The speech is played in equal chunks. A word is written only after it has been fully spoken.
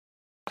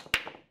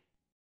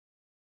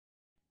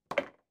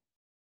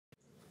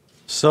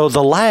So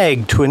the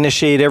lag to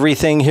initiate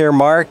everything here,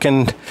 Mark,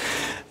 and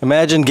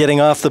imagine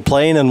getting off the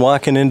plane and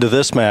walking into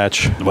this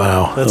match.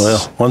 Wow. Well,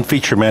 one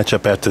feature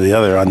matchup after the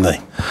other on the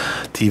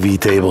TV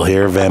table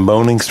here. Van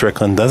Boening,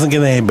 Strickland. Doesn't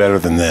get any better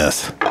than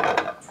this.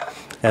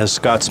 As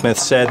Scott Smith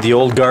said, the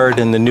old guard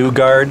and the new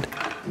guard.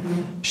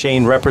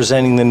 Shane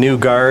representing the new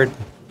guard.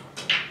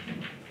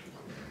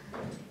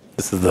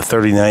 This is the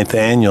 39th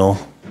annual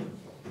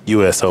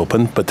U.S.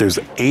 Open, but there's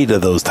 8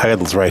 of those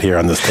titles right here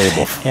on this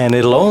table. And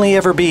it'll only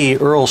ever be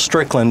Earl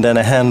Strickland and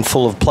a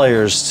handful of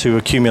players to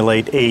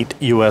accumulate 8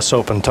 U.S.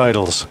 Open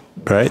titles.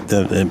 Right.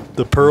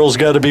 The Pearl's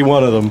got to be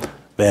one of them.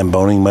 Van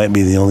Boening might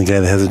be the only guy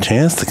that has a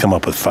chance to come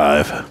up with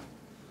 5.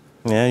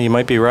 Yeah, you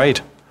might be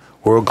right.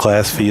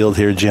 World-class field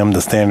here, Jim.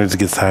 The standards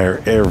gets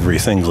higher every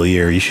single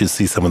year. You should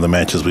see some of the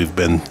matches we've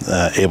been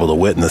able to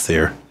witness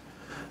here.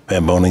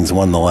 Van Boning's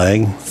won the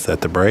leg,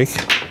 set the break.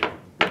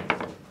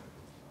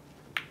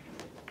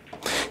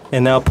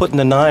 And now putting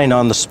the 9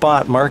 on the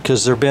spot, Mark,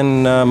 has there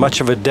been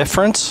much of a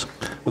difference?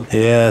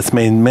 Yeah, it's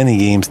made many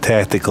games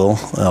tactical,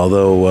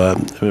 although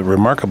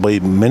remarkably,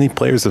 many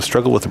players have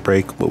struggled with the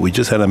break. But we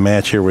just had a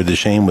match here where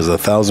Shane was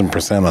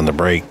 1,000% on the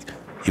break.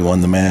 He won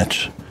the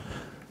match.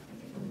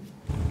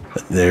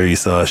 But there you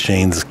saw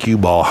Shane's cue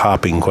ball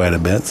hopping quite a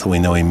bit, so we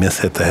know he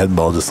mishit the head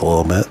ball just a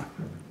little bit.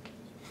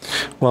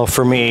 Well,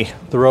 for me,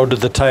 the road to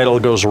the title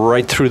goes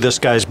right through this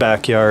guy's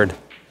backyard.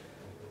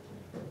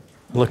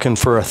 Looking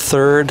for a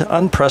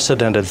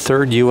unprecedented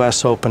third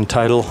U.S. Open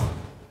title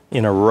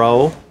in a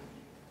row.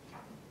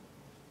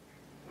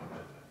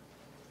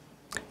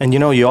 And you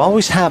know, you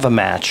always have a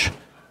match,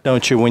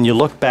 don't you? When you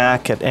look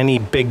back at any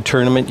big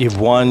tournament you've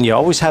won, you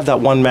always have that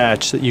one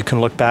match that you can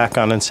look back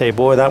on and say,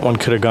 boy, that one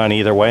could have gone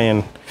either way.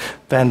 And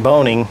Van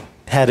Boening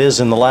had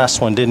his in the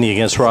last one, didn't he,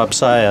 against Rob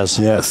Saez?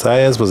 Yeah,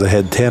 Saez was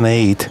ahead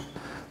 10-8,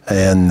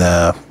 and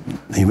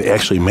he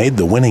actually made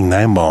the winning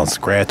 9-ball and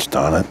scratched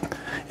on it.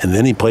 And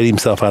then he played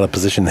himself out of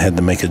position and had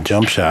to make a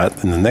jump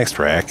shot in the next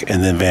rack.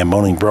 And then Van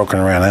Boening broke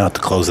and ran out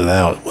to close it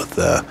out with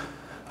a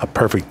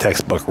perfect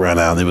textbook run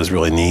out. It was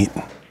really neat.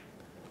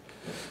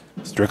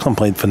 Strickland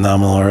played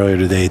phenomenal earlier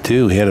today,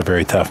 too. He had a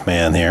very tough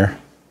man here.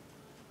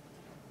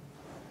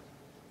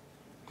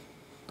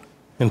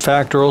 In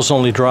fact, Earl's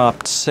only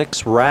dropped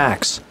 6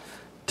 racks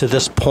to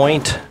this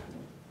point,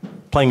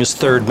 playing his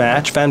third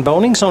match. Van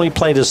Boning's only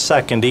played his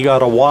second. He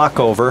got a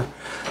walkover,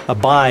 a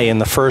bye in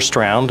the first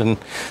round, and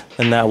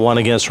that one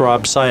against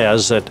Rob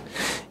Saez that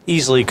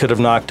easily could have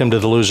knocked him to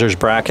the loser's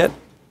bracket.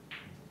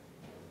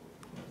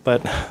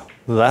 But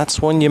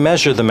that's when you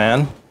measure the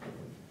man.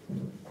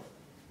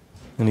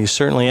 And he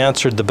certainly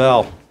answered the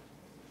bell.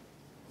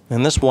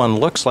 And this one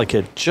looks like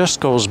it just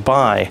goes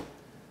by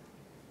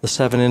the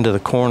 7 into the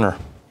corner.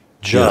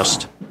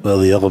 Just. Yeah. Well,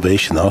 the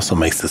elevation also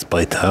makes this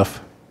play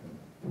tough.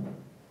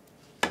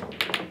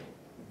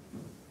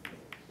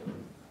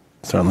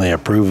 Certainly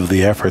approve of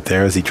the effort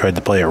there as he tried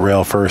to play a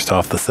rail first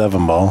off the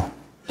 7-ball.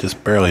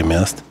 Just barely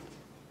missed.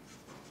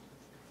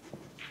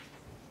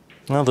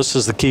 Well, this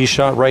is the key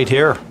shot right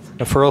here.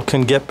 If Earl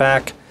can get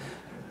back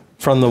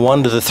from the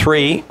 1 to the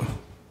 3,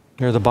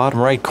 near the bottom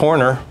right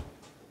corner,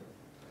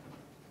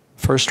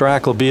 first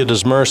rack will be at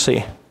his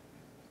mercy.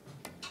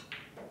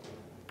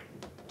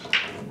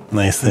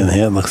 Nice thin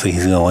hit. Looks like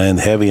he's going to land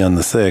heavy on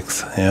the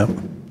 6. Yep.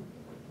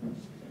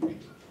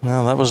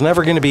 Well, that was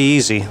never going to be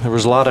easy. There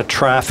was a lot of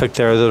traffic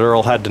there that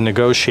Earl had to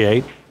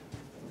negotiate.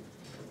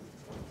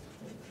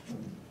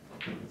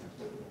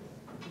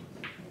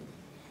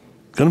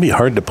 It's going to be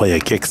hard to play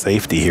a kick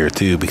safety here,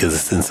 too, because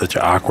it's in such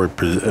an awkward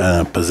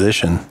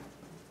position.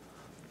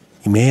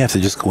 He may have to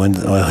just go in.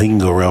 Well, he can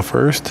go rail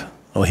first.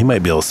 Oh, he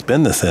might be able to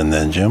spin this in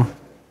then, Jim.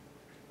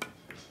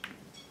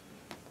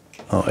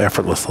 Oh,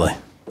 effortlessly.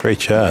 Great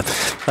shot.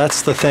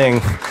 That's the thing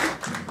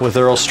with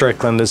Earl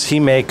Strickland, is he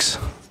makes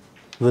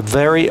the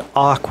very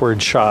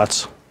awkward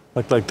shots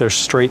look like they're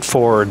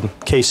straightforward.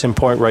 Case in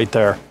point right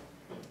there.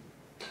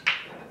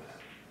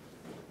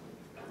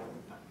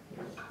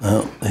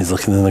 Oh, he's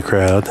looking in the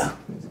crowd.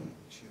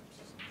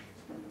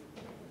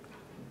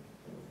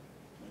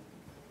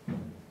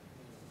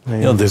 You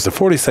know, there's a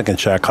 40-second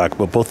shot clock,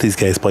 but both these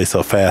guys play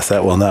so fast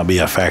that will not be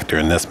a factor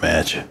in this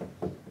match.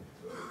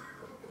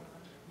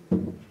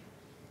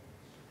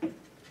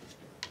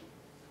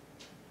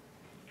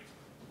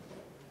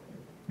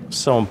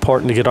 So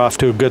important to get off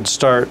to a good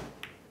start.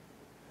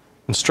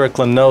 And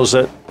Strickland knows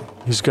it.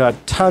 He's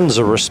got tons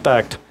of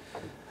respect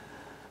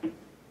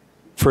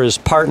for his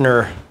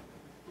partner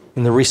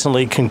in the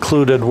recently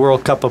concluded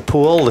World Cup of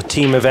Pool, the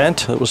team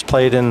event that was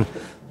played in the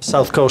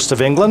south coast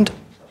of England.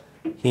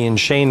 He and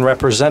Shane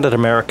represented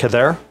America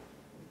there.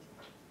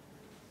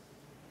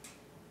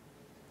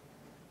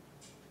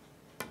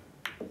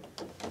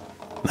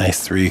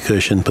 Nice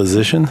 3-cushion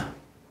position.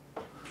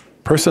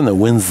 Person that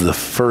wins the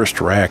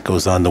first rack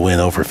goes on to win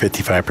over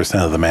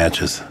 55% of the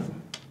matches.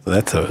 So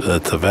that's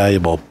a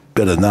valuable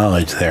bit of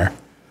knowledge there.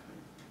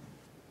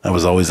 I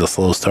was always a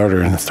slow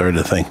starter and started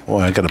to think, well,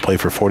 I got to play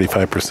for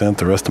 45%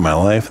 the rest of my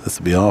life. This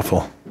would be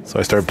awful. So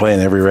I started playing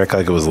every rack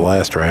like it was the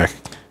last rack.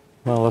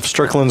 Well, if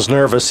Strickland's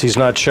nervous, he's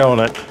not showing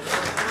it.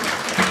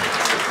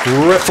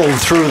 riffled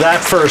through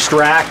that first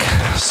rack.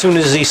 As soon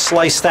as he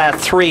sliced that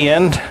 3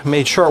 in,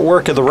 made short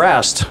work of the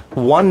rest.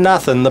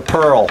 1-0 the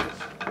Pearl.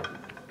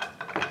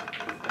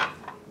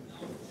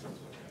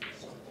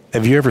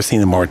 Have you ever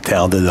seen a more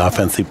talented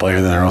offensive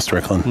player than Earl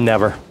Strickland?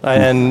 Never.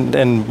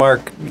 And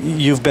Mark,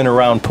 you've been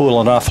around pool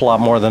an awful lot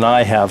more than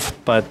I have.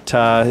 But,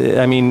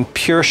 I mean,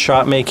 pure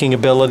shot-making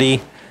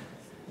ability,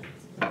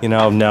 you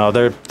know, no.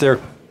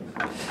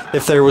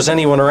 If there was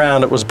anyone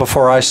around, it was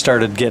before I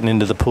started getting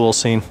into the pool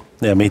scene.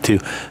 Yeah, me too.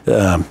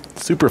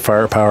 Super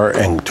firepower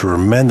and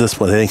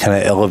tremendous with any kind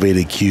of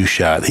elevated cue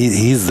shot.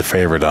 He's the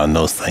favorite on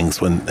those things.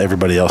 When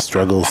everybody else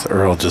struggles,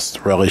 Earl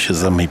just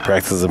relishes them. He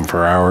practices them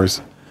for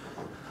hours.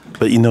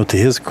 But, you know, to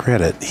his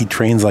credit, he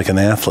trains like an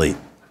athlete.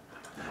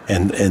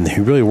 And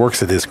he really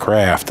works at his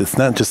craft. It's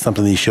not just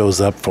something he shows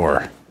up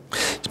for.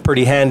 It's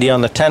pretty handy on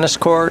the tennis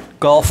court,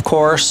 golf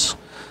course,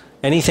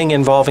 anything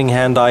involving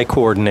hand-eye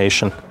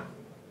coordination.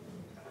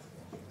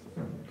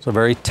 He's a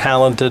very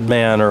talented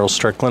man, Earl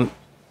Strickland.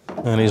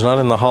 And he's not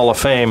in the Hall of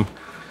Fame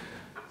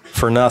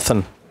for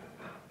nothing.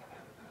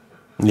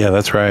 Yeah,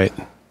 that's right.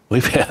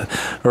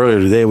 Earlier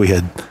today, we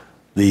had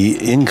the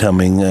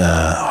incoming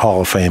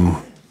Hall of Fame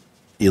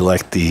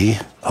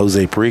electee,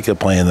 Jose Perica,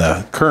 playing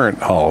the current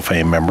Hall of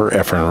Fame member,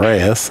 Efren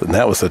Reyes, and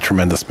that was a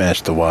tremendous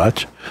match to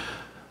watch.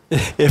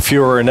 If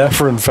you were an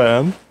Efren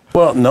fan.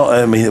 Well, no,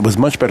 I mean, it was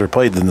much better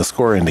played than the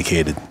score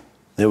indicated.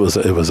 It was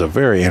a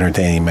very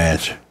entertaining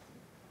match.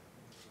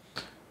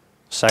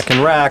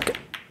 Second rack.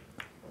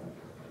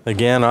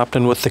 Again,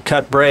 opting with the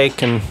cut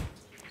break and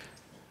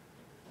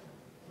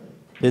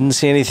didn't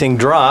see anything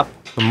drop.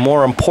 And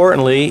more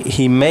importantly,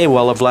 he may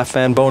well have left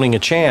Van Boening a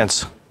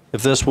chance.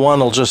 If this one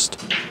will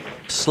just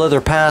slither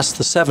past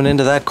the 7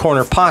 into that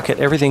corner pocket,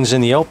 everything's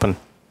in the open.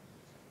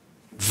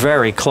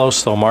 Very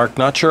close though, Mark.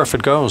 Not sure if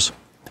it goes.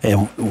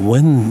 And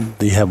when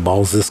you have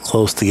balls this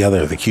close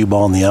together, the cue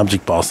ball and the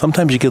object ball,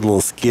 sometimes you get a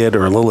little skid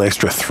or a little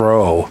extra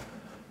throw.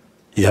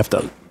 You have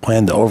to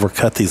plan to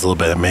overcut these a little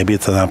bit. And maybe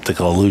it's an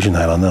optical illusion.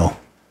 I don't know.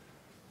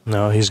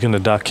 No, he's going to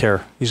duck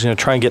here. He's going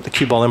to try and get the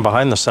cue ball in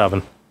behind the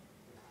 7.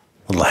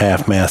 Little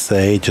half masse,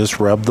 just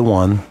rub the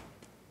 1.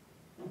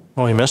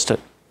 Oh, he missed it.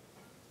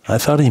 I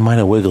thought he might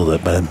have wiggled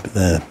it,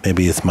 but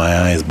maybe it's my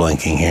eyes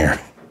blinking here.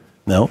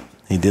 No,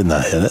 he did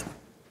not hit it.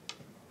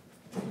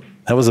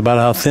 That was about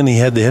how thin he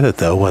had to hit it,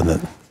 though,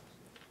 wasn't it?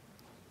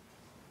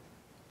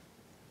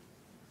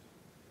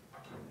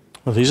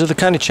 Well, these are the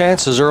kind of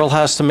chances Earl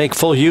has to make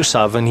full use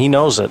of, and he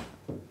knows it.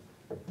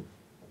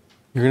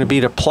 You're going to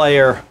beat a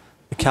player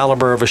the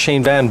caliber of a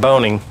Shane Van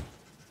Boening.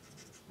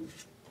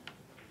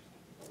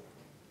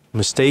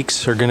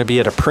 Mistakes are going to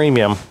be at a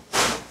premium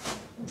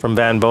from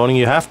Van Boening.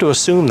 You have to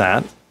assume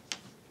that.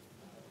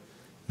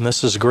 And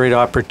this is a great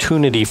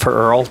opportunity for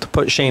Earl to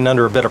put Shane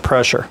under a bit of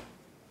pressure.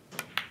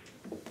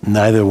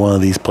 Neither one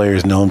of these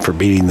players known for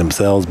beating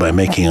themselves by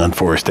making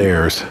unforced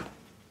errors.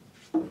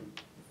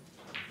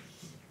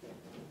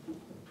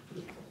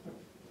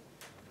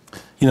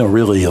 You know,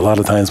 really, a lot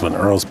of times when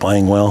Earl's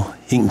playing well,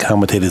 he can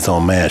commentate his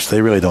own match.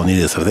 They really don't need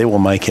this. If they will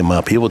mic him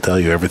up, he will tell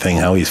you everything,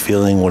 how he's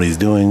feeling, what he's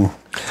doing.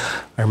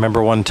 I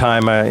remember one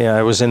time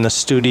I was in the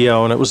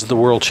studio, and it was the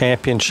World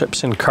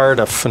Championships in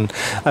Cardiff. And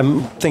I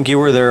think you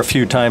were there a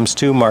few times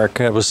too, Mark.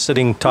 I was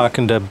sitting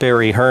talking to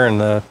Barry Hearn,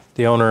 the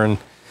owner and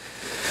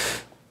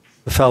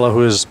the fellow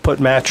who has put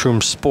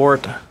Matchroom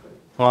Sport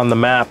on the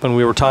map, and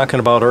we were talking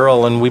about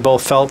Earl, and we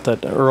both felt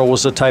that Earl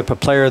was the type of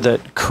player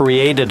that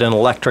created an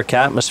electric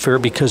atmosphere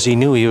because he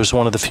knew he was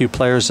one of the few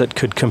players that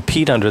could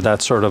compete under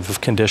that sort of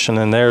condition.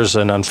 And there's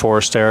an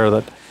unforced error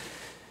that,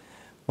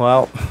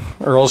 well,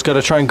 Earl's got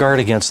to try and guard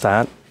against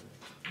that.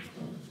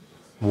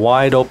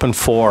 Wide open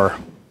 4,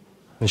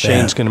 and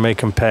Shane's going to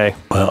make him pay.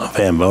 Well,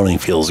 Van Boening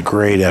feels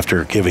great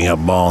after giving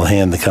up ball in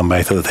hand to come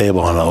back to the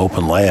table on an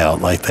open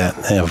layout like that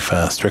and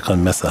have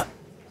Strickland miss a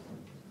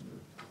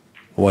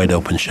wide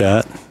open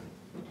shot.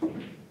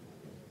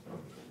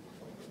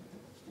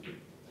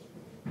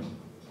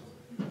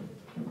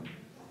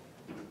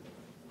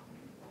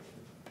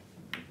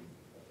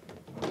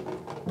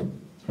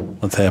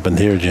 What's happened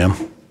here, Jim?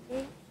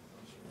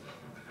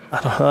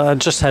 I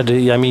just had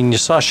to, I mean, you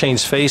saw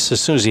Shane's face as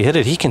soon as he hit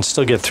it. He can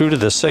still get through to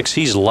the 6.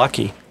 He's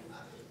lucky.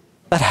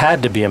 That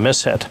had to be a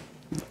mishit.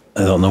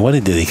 I don't know what he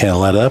did. He kind of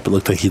let up. It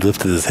looked like he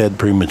lifted his head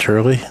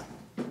prematurely.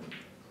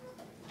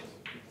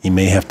 He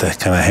may have to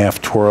kind of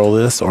half twirl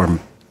this, or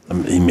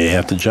he may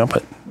have to jump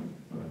it.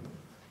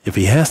 If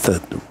he has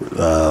to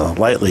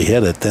lightly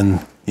hit it,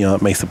 then, you know,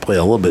 it makes the play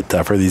a little bit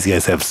tougher. These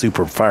guys have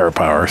super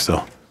firepower,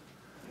 so.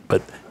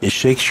 But it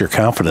shakes your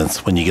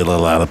confidence when you get a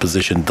little out of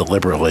position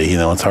deliberately. You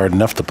know, it's hard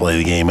enough to play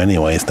the game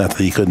anyway. It's not that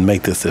he couldn't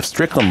make this. If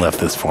Strickland left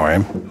this for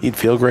him, he'd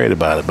feel great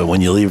about it. But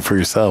when you leave it for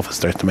yourself, it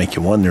starts to make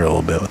you wonder a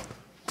little bit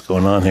what's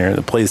going on here.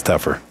 The play's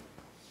tougher.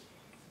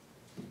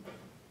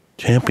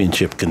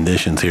 Championship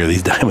conditions here.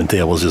 These diamond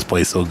tables just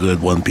play so good.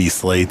 One-piece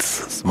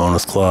slates,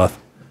 Simonis cloth.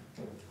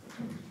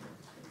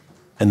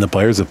 And the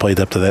players have played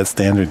up to that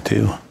standard,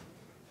 too.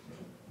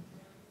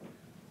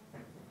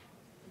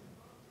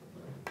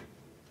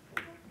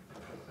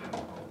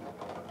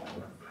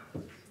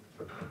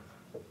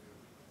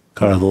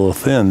 Caught it a little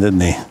thin,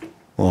 didn't he? A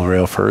little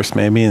rail first,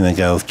 maybe, and then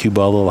got his cue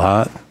ball a little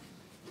hot.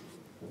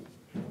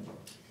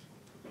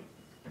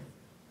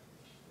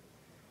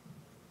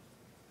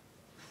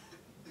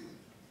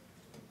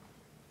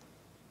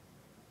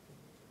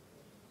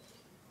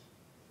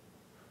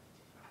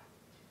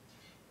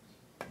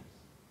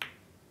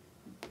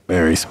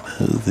 Very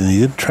smooth, and he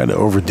didn't try to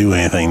overdo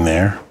anything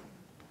there.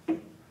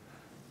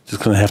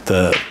 Just going to have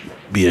to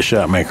be a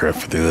shot maker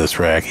through this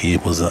rack. He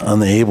was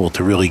unable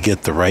to really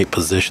get the right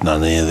position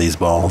on any of these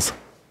balls.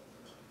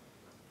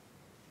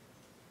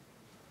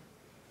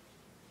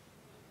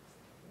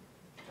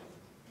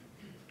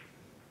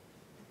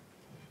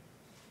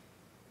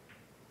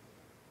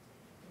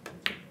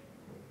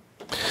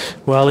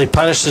 Well, he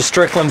punishes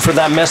Strickland for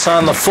that miss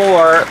on the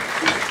 4.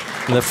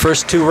 And the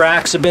first 2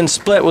 racks have been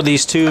split with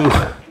these 2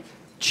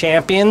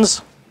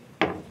 champions.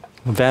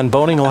 Van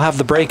Boening will have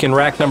the break in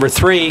rack number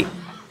 3.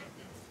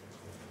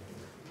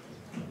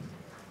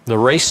 The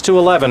race to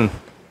 11.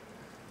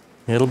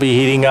 It'll be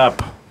heating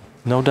up.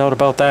 No doubt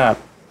about that.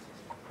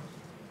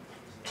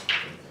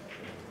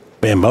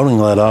 Van Boening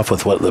led off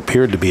with what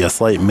appeared to be a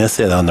slight miss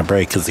hit on the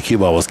break because the cue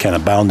ball was kind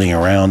of bounding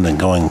around and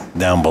going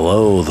down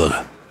below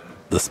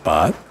the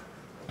spot.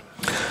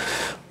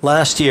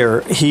 Last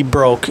year, he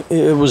broke.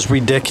 It was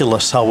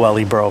ridiculous how well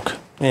he broke.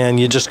 And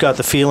you just got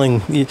the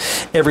feeling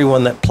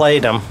everyone that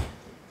played him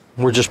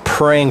were just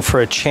praying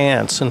for a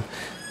chance. And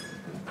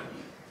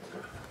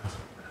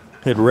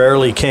it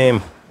rarely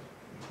came.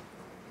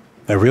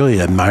 I really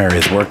admire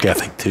his work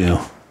ethic, too.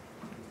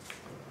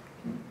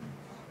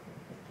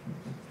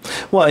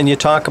 Well, and you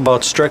talk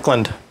about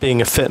Strickland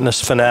being a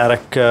fitness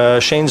fanatic.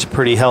 Shane's a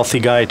pretty healthy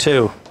guy,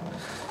 too.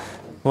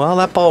 Well,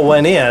 that ball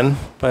went in,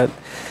 but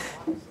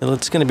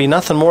it's going to be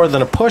nothing more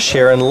than a push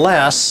here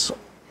unless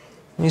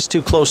he's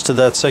too close to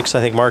that 6,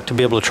 I think, mark to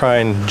be able to try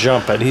and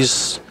jump it.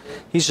 He's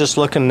just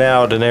looking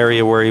now at an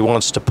area where he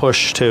wants to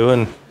push to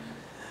and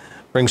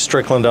bring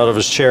Strickland out of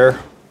his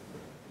chair.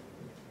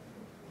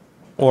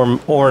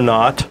 Or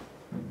not.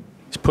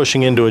 He's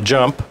pushing into a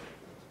jump.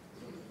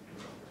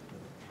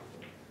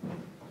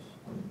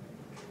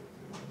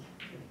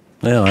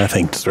 Well, I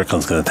think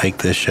Strickland's going to take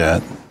this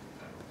shot.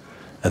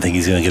 I think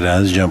he's going to get out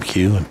of his jump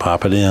cue and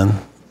pop it in.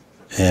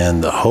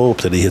 And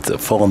hope that he hits it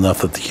full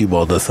enough that the cue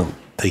ball doesn't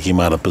take him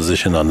out of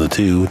position on the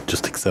 2,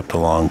 just accept a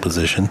long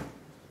position.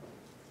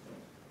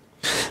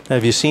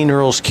 Have you seen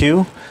Earl's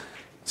cue?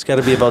 It's got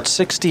to be about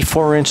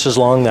 64 inches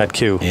long, that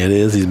cue. It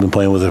is. He's been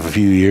playing with it for a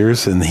few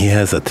years, and he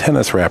has a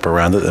tennis wrap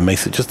around it that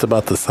makes it just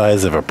about the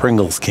size of a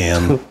Pringles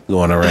can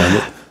going around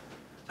it.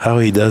 How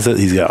he does it,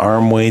 he's got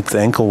arm weights,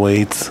 ankle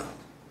weights.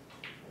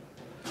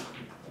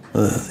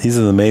 He's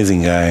an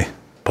amazing guy.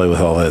 Play with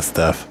all that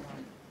stuff.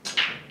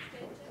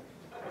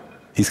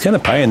 He's kind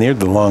of pioneered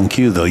the long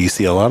cue, though. You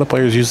see a lot of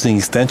players using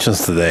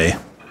extensions today.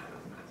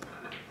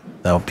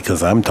 Now,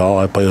 because I'm tall,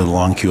 I played with a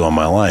long cue all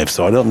my life,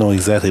 so I don't know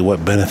exactly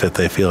what benefit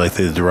they feel like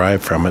they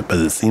derive from it, but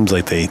it seems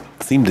like they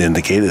seem to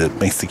indicate that it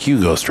makes the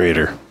cue go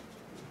straighter.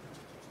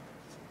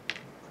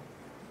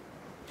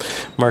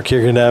 Mark,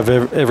 you're going to have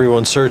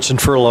everyone searching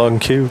for a long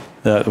cue.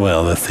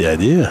 Well, that's the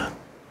idea.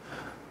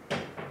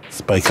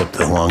 Spike up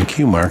the long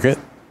cue market.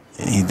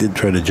 He did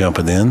try to jump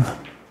it in.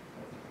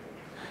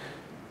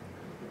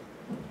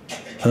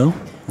 Well,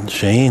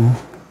 Shane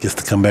gets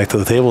to come back to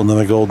the table.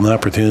 Another golden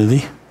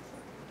opportunity.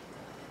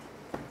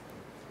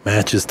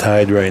 Match is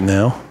tied right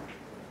now.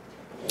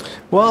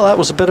 Well, that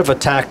was a bit of a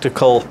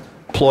tactical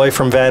ploy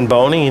from Van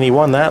Boening, and he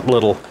won that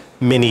little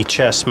mini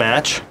chess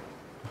match.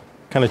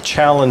 Kind of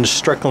challenged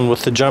Strickland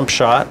with the jump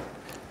shot,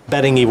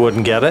 betting he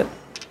wouldn't get it.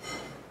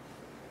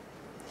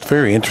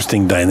 Very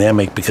interesting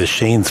dynamic because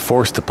Shane's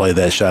forced to play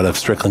that shot if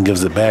Strickland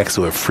gives it back,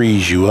 so it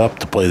frees you up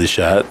to play the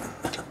shot.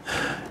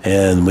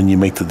 And when you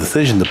make the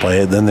decision to play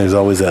it, then there's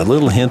always that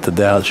little hint of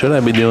doubt. Should I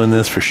be doing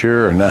this for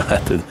sure or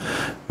not? It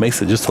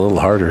makes it just a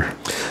little harder.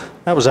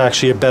 That was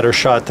actually a better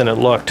shot than it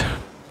looked.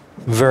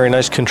 Very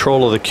nice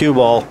control of the cue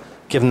ball,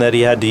 given that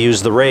he had to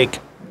use the rake.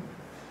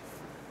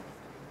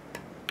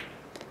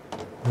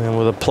 And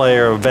with a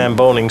player of Van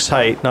Boening's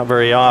height, not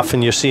very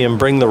often you see him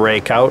bring the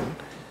rake out.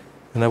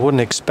 And I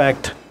wouldn't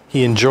expect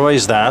he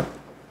enjoys that.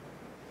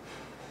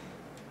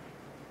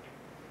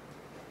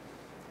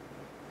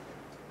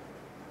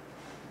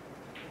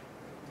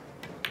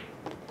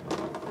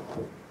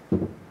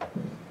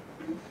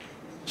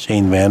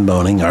 Shane Van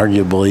Boening,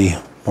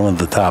 arguably one of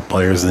the top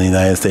players in the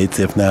United States,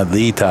 if not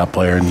the top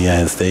player in the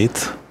United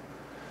States.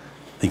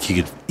 I think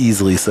you could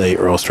easily say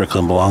Earl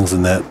Strickland belongs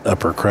in that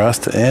upper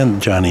crust,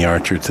 and Johnny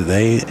Archer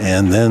today.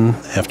 And then,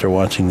 after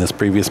watching this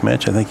previous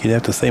match, I think you'd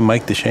have to say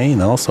Mike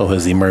DeShane also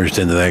has emerged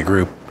into that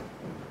group.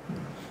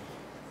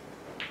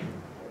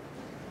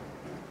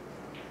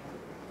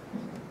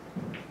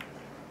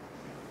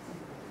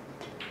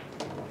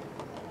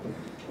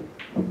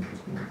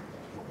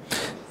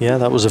 Yeah,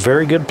 that was a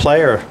very good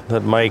player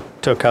that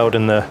Mike took out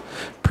in the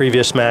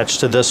previous match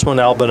to this one,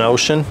 Albin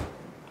Ocean.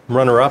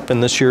 Runner-up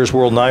in this year's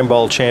World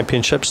 9-Ball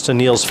Championships to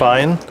Niels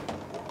Fine.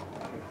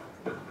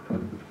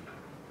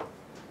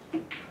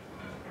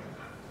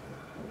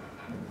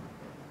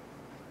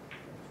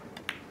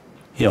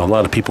 a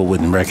lot of people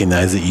wouldn't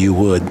recognize it. You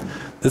would.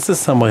 This is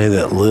somebody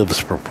that lives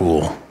for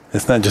pool.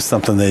 It's not just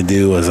something they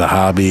do as a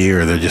hobby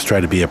or they're just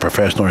trying to be a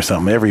professional or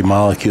something. Every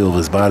molecule of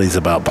his body's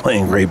about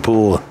playing great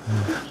pool.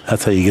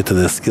 That's how you get to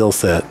this skill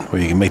set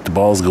where you can make the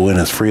balls go in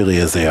as freely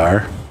as they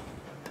are.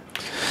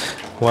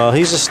 Well,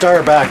 he's a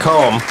star back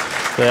home.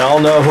 They all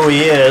know who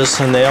he is,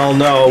 and they all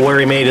know where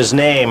he made his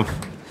name.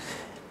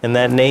 And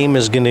that name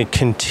is going to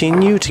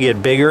continue to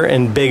get bigger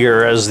and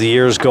bigger as the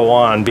years go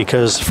on,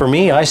 because for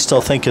me, I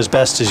still think his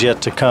best is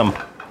yet to come.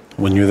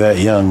 When you're that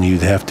young,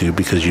 you'd have to,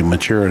 because you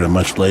mature at a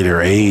much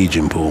later age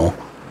in pool.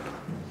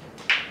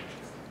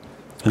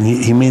 And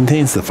he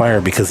maintains the fire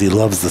because he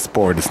loves the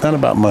sport. It's not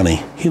about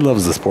money. He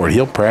loves the sport.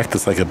 He'll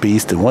practice like a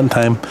beast. And one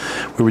time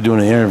we were doing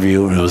an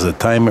interview, and it was a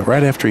time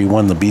right after he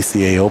won the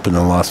BCA Open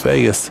in Las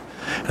Vegas.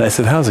 And I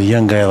said, how's a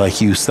young guy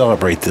like you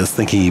celebrate this,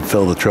 thinking he'd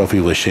fill the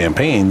trophy with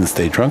champagne and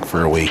stay drunk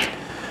for a week?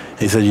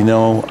 He said,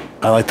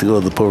 I like to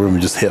go to the pool room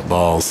and just hit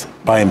balls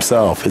by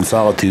himself in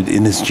solitude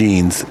in his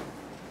jeans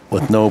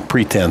with no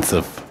pretense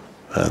of,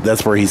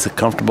 that's where he's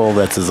comfortable,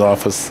 that's his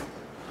office.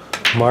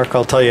 Mark,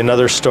 I'll tell you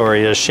another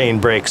story as Shane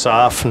breaks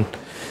off. And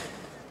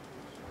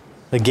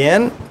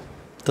again,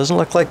 doesn't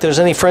look like there's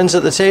any friends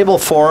at the table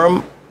for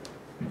him,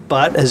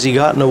 but has he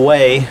gotten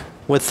away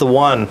with the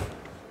 1?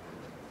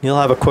 You'll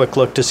have a quick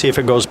look to see if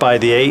it goes by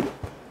the 8.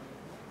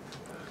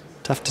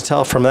 Tough to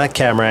tell from that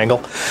camera angle.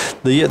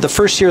 The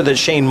first year that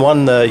Shane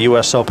won the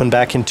U.S. Open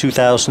back in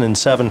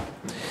 2007,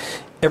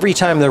 every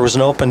time there was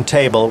an open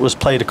table, it was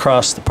played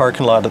across the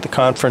parking lot at the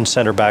conference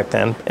center back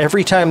then.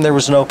 Every time there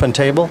was an open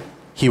table,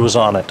 he was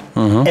on it.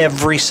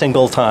 Every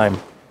single time.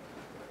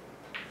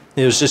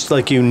 It was just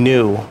like you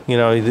knew.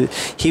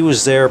 He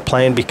was there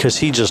playing because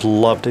he just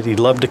loved it. He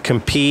loved to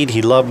compete.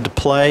 He loved to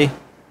play.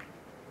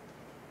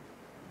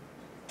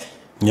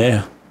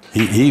 Yeah.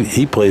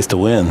 He plays to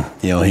win.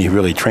 He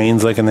really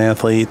trains like an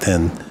athlete,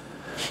 and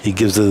he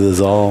gives it his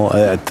all.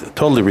 I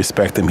totally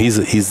respect him.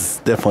 He's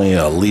definitely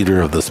a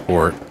leader of the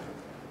sport.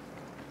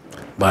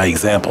 By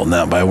example,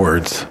 not by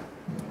words.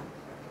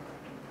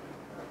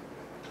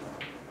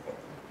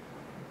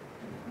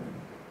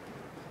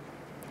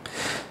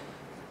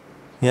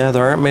 Yeah,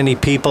 there aren't many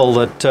people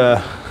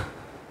that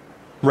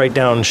write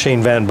down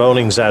Shane Van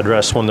Boning's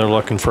address when they're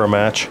looking for a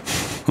match.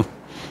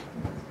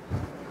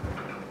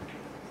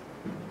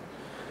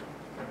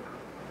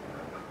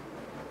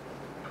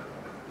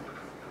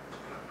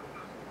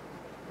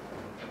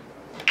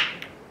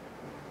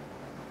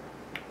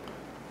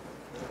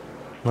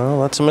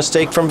 Well, that's a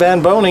mistake from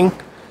Van Boning.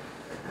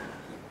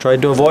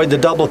 Tried to avoid the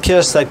double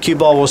kiss. That cue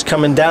ball was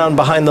coming down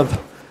behind the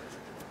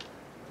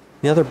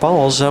other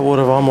balls. That would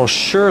have almost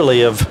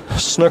surely have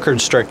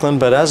snookered Strickland,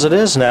 but as it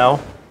is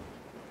now,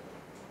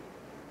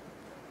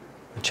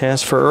 a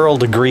chance for Earl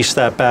to grease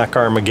that back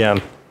arm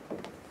again.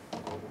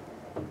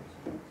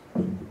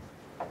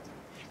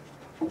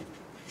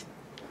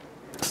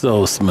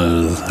 So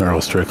smooth.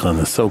 Earl Strickland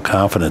is so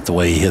confident the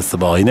way he hits the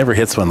ball. He never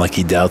hits one like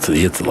he doubts it.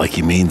 He hits it like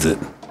he means it.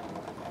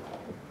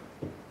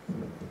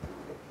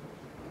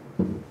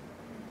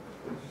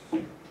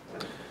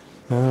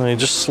 He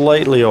just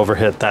slightly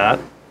overhit that.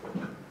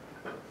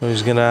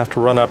 He's going to have to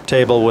run up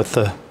table with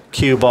the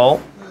cue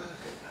ball.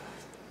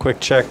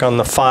 Quick check on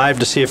the 5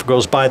 to see if it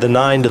goes by the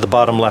 9 to the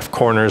bottom left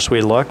corner as we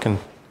look, and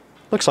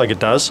looks like it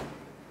does.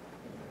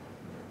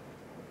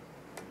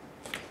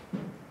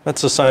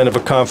 That's a sign of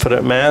a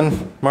confident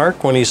man,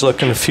 Mark, when he's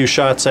looking a few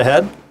shots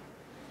ahead.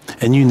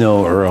 And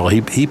Earl,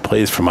 he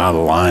plays from out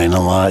of line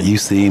a lot. You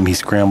see him, he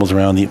scrambles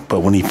around.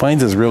 But when he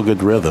finds his real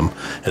good rhythm,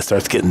 it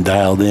starts getting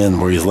dialed in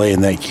where he's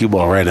laying that cue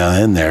ball right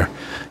on in there.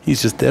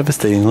 He's just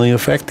devastatingly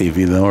effective.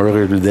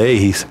 Earlier today,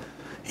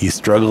 he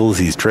struggles,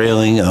 he's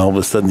trailing, and all of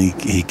a sudden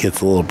he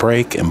gets a little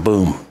break, and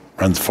boom,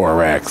 runs 4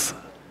 racks.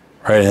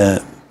 Right in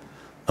it.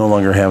 No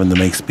longer having to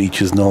make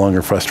speeches, no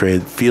longer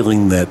frustrated,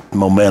 feeling that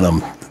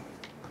momentum.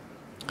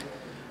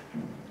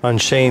 On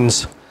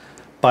Shane's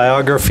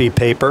biography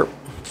paper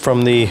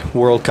from the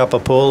World Cup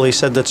of Pool, he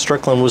said that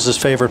Strickland was his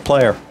favorite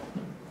player.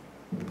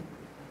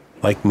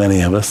 Like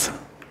many of us.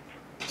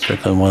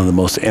 Strickland, one of the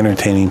most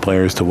entertaining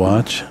players to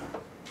watch.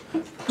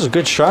 It was a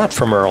good shot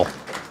from Earl.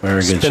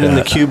 Very good shot. Spinning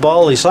the cue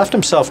ball. He's left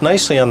himself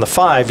nicely on the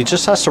 5. He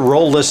just has to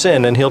roll this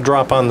in, and he'll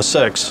drop on the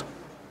 6.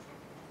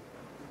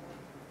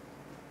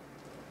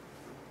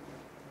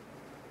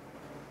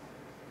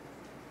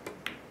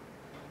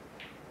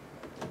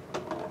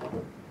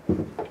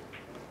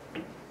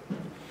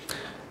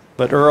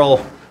 But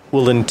Earl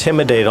will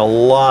intimidate a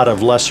lot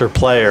of lesser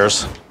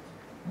players,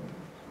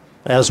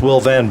 as will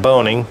Van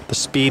Boning, the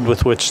speed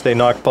with which they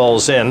knock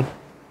balls in.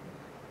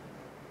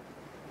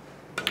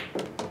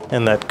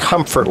 And that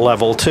comfort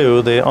level,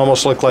 too. They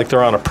almost look like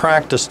they're on a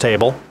practice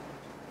table.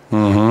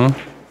 Mm-hmm.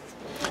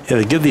 Yeah,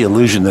 they give the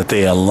illusion that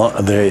they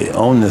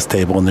own this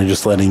table and they're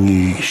just letting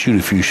you shoot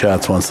a few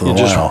shots once in a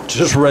while.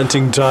 Just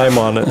renting time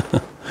on it.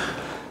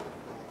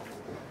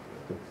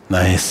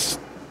 Nice.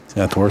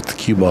 Got to work the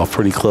cue ball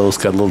pretty close.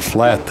 Got a little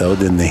flat, though,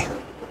 didn't he?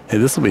 Hey,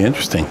 this will be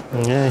interesting.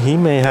 Yeah, he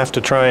may have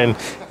to try and,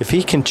 if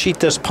he can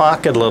cheat this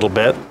pocket a little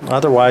bit,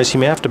 otherwise he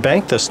may have to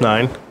bank this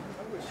 9.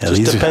 Yeah,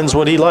 Just depends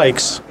what he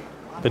likes.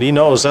 But he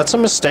knows that's a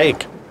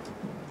mistake.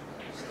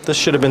 This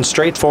should have been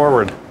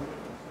straightforward.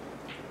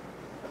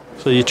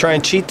 So you try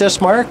and cheat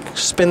this, Mark?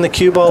 Spin the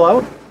cue ball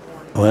out?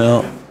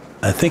 Well,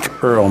 I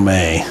think Earl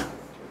may.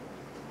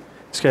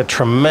 He's got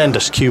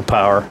tremendous cue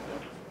power.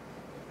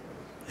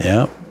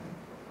 Yep.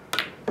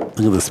 Look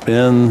at the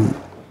spin.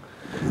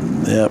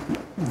 Yep.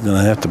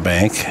 Gonna have to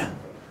bank.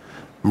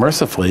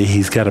 Mercifully,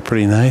 he's got a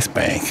pretty nice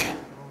bank.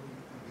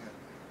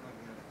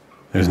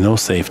 There's no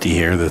safety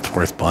here that's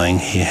worth playing.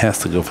 He has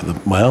to go for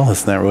the... Well,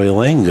 it's not really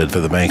laying good for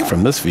the bank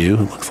from this view.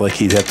 It looks like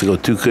he'd have to go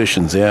 2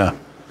 cushions, yeah.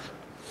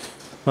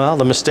 Well,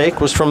 the mistake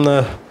was from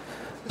the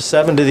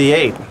 7 to the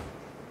 8.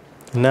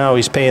 Now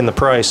he's paying the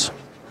price.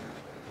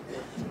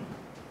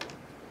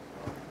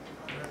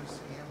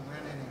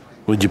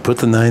 Would you put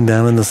the 9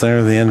 down in the center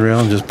of the end rail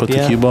and just put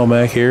the cue ball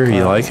back here?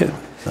 You like it?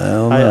 I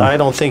don't know. I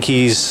don't think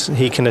he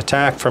can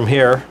attack from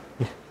here.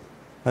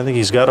 I think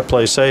he's got to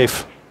play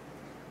safe.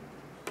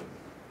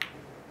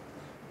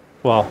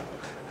 Well,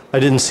 I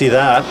didn't see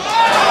that.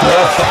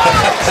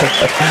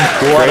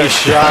 What a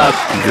shot.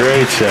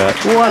 Great shot.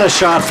 What a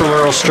shot from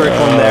Earl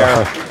Strickland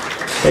there.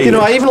 Hey, you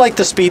know, I even like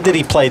the speed that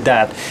he played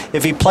that.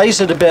 If he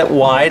plays it a bit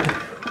wide,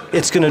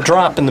 it's going to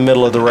drop in the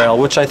middle of the rail,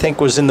 which I think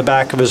was in the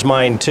back of his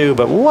mind too.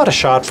 But what a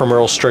shot from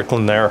Earl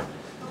Strickland there.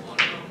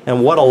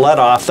 And what a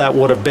let-off that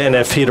would have been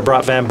if he'd have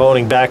brought Van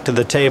Boening back to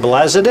the table.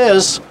 As it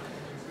is,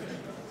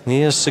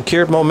 he has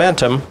secured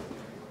momentum,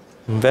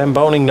 and Van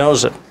Boening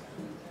knows it.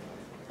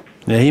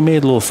 Yeah, he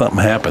made a little something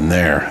happen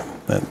there.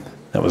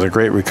 That was a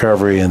great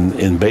recovery. And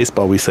in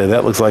baseball, we say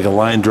that looks like a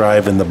line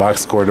drive in the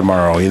box score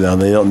tomorrow. You know,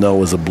 they don't know it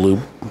was a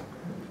bloop.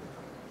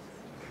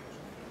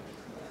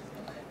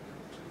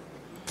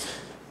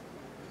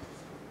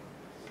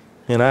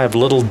 And I have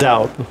little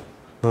doubt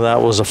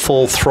that was a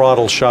full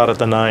throttle shot at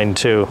the 9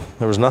 too.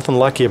 There was nothing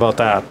lucky about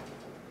that.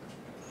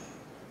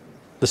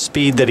 The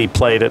speed that he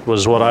played it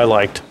was what I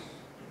liked.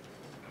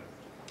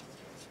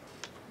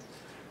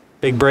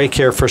 Big break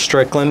here for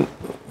Strickland.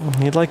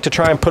 He'd like to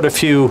try and put a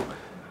few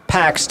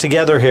packs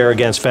together here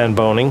against Van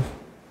Boening.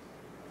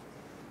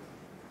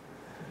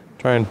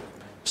 Try and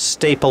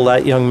staple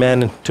that young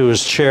man into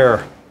his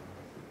chair.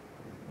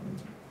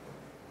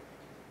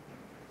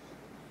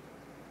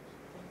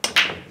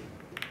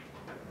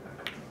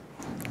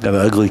 Got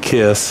an ugly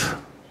kiss.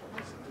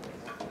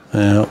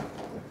 Yeah.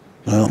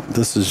 Well,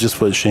 this is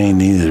just what Shane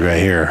needed right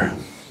here.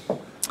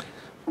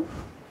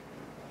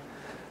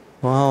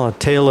 Well, a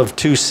tale of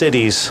two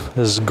cities.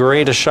 As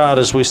great a shot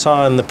as we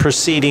saw in the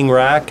preceding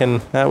rack,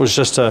 and that was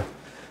just a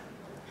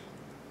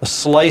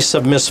slice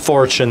of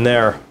misfortune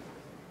there.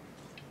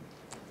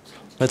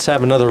 Let's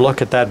have another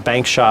look at that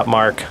bank shot,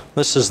 Mark.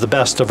 This is the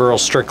best of Earl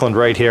Strickland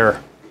right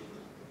here.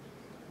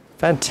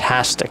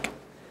 Fantastic.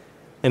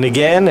 And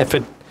again, if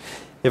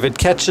it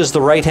catches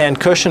the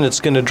right-hand cushion, it's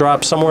going to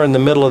drop somewhere in the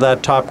middle of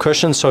that top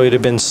cushion, so he'd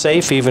have been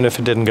safe even if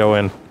it didn't go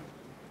in.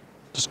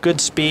 Just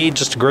good speed,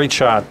 just a great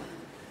shot.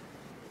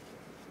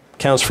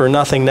 Counts for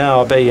nothing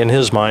now, I bet you, in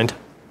his mind.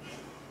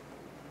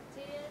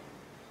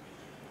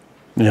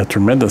 Yeah,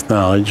 tremendous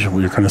knowledge.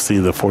 We're going to see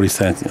the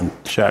 40-second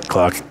shot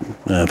clock.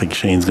 I think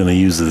Shane's going to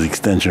use his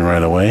extension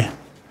right away.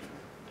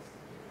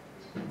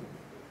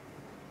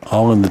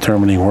 All in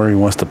determining where he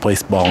wants to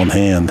place ball in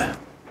hand.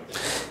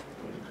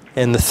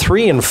 And the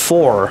 3 and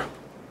 4,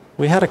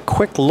 we had a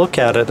quick look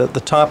at it at the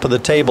top of the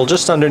table,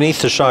 just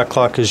underneath the shot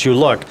clock as you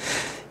look.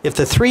 If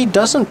the 3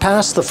 doesn't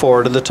pass the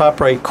 4 to the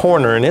top right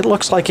corner, and it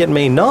looks like it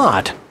may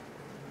not,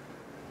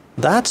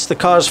 that's the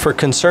cause for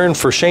concern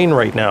for Shane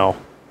right now.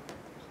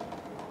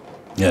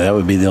 Yeah, that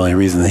would be the only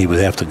reason he would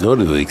have to go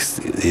to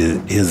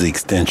his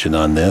extension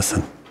on this.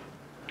 And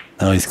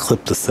now he's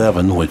clipped the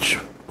 7, which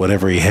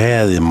whatever he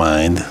had in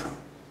mind,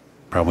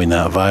 probably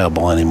not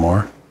viable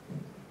anymore.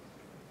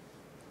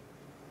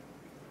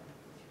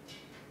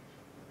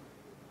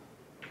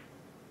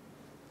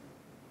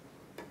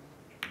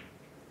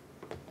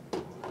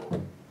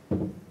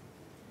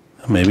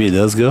 Maybe it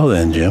does go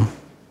then, Jim.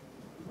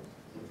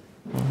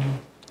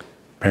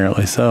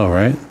 Apparently so,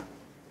 right?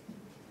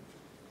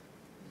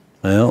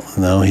 Well,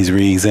 no, he's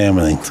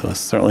re-examining, so it's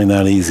certainly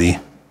not easy.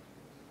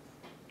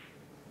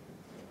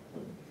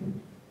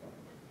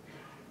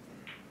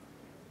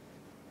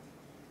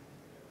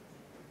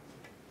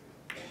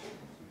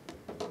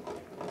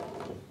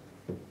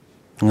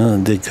 Well,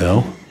 it did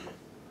go.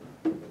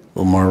 A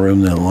little more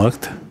room than it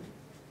looked.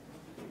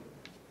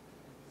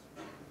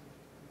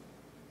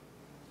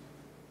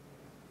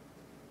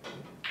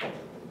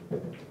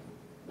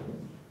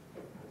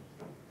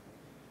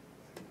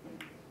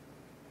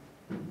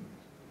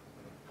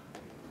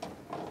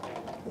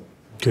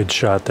 Good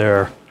shot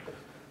there.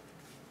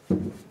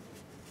 And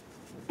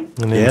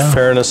in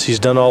fairness, he's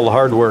done all the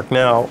hard work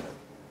now.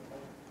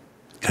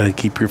 Got to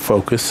keep your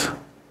focus.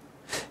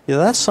 Yeah,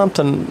 that's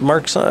something,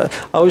 Mark. I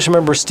always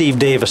remember Steve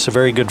Davis, a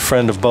very good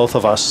friend of both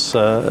of us.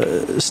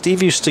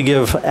 Steve used to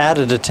give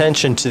added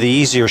attention to the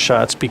easier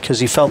shots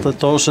because he felt that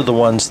those are the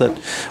ones that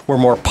were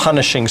more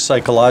punishing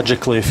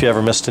psychologically if you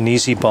ever missed an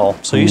easy ball.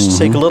 So he used to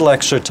take a little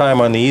extra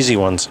time on the easy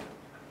ones.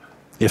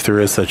 if there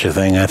is such a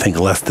thing. I think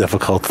less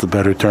difficult is the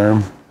better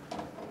term.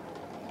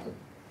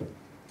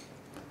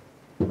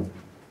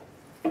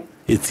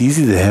 It's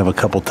easy to have a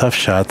couple tough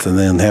shots and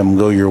then have them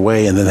go your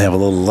way and then have a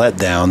little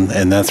letdown,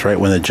 and that's right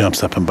when it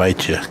jumps up and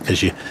bites you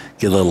because you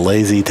get a little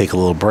lazy, take a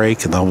little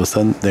break, and all of a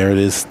sudden, there it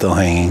is, still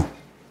hanging.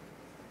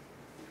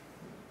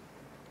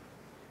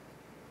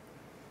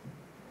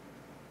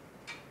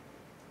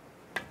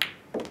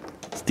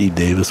 Steve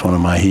Davis, one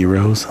of my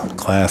heroes.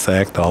 Class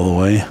act all the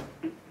way.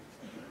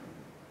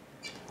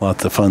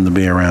 Lots of fun to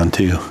be around,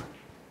 too.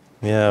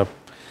 Yeah.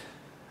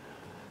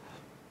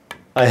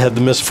 I had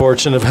the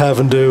misfortune of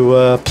having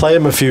to play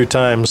him a few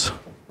times.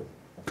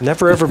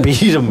 Never ever beat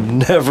him.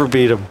 Never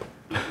beat him.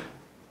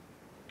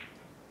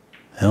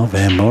 Well,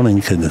 Van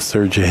Boening could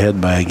surge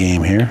ahead by a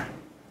game here.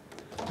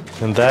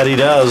 And that he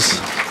does.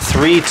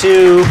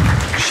 3-2.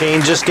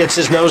 Shane just gets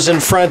his nose in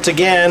front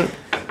again.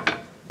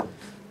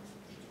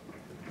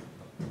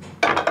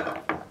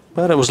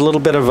 But it was a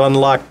little bit of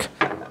unluck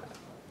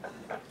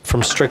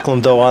from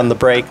Strickland, though, on the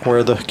break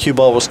where the cue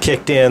ball was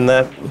kicked in.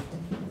 That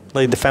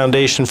laid the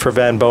foundation for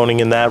Van Boening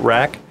in that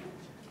rack.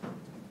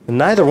 And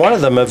neither one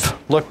of them have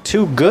looked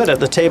too good at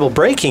the table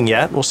breaking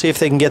yet. We'll see if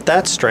they can get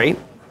that straight.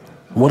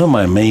 One of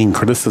my main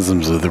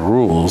criticisms of the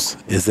rules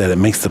is that it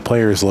makes the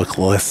players look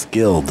less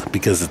skilled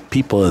because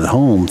people at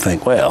home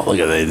think, well, look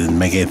at they didn't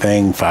make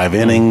anything, 5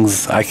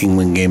 innings, I can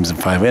win games in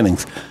 5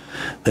 innings.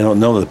 They don't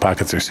know that the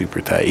pockets are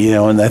super tight, you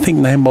know, and I think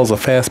 9 ball's a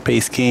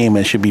fast-paced game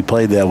and should be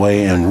played that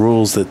way, and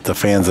rules that the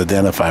fans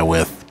identify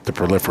with to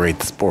proliferate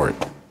the sport.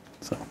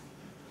 So,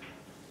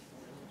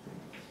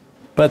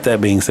 but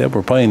that being said,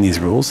 we're playing these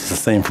rules. It's the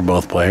same for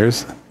both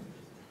players.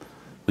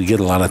 We get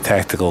a lot of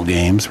tactical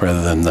games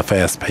rather than the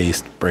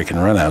fast-paced break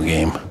and run out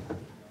game.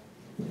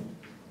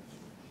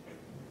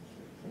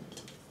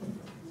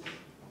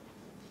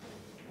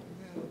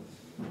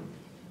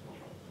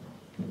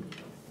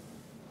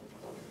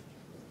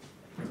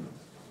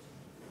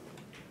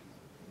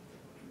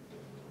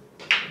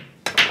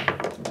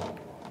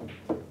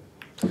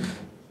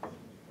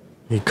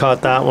 He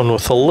caught that one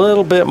with a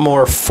little bit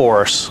more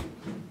force.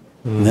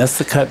 And that's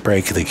the cut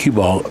break. The cue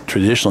ball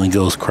traditionally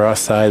goes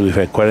cross-side. We've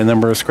had quite a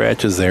number of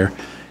scratches there.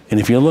 And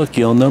if you look,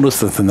 you'll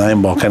notice that the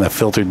 9 ball kind of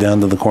filtered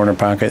down to the corner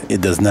pocket.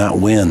 It does not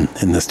win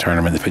in this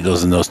tournament if it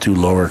goes in those 2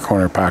 lower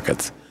corner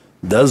pockets.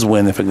 It does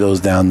win if it goes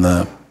down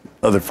the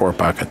other 4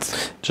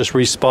 pockets. Just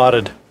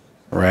respotted.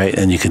 Right,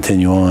 and you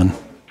continue on.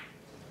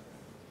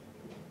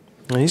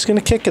 He's going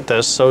to kick at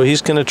this, so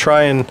he's going to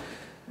try and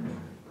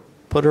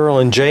put Earl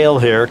in jail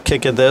here,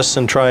 kick at this,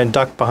 and try and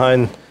duck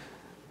behind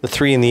the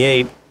 3 and the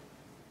 8.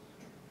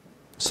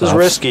 This is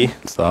risky.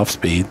 Soft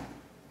speed.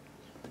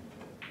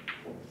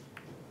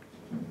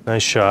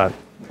 Nice shot.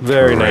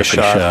 Very nice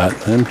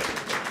shot. And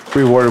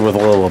rewarded with a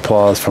little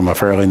applause from a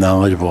fairly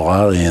knowledgeable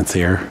audience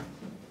here.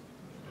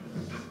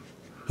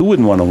 Who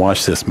wouldn't want to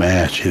watch this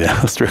match? You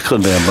know,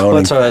 Strickland Van Boening. Well,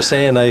 that's what I was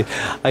saying.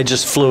 I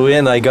just flew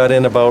in. I got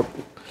in about,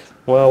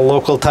 well,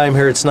 local time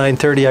here it's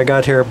 9:30. I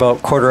got here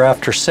about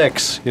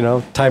 6:15. You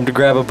know, time to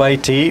grab a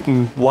bite to eat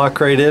and walk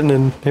right in.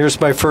 And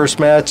here's my first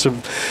match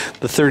of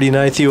the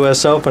 39th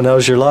U.S. Open.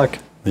 How's your luck?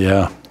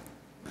 Yeah.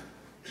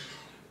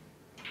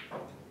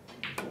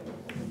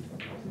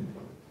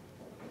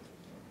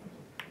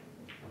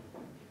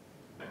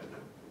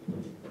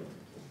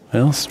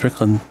 Well,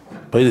 Strickland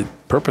played it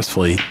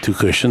purposefully. 2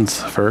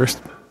 cushions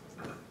first.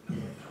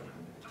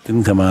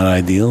 Didn't come out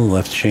ideal.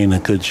 Left Shane a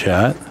good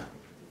shot.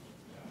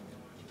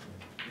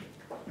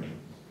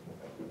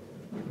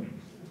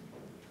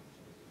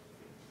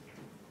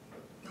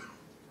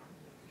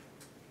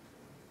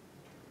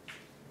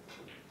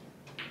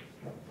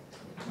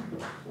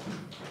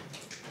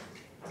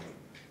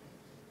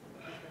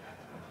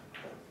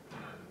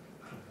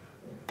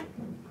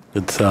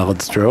 Good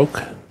solid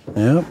stroke.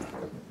 Yep.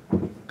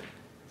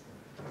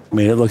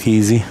 Made it look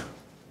easy.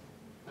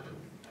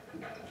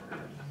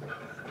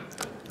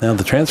 Now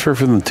the transfer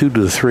from the 2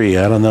 to the 3,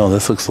 I don't know.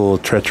 This looks a little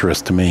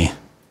treacherous to me.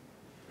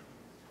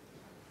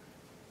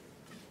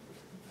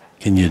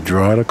 Can you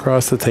draw it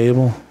across the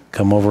table?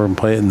 Come over and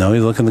play it? No,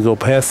 he's looking to go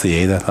past the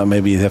 8. I thought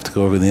maybe you'd have to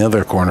go over in the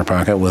other corner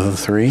pocket with a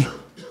 3.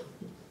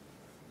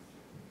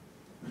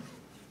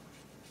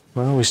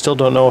 Well, we still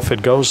don't know if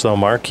it goes, though,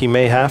 Mark. He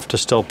may have to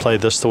still play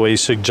this the way he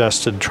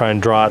suggested, try and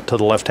draw it to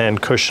the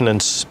left-hand cushion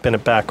and spin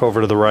it back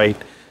over to the right.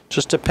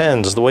 Just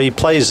depends. The way he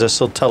plays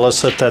this will tell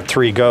us that that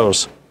 3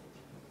 goes.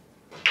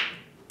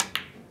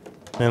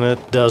 And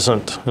it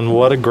doesn't. And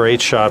what a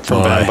great shot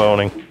from Van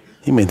Boening.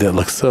 He made that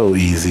look so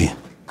easy. A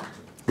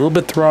little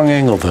bit the wrong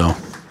angle, though.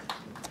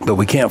 But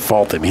we can't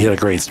fault him. He had a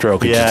great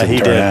stroke. It just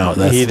didn't turn out.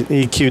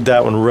 He cued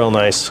that one real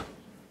nice.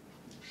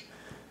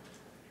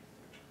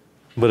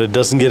 But it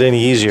doesn't get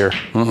any easier.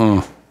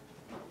 No,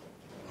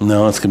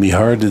 it's going to be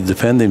hard to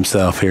defend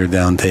himself here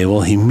down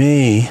table.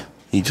 He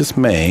just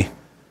may,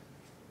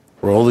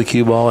 roll the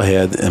cue ball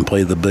ahead and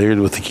play the billiard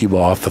with the cue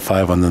ball off the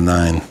 5 on the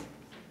 9.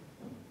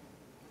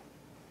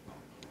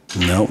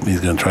 Nope,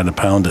 he's going to try to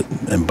pound it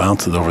and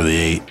bounce it over the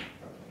 8.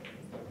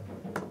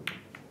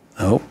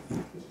 Nope.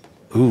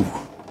 Ooh.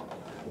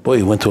 Boy,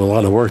 he went to a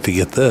lot of work to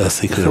get this.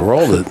 He could have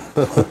rolled it.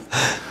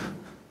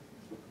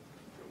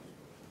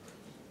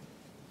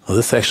 Well,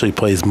 this actually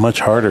plays much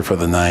harder for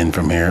the 9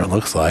 from here, it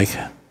looks like.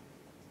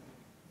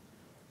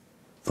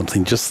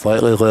 Something just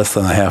slightly less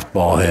than a half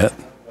ball hit.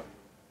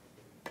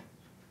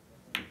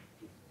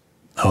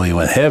 Oh, he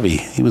went heavy.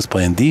 He was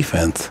playing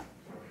defense.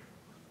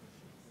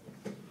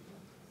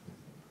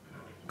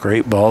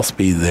 Great ball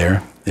speed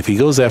there. If he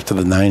goes after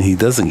the 9, he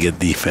doesn't get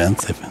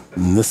defense.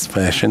 In this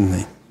fashion,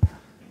 he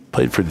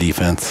played for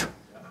defense.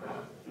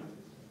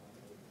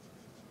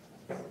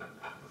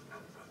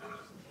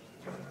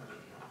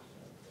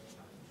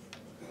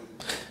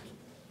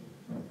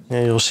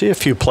 Yeah, you'll see a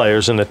few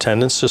players in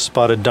attendance. Just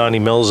spotted Donnie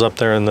Mills up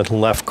there in the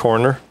left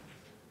corner.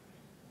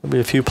 There'll be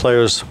a few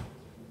players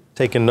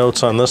taking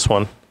notes on this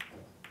one.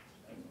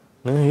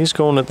 Yeah, he's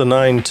going at the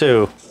 9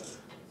 too.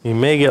 He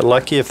may get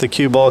lucky if the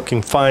cue ball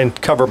can find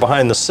cover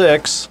behind the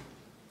 6.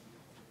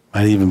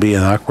 Might even be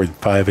an awkward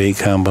 5-8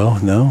 combo.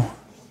 No?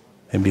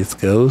 Maybe it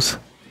goes.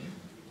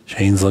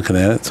 Shane's looking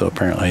at it, so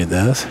apparently it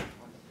does.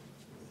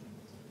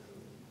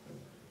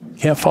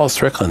 Can't fault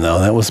Strickland, though.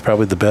 That was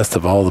probably the best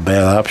of all the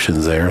bad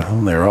options there.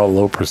 They're all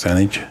low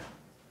percentage. He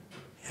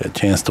had a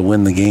chance to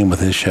win the game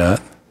with his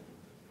shot.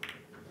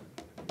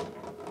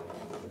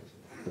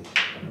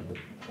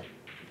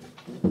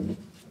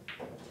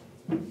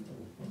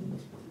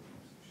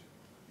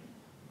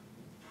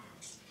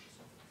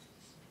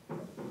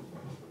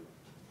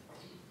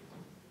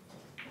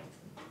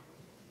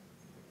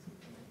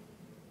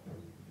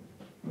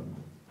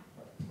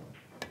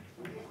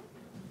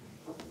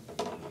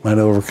 Might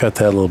overcut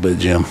that a little bit,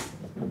 Jim.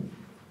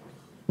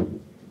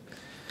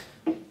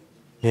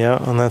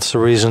 Yeah, and that's the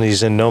reason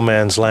he's in no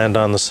man's land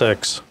on the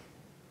 6.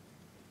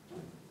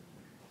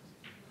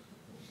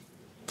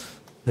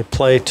 They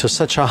play to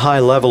such a high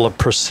level of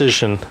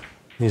precision,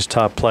 these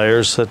top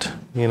players, that,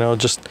 you know,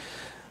 just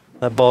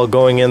that ball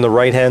going in the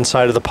right-hand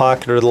side of the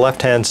pocket or the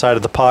left-hand side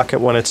of the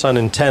pocket when it's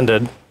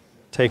unintended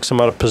takes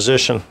them out of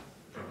position.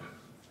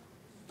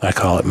 I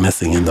call it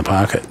missing in the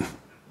pocket.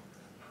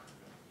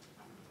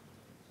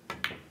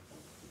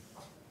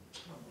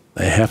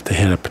 They have to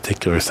hit a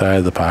particular side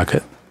of the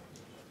pocket.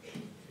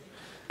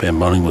 Van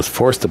Boening was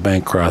forced to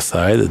bank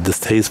cross-side, a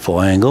distasteful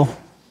angle,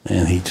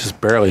 and he just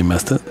barely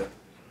missed it.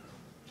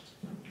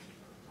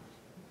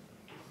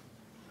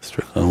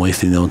 Strickland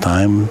wasting no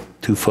time,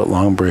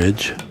 2-foot-long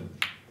bridge.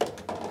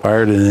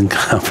 Fired it in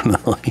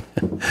confidently.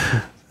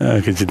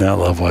 Oh, could you not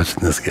love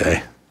watching this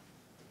guy?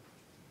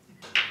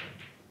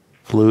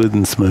 Fluid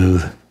and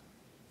smooth.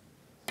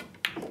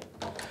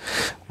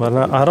 But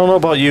I don't know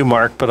about you,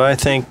 Mark, but I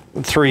think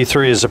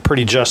 3-3 is a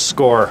pretty just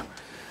score,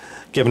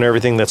 given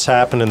everything that's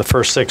happened in the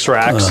first 6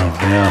 racks. Oh,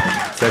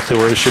 yeah, exactly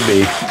where it should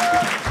be.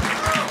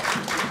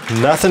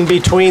 Nothing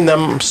between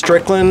them.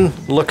 Strickland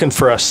looking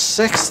for a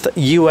 6th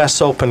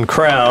U.S. Open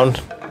crown.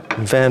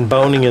 Van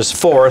Boening is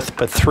 4th,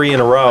 but 3 in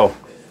a row.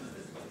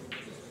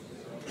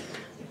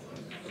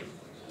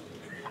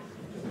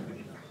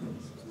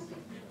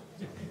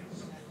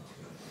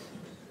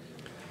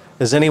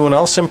 Has anyone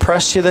else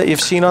impressed you that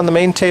you've seen on the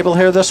main table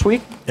here this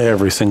week?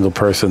 Every single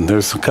person.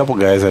 There's a couple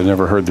guys I've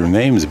never heard their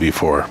names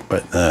before,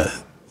 but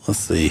let's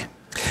see.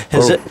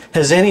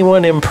 Has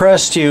anyone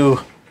impressed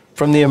you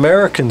from the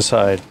American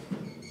side?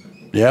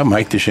 Yeah,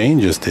 Mike DeShane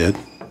just did.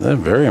 A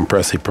very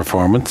impressive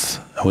performance.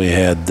 We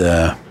had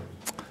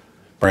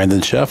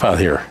Brandon Schaff out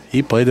here.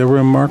 He played a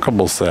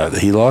remarkable set.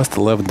 He lost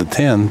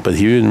 11-10, but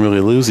he didn't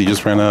really lose. He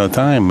just ran out of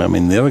time. I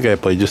mean, the other guy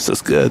played just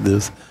as good. It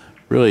was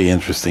really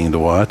interesting to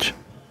watch.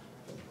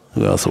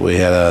 Who else have we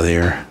had out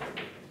here?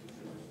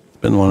 It's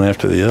been one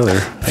after the other.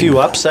 A few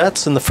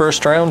upsets in the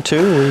first round,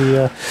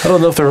 too. I don't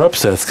know if they're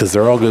upsets because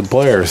they're all good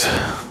players.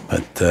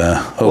 But,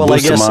 well, I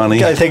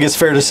think it's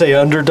fair to say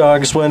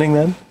underdogs winning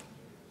then.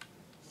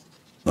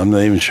 I'm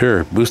not even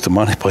sure.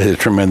 Bustamante played a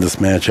tremendous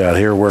match out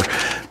here where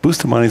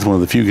Bustamante's one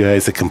of the few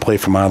guys that can play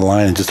from out of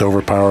line and just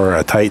overpower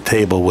a tight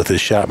table with his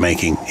shot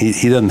making.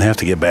 He doesn't have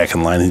to get back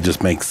in line. He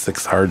just makes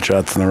 6 hard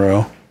shots in a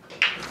row.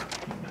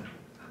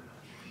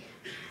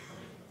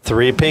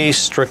 3-piece,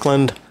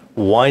 Strickland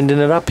winding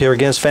it up here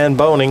against Van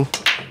Boening.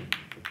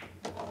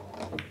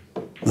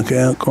 Look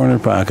out, corner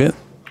pocket.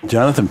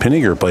 Jonathan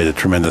Pinniger played a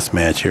tremendous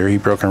match here. He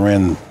broke and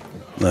ran,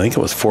 I think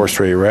it was 4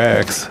 straight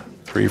racks,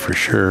 3 for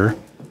sure.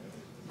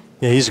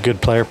 Yeah, he's a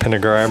good player,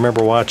 Pinniger. I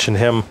remember watching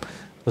him.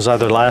 It was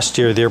either last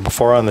year or the year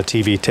before on the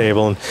TV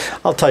table. And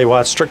I'll tell you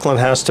what, Strickland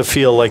has to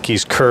feel like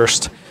he's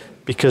cursed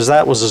because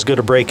that was as good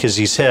a break as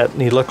he's hit.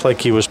 And he looked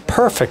like he was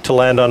perfect to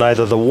land on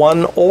either the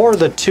 1 or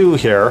the 2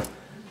 here.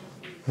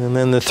 And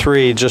then the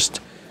 3 just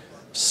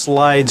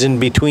slides in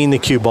between the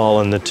cue ball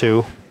and the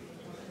 2.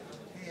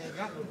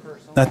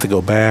 Not to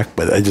go back,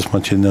 but I just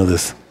want you to know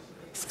this.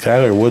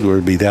 Skylar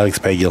Woodward beat Alex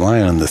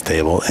Pagulayan on this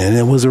table, and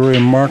it was a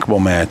remarkable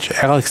match.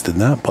 Alex did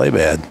not play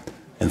bad,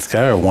 and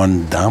Skylar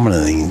won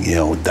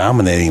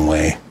dominating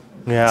way.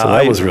 Yeah, so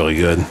that was really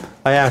good.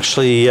 I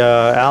actually,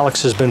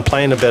 Alex has been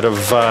playing a bit of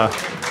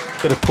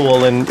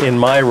pool in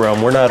my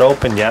room. We're not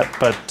open yet,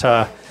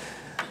 but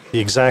the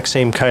exact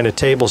same kind of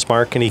tables,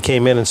 Mark, and he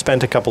came in and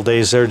spent a couple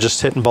days there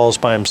just hitting balls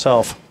by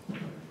himself.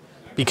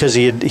 Because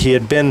he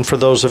had been, for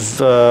those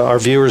of our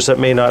viewers that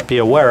may not be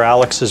aware,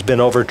 Alex has been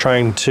over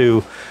trying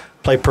to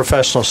play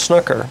professional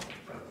snooker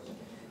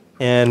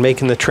and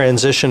making the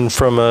transition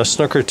from a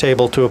snooker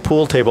table to a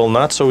pool table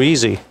not so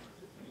easy.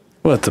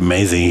 Well, it's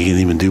amazing he can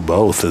even do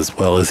both as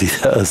well as he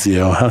does. You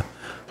know,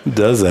 who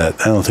does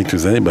that? I don't think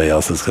there's anybody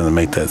else that's going to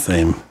make that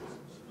same.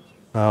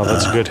 Oh,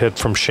 that's a good hit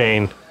from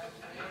Shane.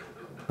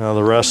 Now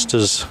the rest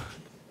is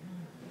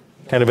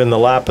kind of in the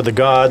lap of the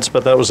gods,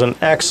 but that was an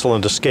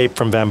excellent escape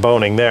from Van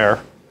Boening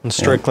there. And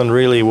Strickland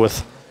really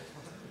with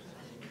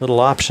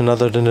little option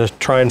other than to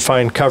try and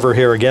find cover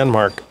here again,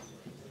 Mark.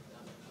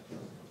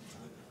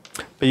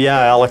 But yeah,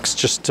 Alex,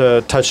 just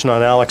touching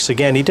on Alex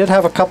again, he did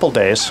have a couple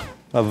days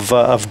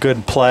of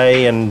good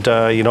play and,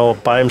 you know,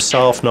 by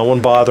himself, no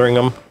one bothering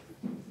him.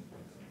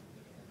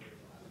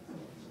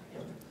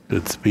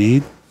 Good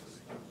speed,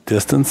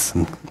 distance,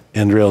 and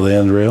end rail to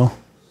end rail.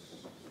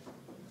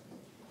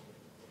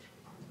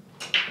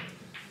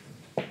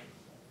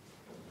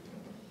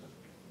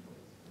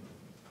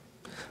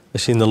 I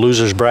see in the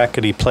loser's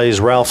bracket he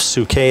plays Ralph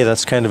Souquet.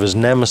 That's kind of his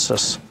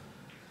nemesis.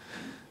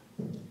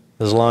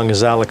 As long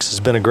as Alex has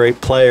been a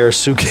great player,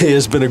 Souquet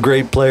has been a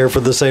great player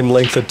for the same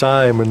length of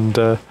time. And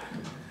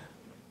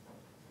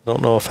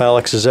don't know if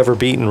Alex has ever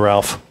beaten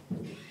Ralph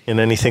in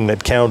anything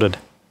that counted.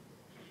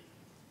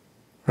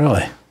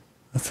 Really?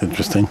 That's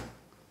interesting.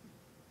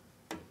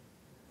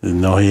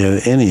 Didn't know he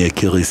had any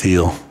Achilles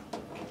heel.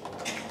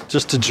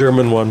 Just a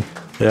German one.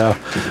 Yeah.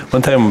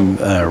 One time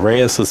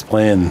Reyes was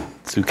playing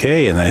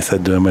Souquet, and I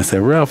said to him, I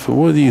said, Ralph,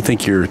 what do you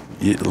think your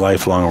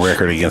lifelong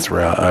record against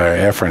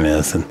Efren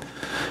is? And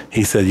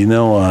he said, you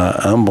know,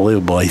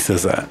 unbelievable. He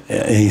says,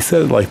 and he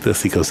said it like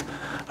this. He goes,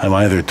 I'm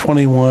either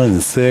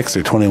 21-6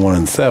 or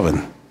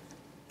 21-7.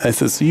 I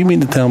said, so you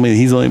mean to tell me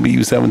he's only beat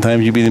you 7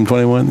 times, you beat him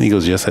 21? He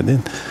goes, yes, I did.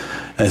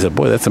 And I said,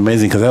 boy, that's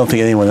amazing, because I don't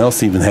think anyone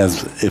else even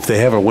has, if they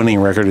have a winning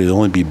record, it'd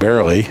only be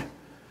barely.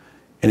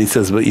 And he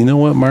says, but you know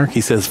what, Mark?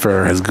 He says,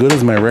 for as good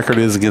as my record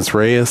is against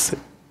Reyes,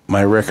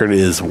 my record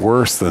is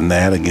worse than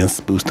that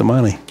against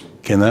Bustamante.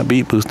 Cannot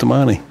beat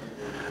Bustamante.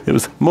 It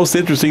was the most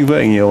interesting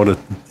thing, you know.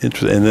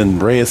 And then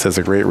Reyes has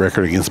a great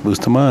record against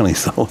Bustamante,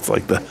 so it's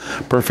like the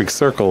perfect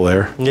circle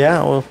there.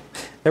 Yeah, well,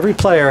 every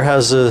player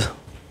has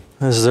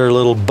their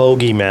little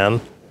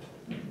bogeyman.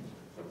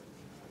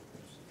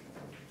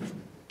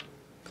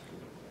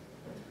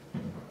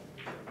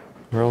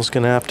 Earl's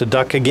going to have to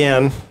duck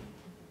again.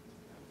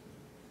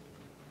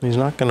 He's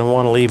not going to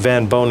want to leave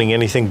Van Boening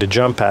anything to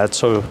jump at,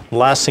 so the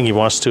last thing he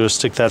wants to do is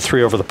stick that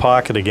 3 over the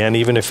pocket again,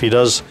 even if he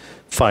does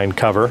find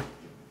cover.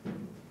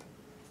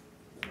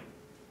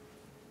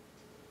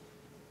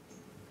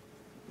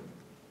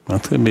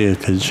 That's going to be a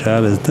good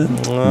shot, isn't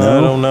it? No?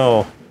 I don't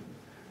know.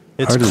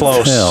 It's hard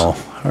close. To tell.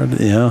 Hard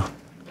to, yeah.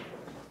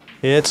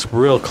 It's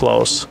real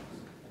close.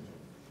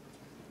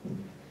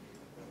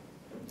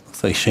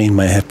 Looks like Shane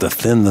might have to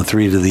thin the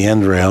 3 to the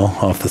end rail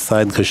off the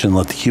side cushion,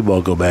 let the cue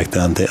ball go back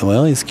down.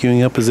 Well, he's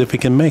queuing up as if he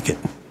can make it.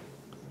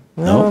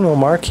 I don't know,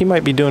 Mark. He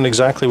might be doing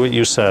exactly what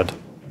you said.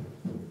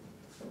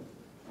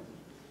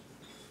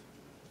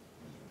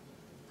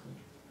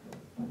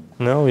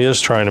 No, he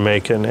is trying to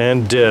make it,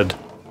 and did.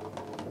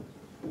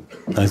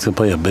 He's going to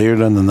play a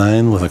billiard on the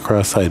 9 with a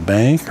cross-side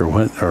bank, or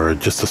what? Or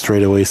just a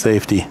straightaway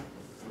safety.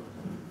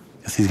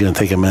 Guess he's going to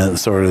take a minute and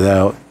sort it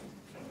out.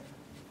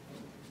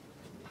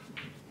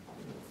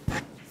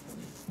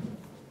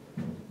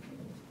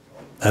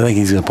 I think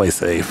he's going to play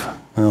safe. I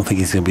don't think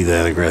he's going to be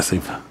that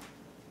aggressive.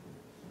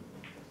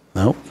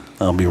 Nope,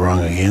 I'll be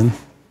wrong again.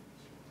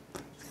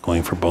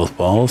 Going for both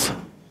balls.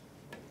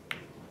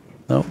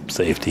 Nope,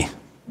 safety.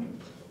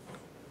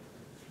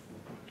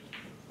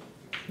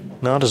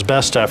 Not his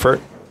best effort.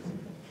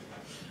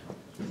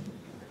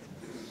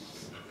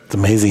 It's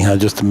amazing how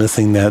just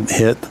missing that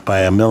hit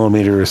by a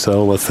millimeter or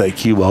so lets that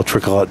cue ball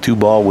trickle out 2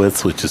 ball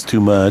widths, which is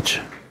too much.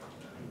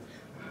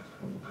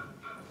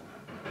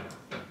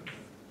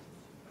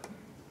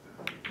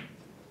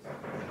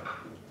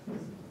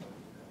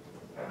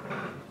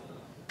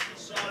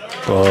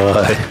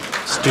 Boy.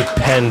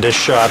 Stupendous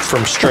shot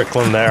from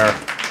Strickland there.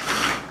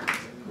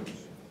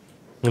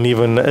 And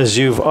even as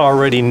you've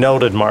already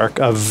noted, Mark,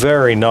 a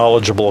very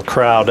knowledgeable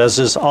crowd, as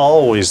is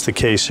always the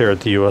case here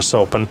at the U.S.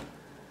 Open.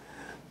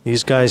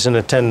 These guys in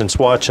attendance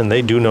watching,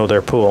 they do know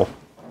their pool.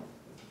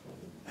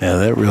 Yeah,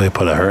 that really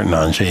put a hurting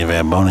on Shane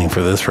Van Boening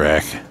for this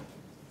rack.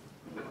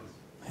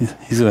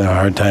 He's going to have a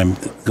hard time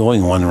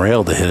going one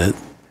rail to hit it.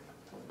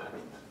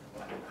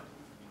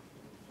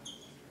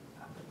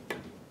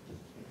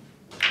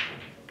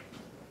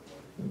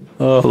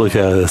 Oh, look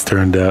how this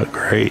turned out.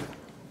 Great.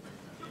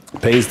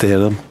 Pays to hit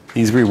him.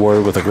 He's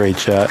rewarded with a great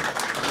shot.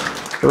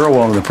 Earl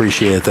won't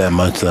appreciate it that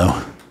much,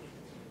 though.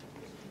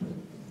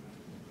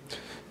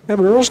 Yeah,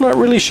 but Earl's not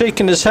really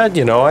shaking his head,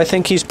 you know. I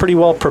think he's pretty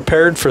well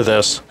prepared for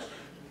this.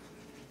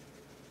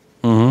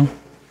 Mm-hmm.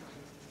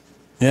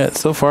 Yeah,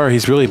 so far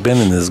he's really been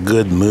in this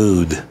good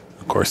mood.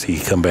 Of course, he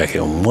come back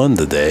and won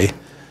today.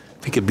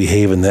 If he could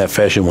behave in that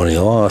fashion when he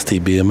lost,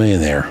 he'd be a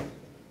millionaire.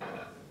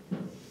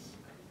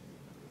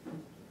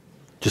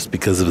 just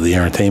because of the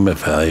entertainment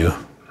value.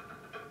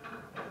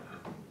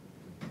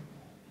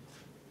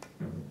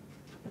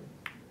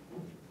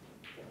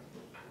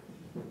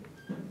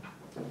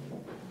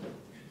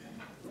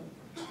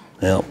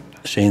 Well,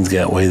 Shane's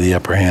got way the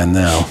upper hand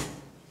now.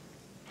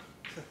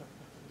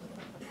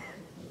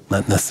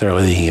 Not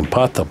necessarily that he can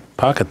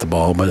pocket the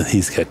ball, but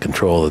he's got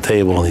control of the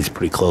table and he's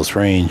pretty close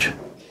range.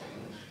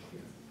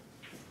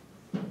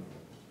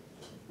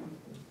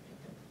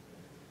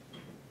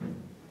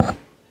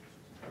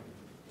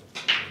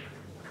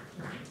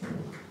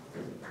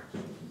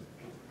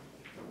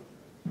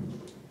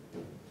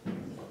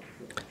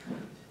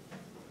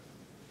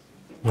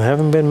 There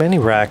haven't been many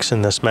racks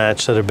in this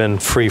match that have been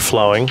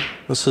free-flowing.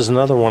 This is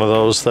another one of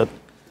those that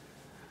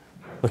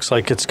looks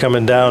like it's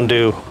coming down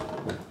to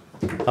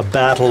a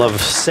battle of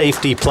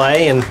safety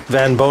play, and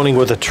Van Boening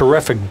with a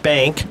terrific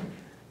bank.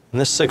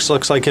 And this 6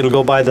 looks like it'll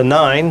go by the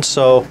 9,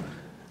 so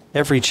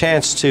every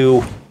chance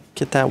to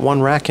get that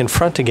one rack in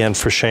front again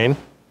for Shane.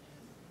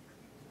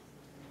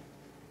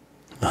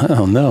 I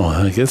don't know.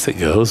 I guess it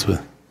goes,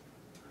 but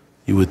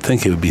you would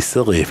think it would be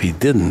silly if he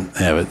didn't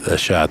have it a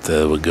shot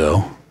that would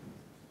go.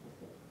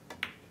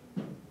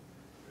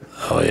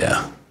 Oh,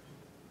 yeah.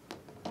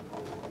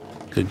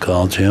 Good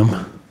call, Jim.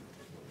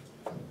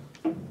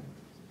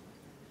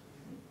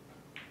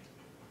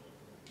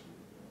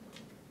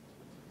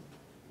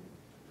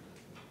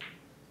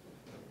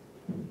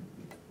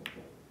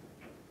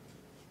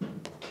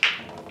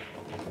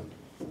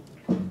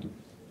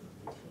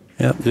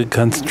 Yep, good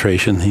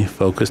concentration. He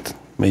focused,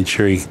 made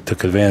sure he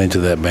took advantage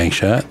of that bank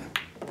shot.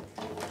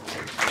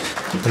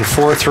 And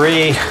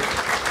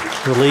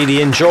 4-3, the lead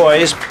he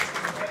enjoys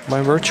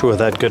by virtue of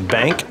that good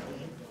bank.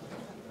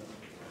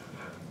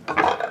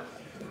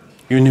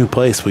 Your new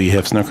place, will you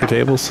have snooker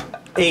tables?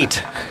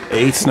 8.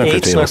 8 snooker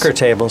tables. 8 snooker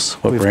tables.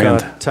 What brand?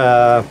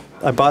 Got,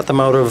 I bought them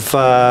out of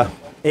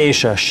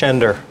Asia,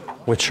 Schender,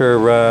 which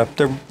are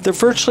they're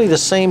virtually the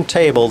same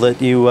table that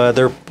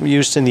they're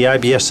used in the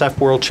IBSF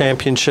World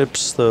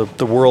Championships,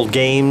 the World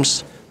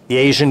Games, the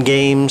Asian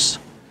Games.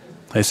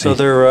 I see. So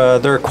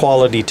they're a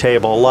quality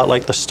table, a lot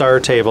like the Star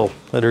table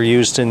that are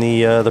used in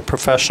the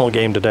professional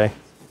game today.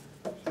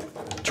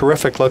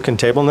 Terrific looking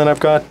table. And then I've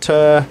got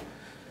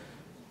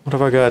what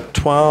have I got?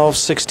 12,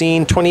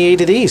 16,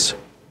 28 of these.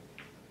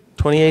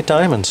 28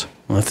 diamonds.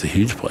 Well, that's a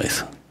huge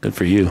place. Good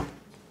for you.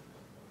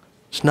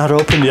 It's not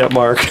open yet,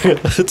 Mark.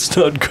 It's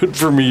not good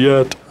for me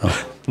yet.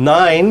 Oh.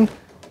 9. The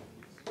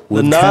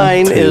Would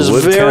 9 count, is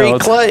would very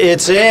count. close.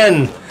 It's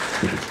in.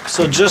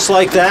 So just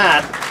like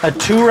that, a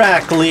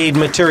 2-rack lead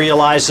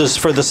materializes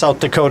for the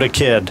South Dakota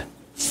kid.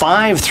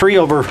 5-3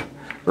 over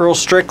Earl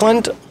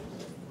Strickland.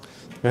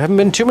 There haven't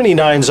been too many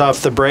 9s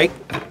off the break.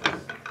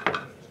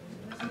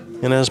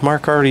 And as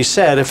Mark already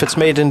said, if it's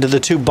made into the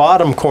 2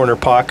 bottom corner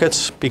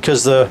pockets,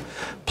 because the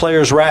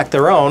players rack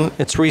their own,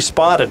 it's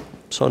respotted.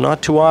 So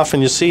not too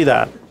often you see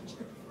that.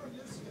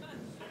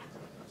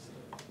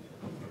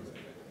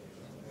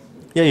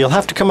 Yeah, you'll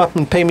have to come up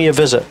and pay me a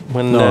visit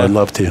when. No, I'd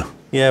love to.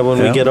 Yeah, when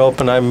we get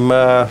open,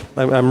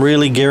 I'm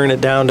really gearing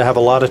it down to have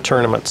a lot of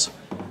tournaments.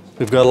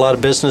 We've got a lot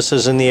of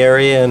businesses in the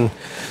area, and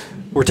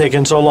we're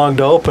taking so long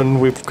to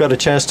open. We've got a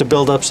chance to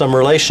build up some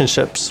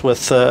relationships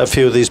with a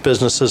few of these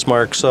businesses,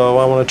 Mark. So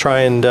I want to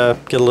try and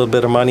get a little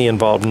bit of money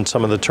involved in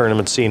some of the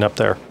tournament scene up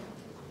there.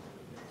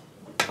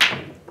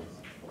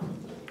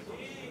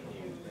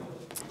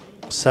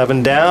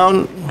 7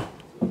 down,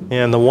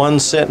 and the 1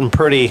 sitting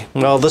pretty.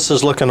 Well, this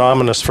is looking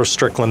ominous for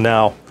Strickland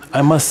now.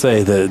 I must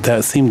say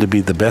that seemed to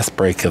be the best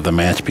break of the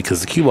match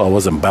because the cue ball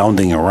wasn't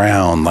bounding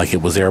around like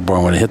it was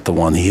airborne when it hit the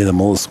 1. He hit him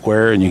a little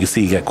square, and you can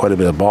see he got quite a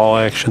bit of ball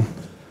action.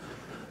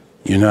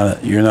 You're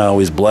not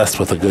always blessed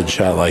with a good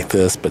shot like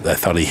this, but I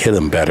thought he hit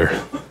him better.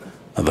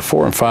 Now, the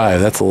 4 and 5,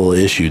 that's a little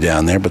issue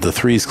down there, but the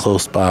 3's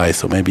close by,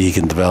 so maybe he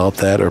can develop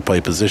that or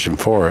play position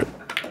for it.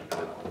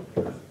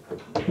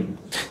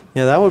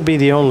 Yeah, that would be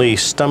the only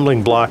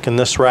stumbling block in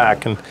this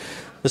rack, and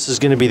this is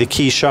going to be the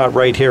key shot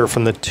right here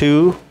from the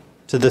 2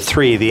 to the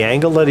 3. The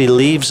angle that he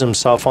leaves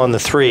himself on the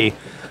 3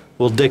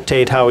 will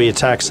dictate how he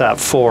attacks that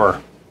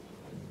 4.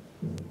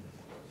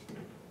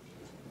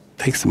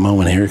 Takes a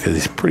moment here because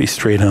he's pretty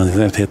straight on. He's going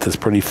to have to hit this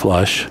pretty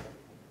flush.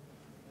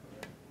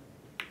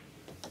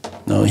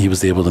 No, he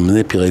was able to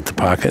manipulate the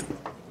pocket.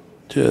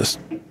 Just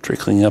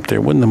trickling up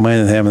there. Wouldn't have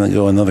minded having it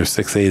go another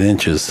 6-8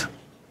 inches.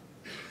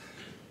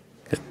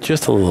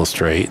 Just a little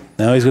straight.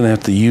 Now he's going to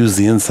have to use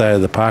the inside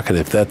of the pocket,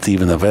 if that's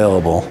even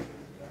available,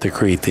 to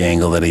create the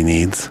angle that he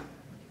needs.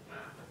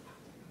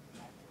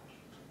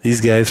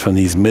 These guys from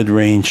these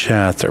mid-range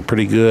shots are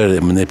pretty good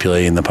at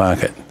manipulating the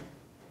pocket.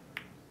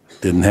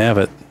 Didn't have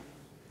it.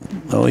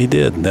 Oh, he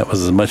did. That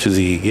was as much as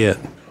he could get.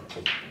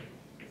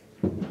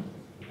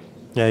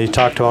 Yeah, you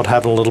talked about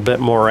having a little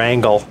bit more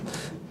angle.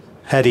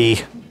 Had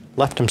he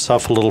left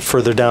himself a little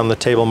further down the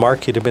table,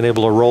 Mark, he'd have been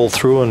able to roll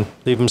through and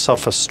leave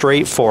himself a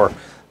straight 4.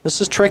 This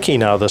is tricky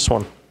now, this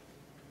one.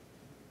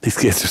 These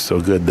guys are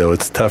so good, though.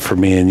 It's tough for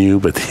me and you,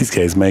 but these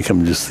guys make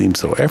them just seem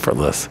so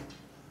effortless.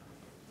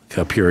 Look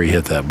how pure he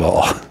hit that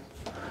ball.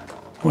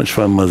 How much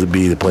fun must it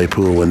be to play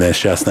pool when that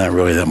shot's not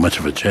really that much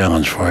of a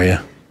challenge for you?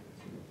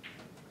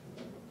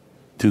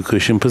 2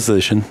 cushion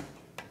position.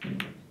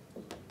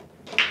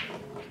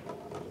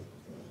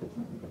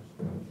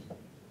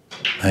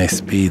 Nice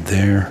speed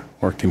there.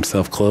 Worked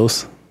himself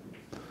close.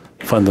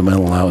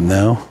 Fundamental out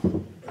now.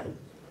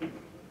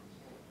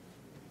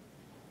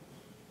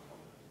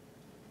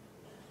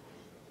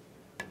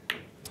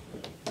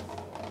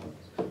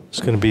 It's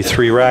going to be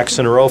 3 racks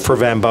in a row for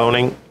Van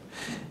Boening.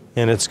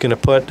 And it's going to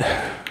put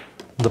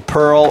the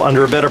Pearl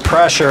under a bit of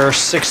pressure.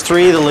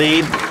 6-3 the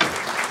lead.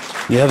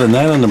 Yeah, the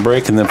 9 on the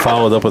break and then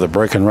followed up with a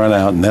break and run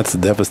out, and that's a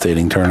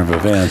devastating turn of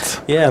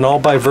events. Yeah, and all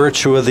by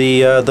virtue of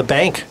the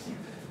bank.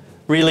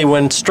 Really,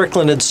 when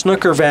Strickland had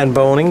snooker Van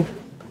Boening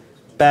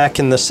back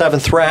in the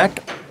 7th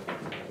rack,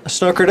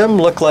 snookered him,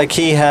 looked like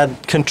he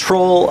had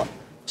control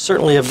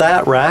certainly of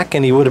that rack,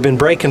 and he would have been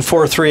breaking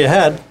 4-3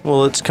 ahead.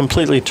 Well, it's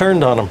completely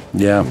turned on him.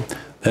 Yeah,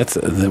 that's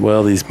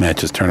well, these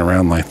matches turn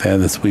around like that,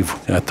 as we've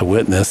got to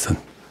witness, and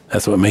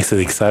that's what makes it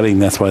exciting.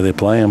 That's why they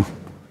play them.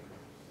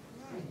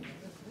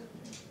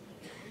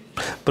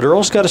 But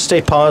Earl's got to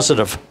stay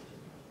positive.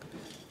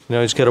 You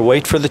know, he's got to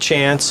wait for the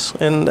chance,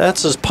 and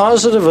that's as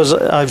positive as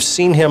I've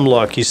seen him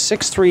look. He's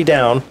 6-3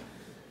 down.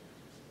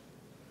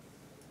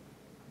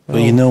 Well,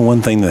 you know,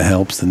 one thing that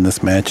helps in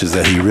this match is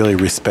that he really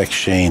respects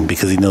Shane,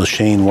 because he knows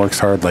Shane works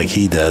hard like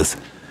he does.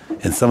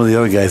 And some of the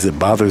other guys, it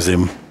bothers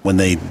him when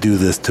they do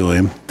this to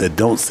him that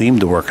don't seem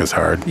to work as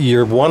hard.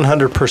 You're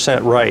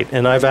 100% right,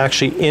 and I've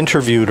actually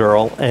interviewed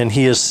Earl, and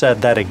he has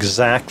said that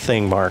exact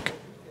thing, Mark.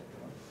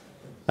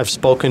 I've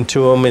spoken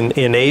to him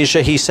in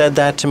Asia. He said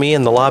that to me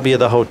in the lobby of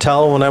the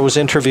hotel when I was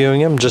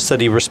interviewing him, just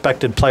that he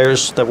respected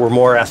players that were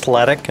more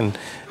athletic and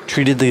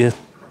treated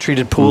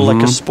pool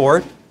like a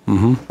sport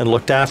and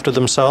looked after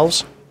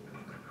themselves.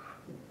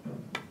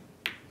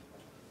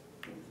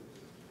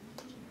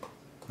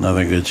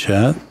 Another good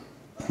shot.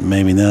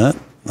 Maybe not.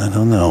 I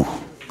don't know.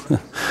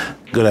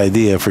 Good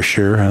idea for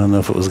sure. I don't know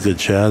if it was a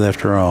good shot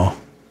after all.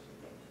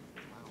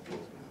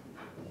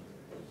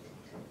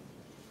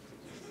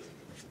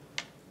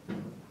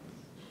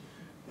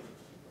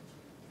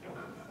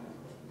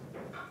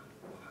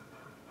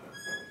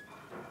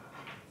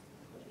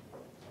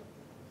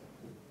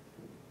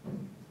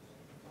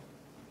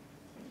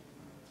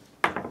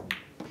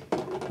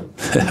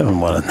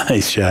 What a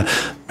nice shot.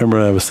 Remember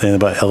what I was saying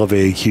about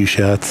elevated cue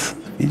shots?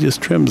 He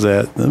just trims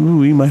that. Ooh,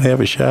 we might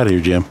have a shot here,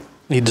 Jim.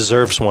 He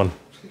deserves one.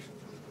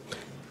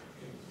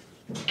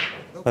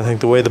 I think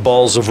the way the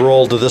balls have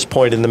rolled to this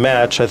point in the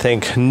match, I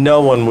think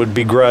no one would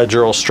begrudge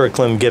Earl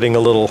Strickland getting a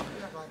little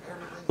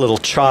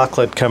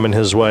chocolate coming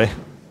his way.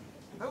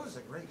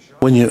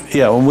 When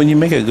you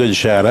make a good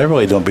shot, I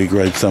really don't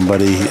begrudge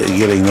somebody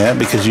getting that,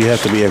 because you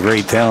have to be a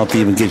great talent to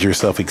even get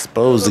yourself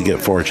exposed to get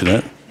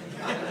fortunate.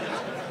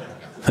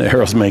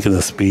 Earl's making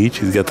a speech.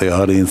 He's got the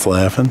audience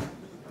laughing.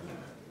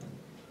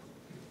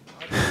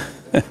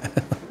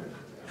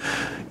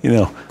 You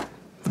know,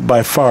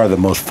 by far the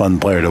most fun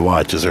player to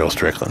watch is Earl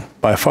Strickland.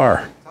 By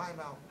far.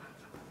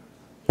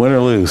 Win or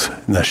lose.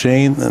 Now,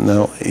 Shane,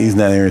 no, he's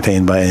not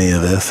entertained by any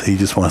of this. He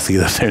just wants to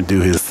get up there and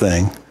do his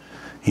thing.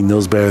 He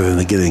knows better than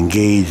to get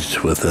engaged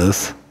with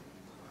this.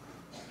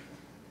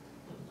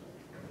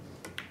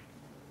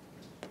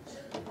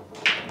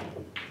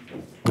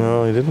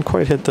 No, he didn't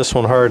quite hit this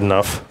one hard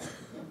enough.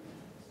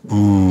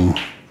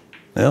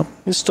 Yep.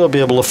 He'll still be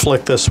able to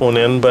flick this one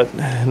in, but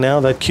now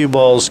that cue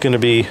ball is going to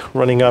be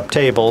running up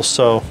table,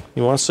 so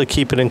he wants to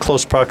keep it in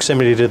close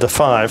proximity to the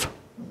 5.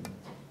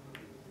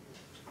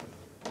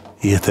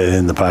 He hit that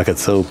in the pocket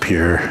so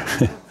pure.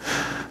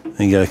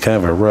 He got kind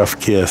of a rough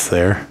kiss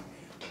there.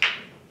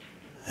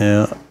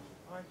 Yeah.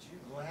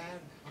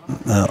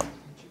 No.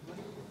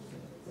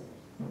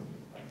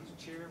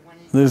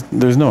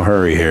 There's no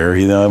hurry here,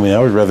 you know. I mean, I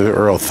would rather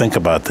Earl think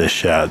about this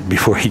shot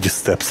before he just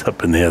steps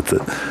up and hits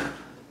it.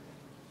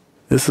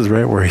 This is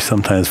right where he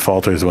sometimes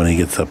falters when he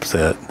gets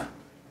upset.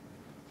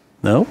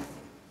 No?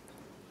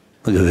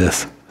 Look at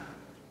this.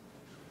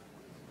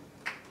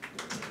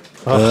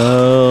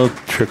 Oh,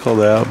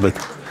 trickled out, but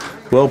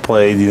well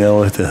played, you know.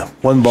 With the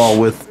one ball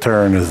width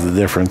turn is the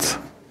difference.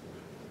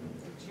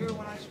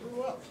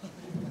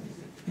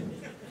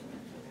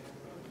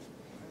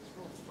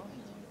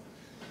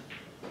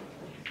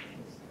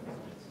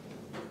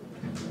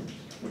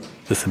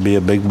 This would be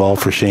a big ball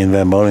for Shane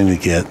Van Boening to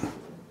get.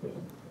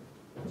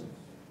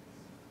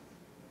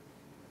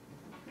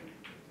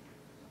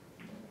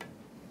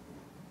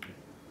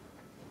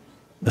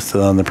 Missed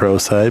it on the pro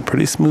side.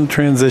 Pretty smooth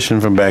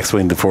transition from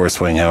backswing to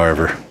foreswing,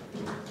 however.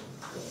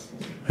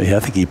 Yeah, I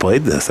think he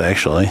played this,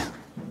 actually.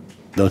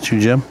 Don't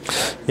you, Jim?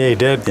 Yeah, he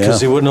did,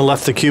 because he wouldn't have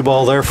left the cue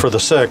ball there for the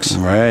 6.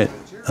 Right.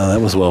 Oh, that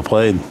was well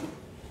played.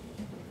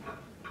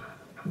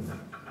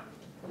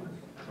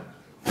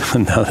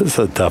 Now, this is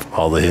a tough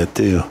ball to hit,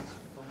 too.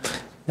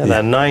 Yeah,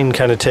 that 9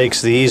 kind of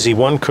takes the easy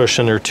 1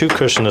 cushion or 2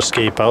 cushion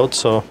escape out,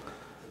 so...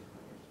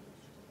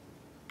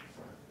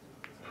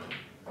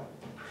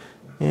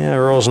 Yeah,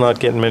 Earl's not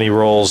getting many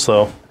rolls,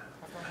 though.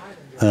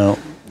 No.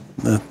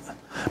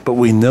 But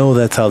we know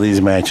that's how these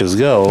matches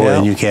go,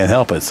 and you can't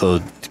help it. So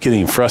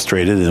getting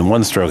frustrated and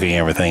one-stroking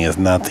everything is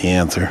not the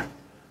answer.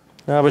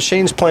 But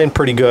Shane's playing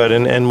pretty good,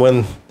 and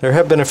when there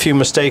have been a few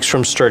mistakes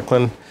from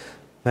Strickland,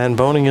 Van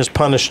Boening has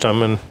punished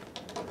him, and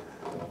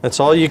that's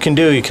all you can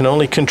do. You can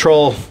only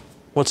control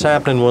what's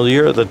happening while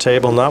you're at the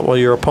table, not while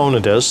your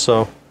opponent is,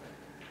 so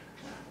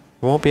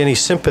there won't be any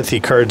sympathy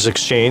cards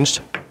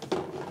exchanged.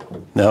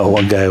 No,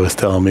 one guy was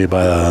telling me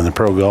about on the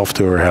Pro Golf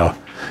Tour how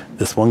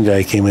this one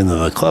guy came into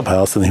the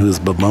clubhouse and he was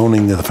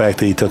bemoaning the fact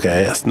that he took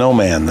a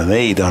snowman, an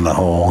 8 on the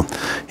hole.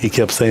 He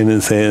kept saying it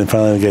and saying it, and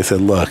finally the guy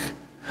said, look,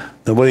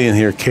 nobody in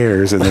here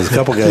cares, and there's a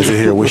couple guys in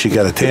here wish you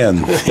got a 10.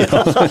 You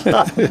know?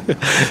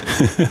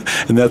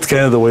 And that's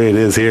kind of the way it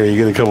is here. You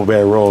get a couple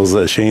bad rolls,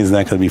 Shane's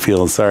not going to be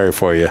feeling sorry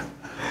for you.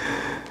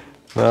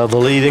 Well, the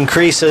lead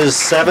increases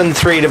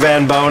 7-3 to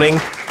Van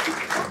Boening.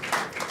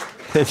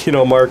 And you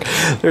know, Mark,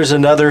 there's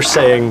another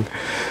saying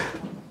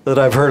that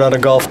I've heard on a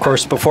golf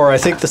course before. I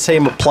think the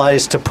same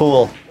applies to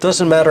pool.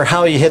 Doesn't matter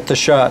how you hit the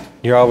shot,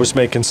 you're always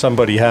making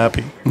somebody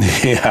happy.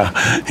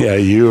 Yeah,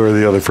 you or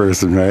the other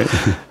person, right?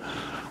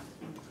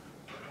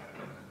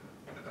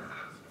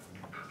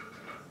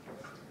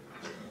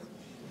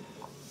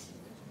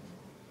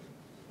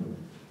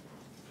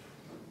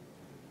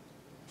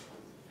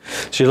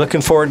 So you're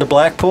looking forward to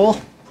Blackpool?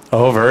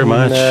 Oh, very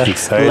much.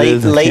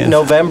 Excited. Late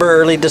November,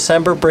 early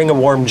December, bring a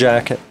warm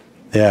jacket.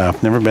 Yeah,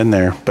 I've never been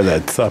there, but I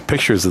saw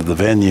pictures of the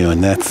venue,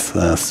 and that's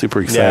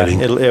super exciting.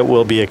 Yeah, it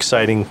will be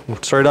exciting.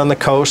 It's right on the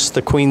coast,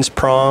 the Queen's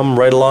Prom,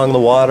 right along the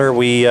water.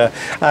 We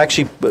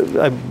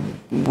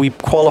we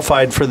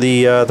qualified for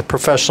the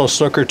professional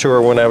snooker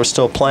tour when I was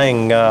still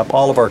playing.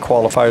 All of our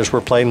qualifiers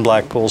were played in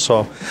Blackpool,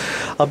 so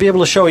I'll be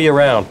able to show you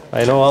around.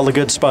 I know all the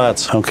good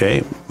spots.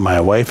 Okay,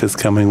 my wife is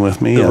coming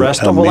with me. The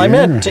restaurant. Well, I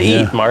meant to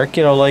eat, Mark.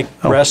 You know, like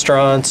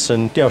restaurants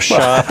and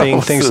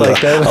shopping, things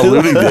like that.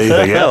 Alluding to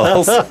anything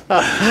else.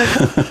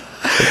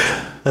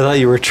 I thought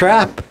you were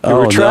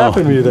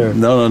trapping me there.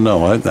 No.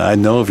 I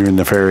know of your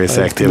nefarious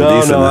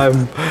activities. No,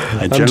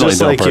 I generally just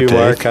don't like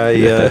partake.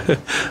 you,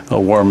 Mark. A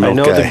warm milk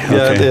guy.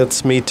 Yeah,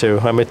 it's me too.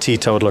 I'm a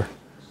teetotaler.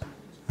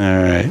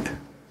 All right.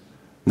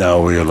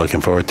 No, we are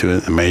looking forward to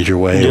it in a major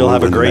way. You'll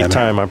have a great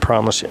time, I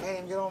promise you.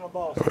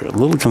 We're a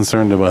little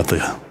concerned about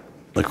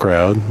the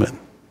crowd, but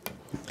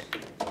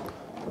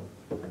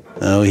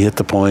no, he hit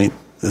the point.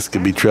 This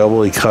could be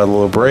trouble. He caught a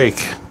little break.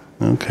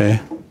 Okay.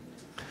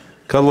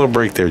 Got a little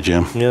break there,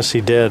 Jim. Yes,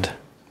 he did.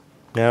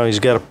 Now he's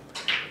got to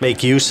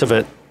make use of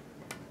it.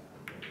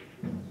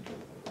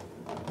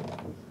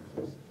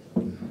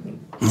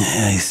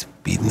 Yeah, he's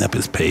speeding up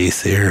his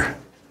pace here.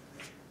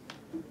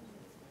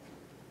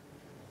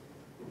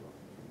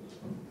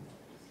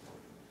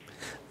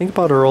 Think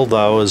about Earl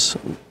though, is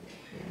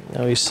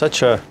he's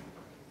such a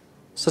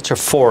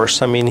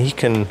force. I mean, he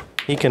can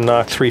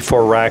knock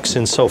 3-4 racks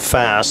in so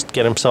fast,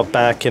 get himself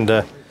back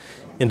into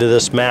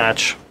this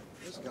match.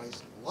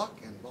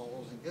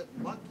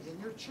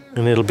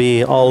 And it'll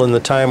be all in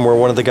the time where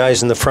one of the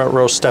guys in the front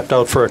row stepped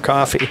out for a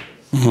coffee.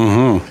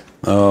 Mm-hmm.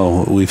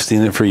 Oh, we've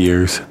seen it for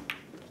years.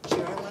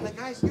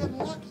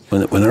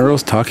 When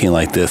Earl's talking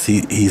like this,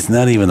 he's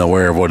not even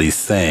aware of what he's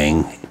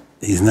saying.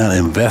 He's not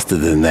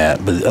invested in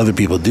that, but other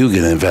people do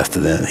get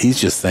invested in it. He's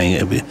just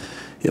saying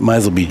it might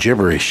as well be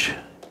gibberish.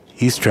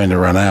 He's trying to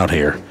run out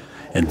here.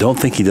 And don't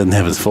think he doesn't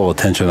have his full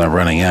attention on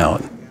running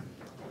out.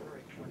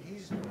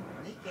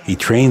 He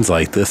trains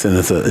like this, and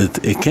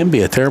it can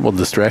be a terrible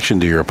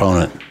distraction to your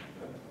opponent.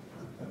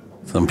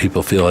 Some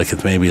people feel like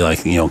it's maybe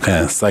like,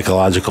 kind of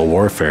psychological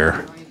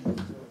warfare.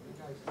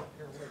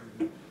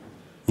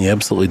 He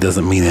absolutely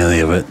doesn't mean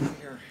any of it.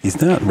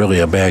 He's not really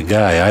a bad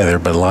guy either,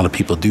 but a lot of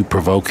people do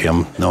provoke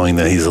him, knowing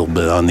that he's a little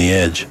bit on the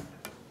edge.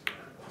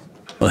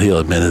 Well, he'll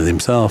admit it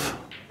himself.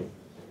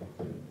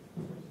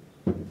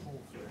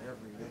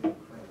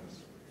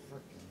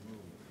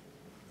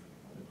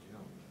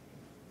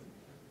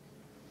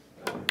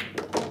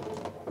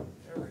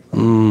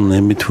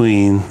 In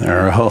between,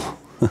 Earl.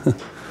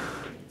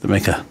 To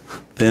make a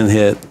thin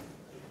hit. I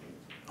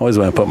always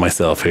want to put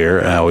myself here.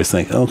 I always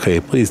think,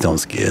 okay, please don't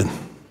skid.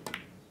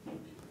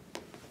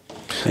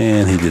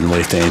 And he didn't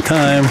waste any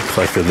time.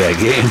 Collected that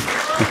game.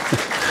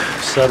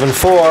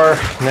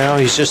 7-4. Now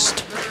he's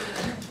just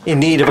in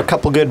need of a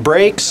couple good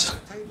breaks.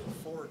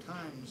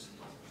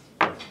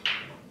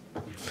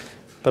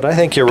 But I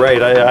think you're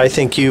right. I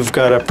think you've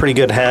got a pretty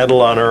good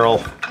handle on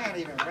Earl.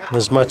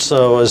 As much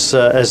so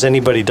as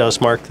anybody does,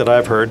 Mark, that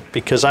I've heard.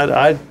 Because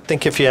I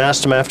think if you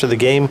asked him after the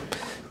game,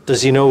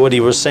 does he know what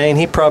he was saying?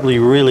 He probably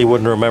really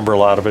wouldn't remember a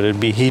lot of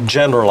it. He'd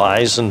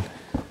generalize.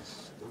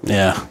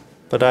 Yeah.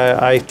 But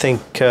I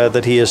think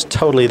that he is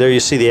totally there. You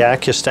see the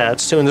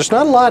Accu-Stats, too. And there's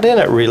not a lot in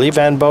it, really.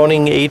 Van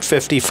Boening,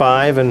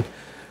 855, and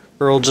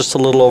Earl just a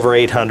little over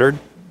 800.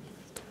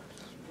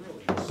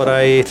 But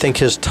I think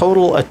his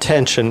total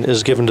attention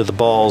is given to the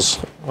balls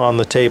on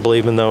the table,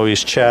 even though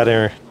he's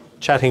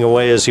chatting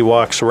away as he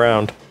walks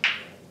around.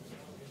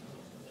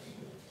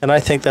 And I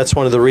think that's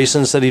one of the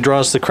reasons that he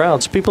draws the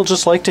crowds. People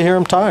just like to hear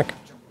him talk.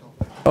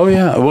 Oh,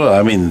 yeah. Well,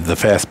 I mean, the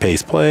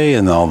fast-paced play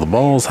and all the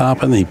balls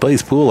hopping. He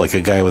plays pool like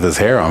a guy with his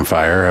hair on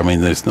fire. I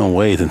mean, there's no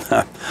way to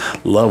not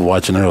love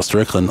watching Earl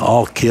Strickland.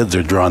 All kids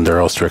are drawn to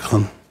Earl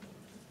Strickland.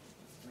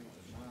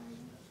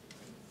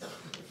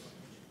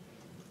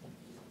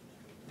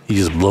 He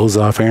just blows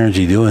off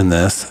energy doing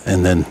this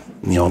and then,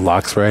 you know,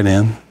 locks right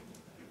in.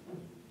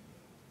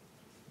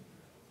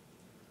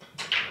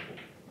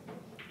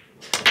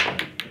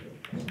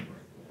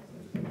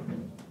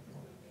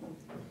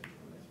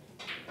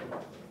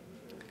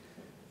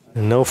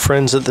 And no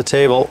friends at the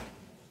table.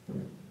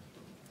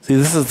 See,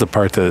 this is the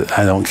part that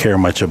I don't care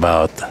much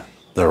about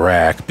the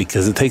rack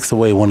because it takes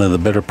away one of the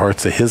better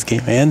parts of his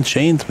game and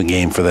Shane's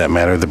game for that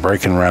matter, the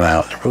break and run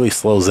out. It really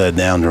slows that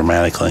down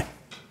dramatically.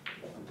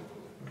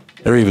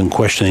 They're even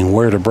questioning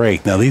where to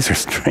break. Now, these are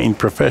trained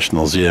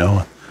professionals, you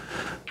know.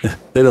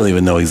 They don't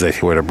even know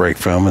exactly where to break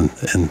from,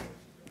 and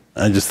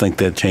I just think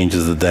that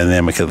changes the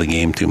dynamic of the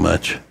game too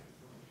much.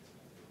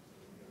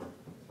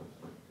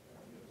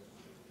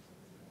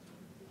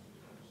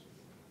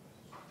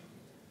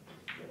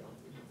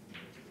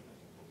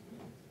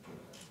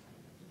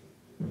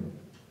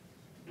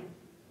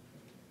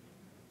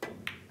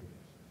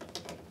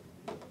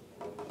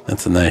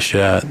 That's a nice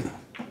shot.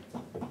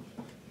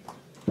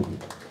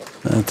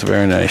 That's a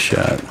very nice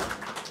shot.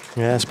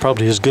 Yeah, it's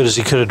probably as good as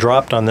he could have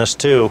dropped on this,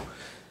 too.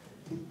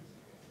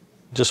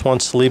 Just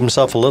wants to leave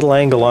himself a little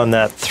angle on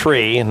that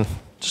 3, and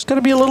just got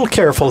to be a little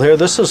careful here.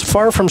 This is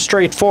far from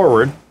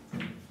straightforward.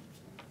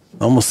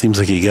 Almost seems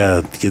like you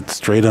got to get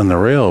straight on the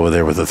rail over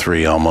there with the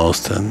 3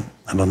 almost, and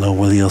I don't know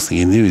what else he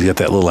can do. He's got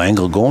that little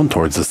angle going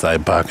towards the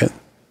side pocket.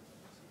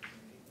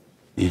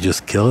 You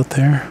just kill it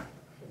there?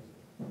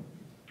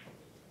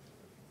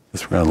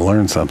 Guess we're going to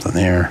learn something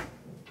here.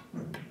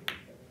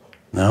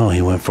 No,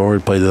 he went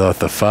forward, played it off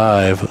the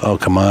 5. Oh,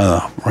 come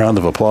on. A round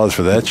of applause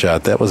for that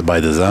shot. That was by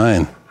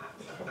design.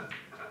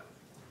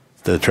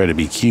 Instead of trying to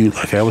be cute,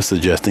 like I was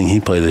suggesting, he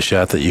played a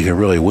shot that you can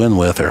really win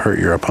with or hurt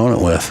your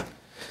opponent with.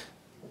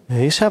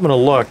 He's having a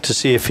look to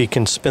see if he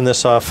can spin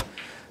this off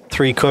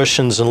 3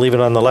 cushions and leave it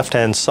on the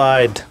left-hand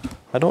side.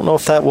 I don't know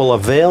if that will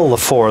avail the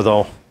 4,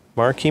 though.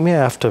 Mark, he may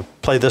have to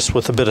play this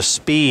with a bit of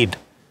speed.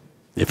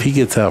 If he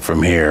gets out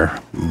from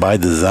here, by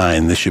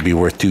design, this should be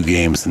worth 2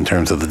 games in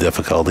terms of the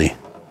difficulty.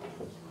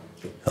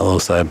 Hello,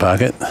 side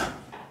pocket.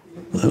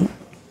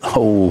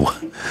 Oh,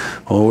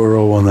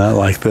 Earl will not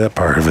like that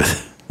part of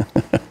it.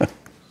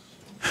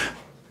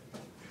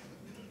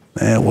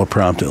 That will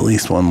prompt at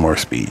least one more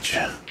speech.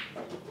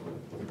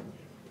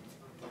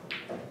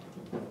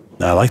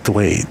 Now, I like the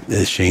way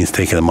Shane's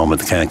taking a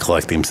moment to kind of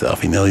collect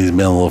himself. You know, he's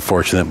been a little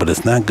fortunate, but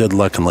it's not good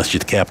luck unless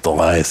you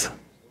capitalize.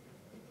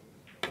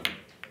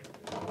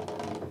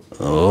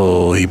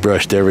 Oh, he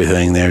brushed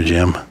everything there,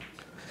 Jim.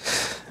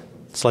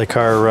 It's like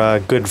our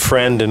good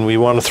friend, and we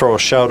want to throw a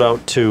shout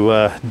out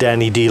to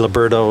Danny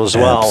DiLiberto as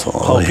well.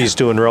 Absolutely. Hope he's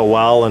doing real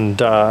well.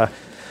 And I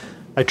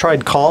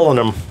tried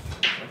calling him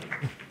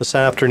this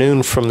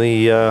afternoon from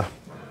the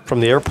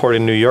airport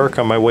in New York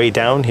on my way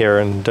down here,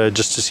 and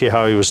just to see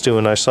how he was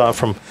doing. I saw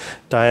from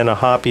Diana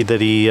Hoppy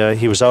that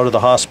he was out of the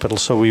hospital.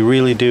 So we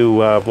really do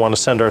want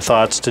to send our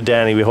thoughts to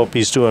Danny. We hope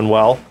he's doing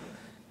well.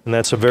 And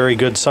that's a very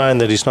good sign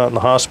that he's not in the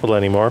hospital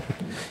anymore,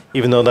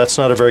 even though that's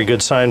not a very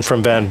good sign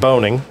from Van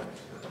Boening.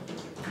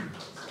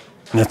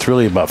 And that's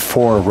really about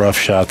 4 rough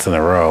shots in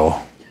a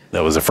row.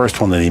 That was the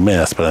first one that he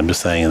missed, but I'm just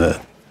saying that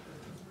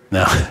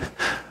now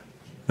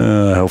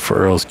I hope for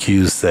Earl's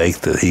Q's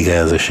sake that he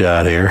has a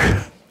shot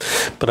here.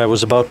 But I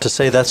was about to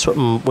say that's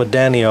what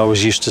Danny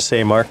always used to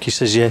say, Mark. He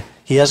says, yeah,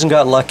 he hasn't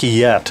got lucky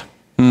yet.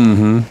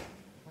 Mm-hmm. How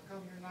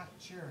come you're not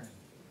cheering?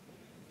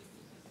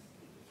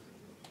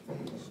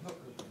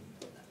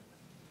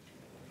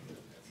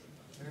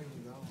 There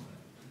you go.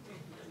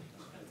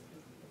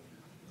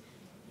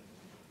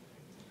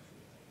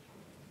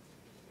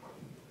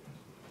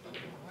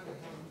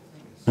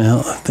 Well,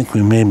 I think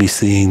we may be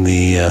seeing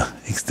the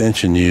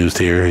extension used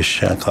here. His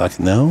shot clock.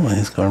 No,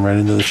 he's going right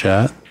into the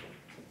shot.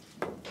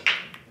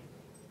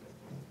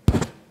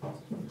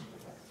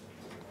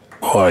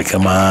 Boy,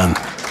 come on.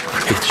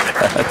 Great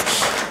shot.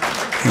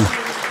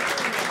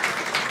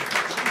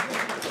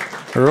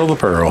 Earl the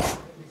Pearl.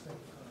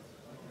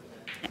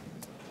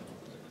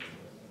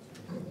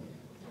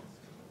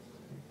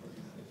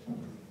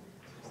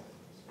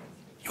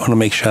 You want to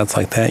make shots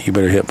like that, you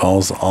better hit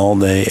balls all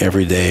day,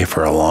 every day,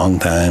 for a long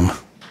time.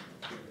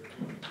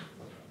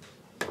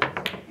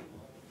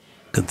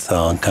 Good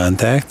solid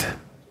contact.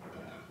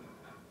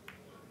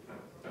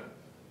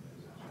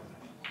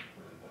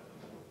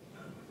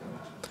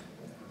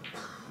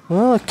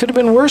 Well, it could have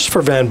been worse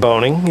for Van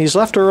Boening. He's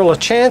left Earl a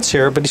chance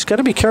here, but he's got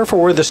to be careful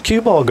where this cue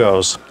ball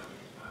goes.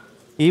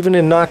 Even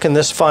in knocking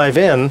this 5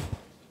 in,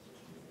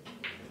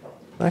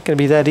 not going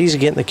to be that easy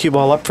getting the cue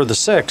ball up for the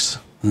 6.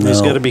 No.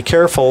 He's got to be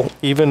careful.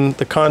 Even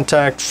the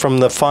contact from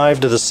the 5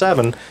 to the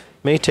 7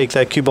 may take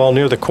that cue ball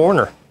near the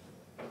corner.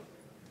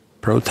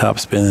 Pro top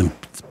spin and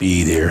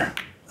speed here,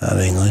 not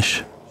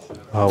English.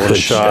 Oh, what a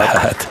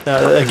shot.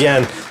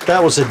 Again,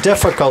 that was a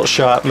difficult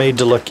shot made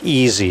to look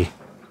easy.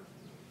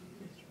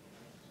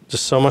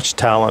 Just so much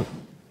talent.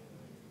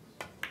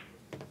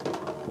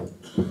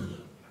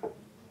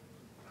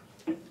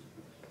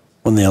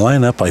 When they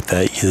line up like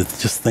that, you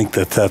just think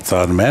that that's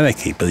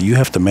automatic, but you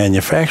have to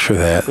manufacture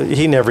that.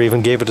 He never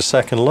even gave it a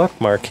second look,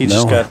 Mark. He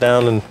just got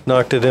down and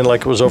knocked it in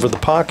like it was over the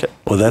pocket.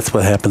 Well, that's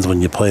what happens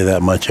when you play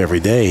that much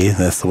every day.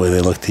 That's the way they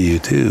look to you,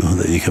 too,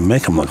 that you can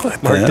make them look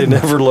like Mark, that. they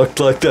never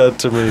looked like that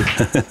to me.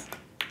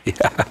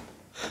 Yeah.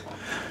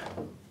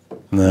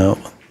 No.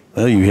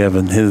 Well, you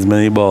haven't hit as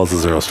many balls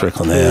as Earl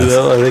Strickland has.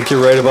 Yeah, I think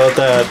you're right about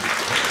that.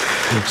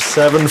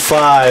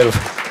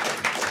 7-5.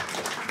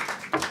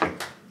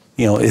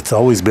 You know, it's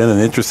always been an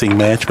interesting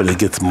match, but it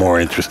gets more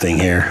interesting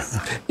here.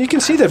 You can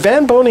see that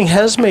Van Boening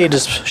has made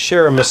his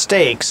share of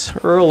mistakes.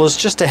 Earl is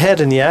just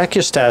ahead in the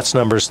Accu-Stats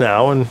numbers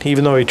now, and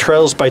even though he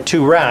trails by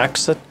 2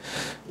 racks, that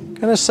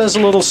kind of says a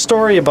little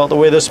story about the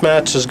way this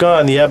match has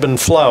gone, the ebb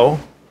and flow.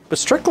 But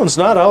Strickland's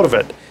not out of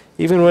it.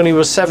 Even when he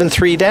was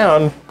 7-3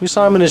 down, we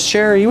saw him in his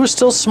chair, he was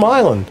still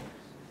smiling.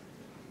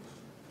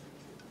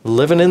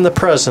 Living in the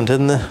present,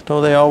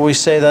 don't they always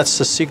say that's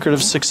the secret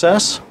of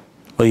success?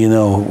 Well, you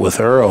know, with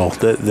Earl,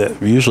 that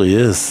usually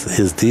is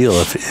his deal.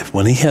 If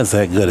when he has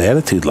that good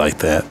attitude like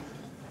that,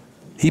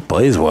 he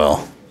plays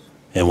well.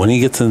 And when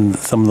he gets in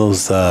some of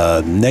those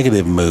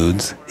negative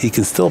moods, he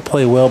can still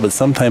play well, but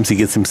sometimes he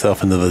gets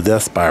himself into the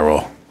death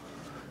spiral.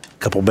 A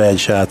couple bad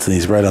shots and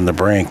he's right on the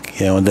brink,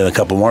 you know, and then a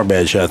couple more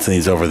bad shots and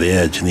he's over the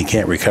edge, and he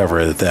can't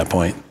recover it at that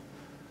point.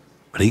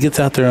 But he gets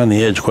out there on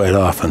the edge quite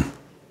often.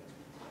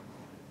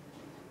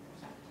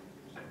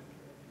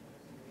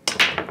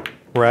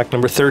 Rack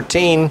number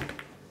 13.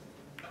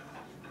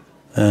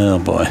 Oh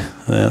boy,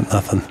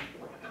 nothing.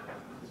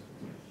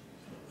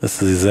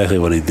 This is exactly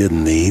what he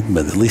didn't need,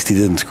 but at least he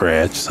didn't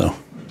scratch, so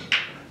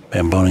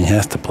Van Boening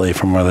has to play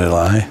from where they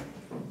lie.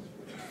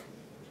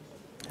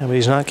 Yeah, but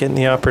he's not getting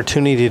the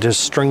opportunity to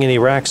string any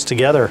racks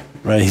together.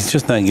 Right, he's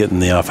just not getting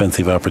the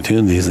offensive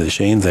opportunities that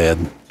Shane's had.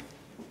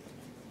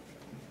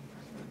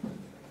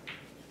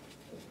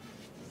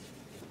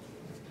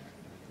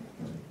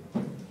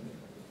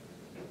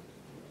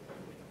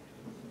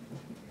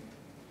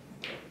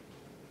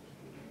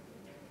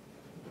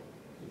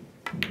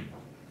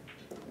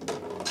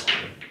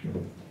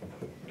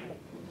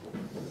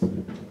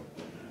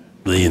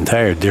 The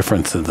entire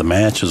difference of the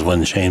match is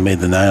when Shane made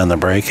the 9 on the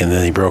break and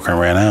then he broke and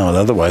ran out.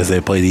 Otherwise, they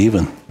played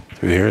even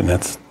through here, and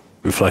that's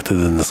reflected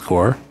in the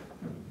score.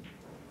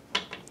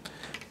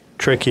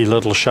 Tricky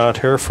little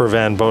shot here for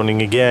Van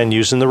Boening again,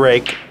 using the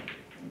rake.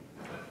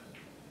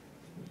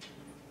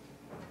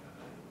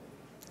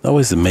 It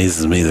always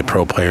amazes me that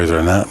pro players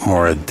are not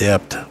more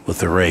adept with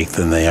the rake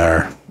than they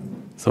are.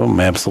 Some of them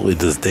absolutely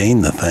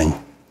disdain the thing.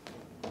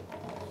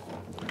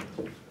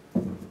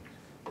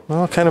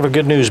 Well, kind of a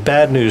good news,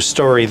 bad news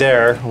story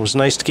there. It was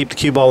nice to keep the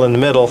cue ball in the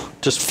middle,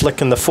 just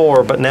flicking the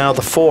 4, but now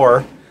the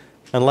 4,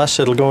 unless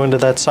it'll go into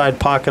that side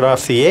pocket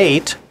off the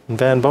 8, and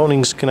Van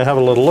Boning's going to have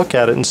a little look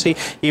at it and see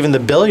even the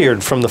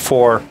billiard from the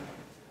 4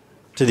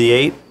 to the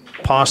 8,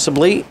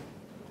 possibly.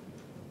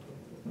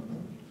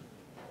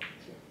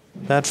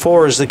 That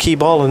 4 is the key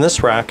ball in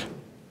this rack.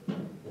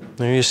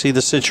 There you see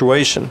the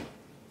situation.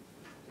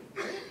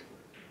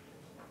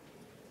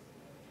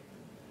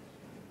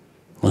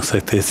 Looks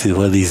like this is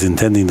what he's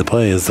intending to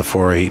play is the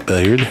 4-8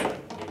 billiard.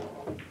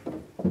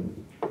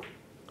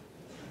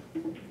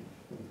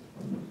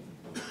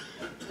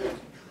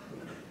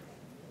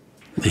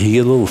 Did he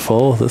get a little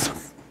full? Is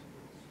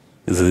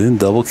it in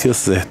double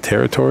kiss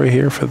territory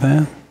here for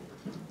that?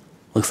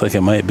 Looks like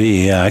it might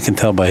be. Yeah, I can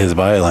tell by his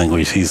body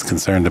language he's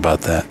concerned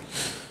about that.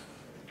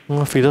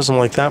 Well, if he doesn't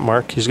like that,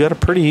 Mark, he's got a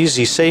pretty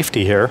easy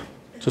safety here.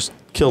 Just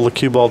kill the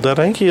cue ball dead.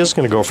 I think he is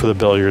going to go for the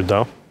billiard,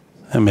 though.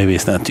 And maybe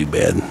it's not too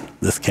bad.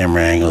 This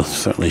camera angle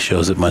certainly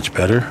shows it much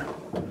better.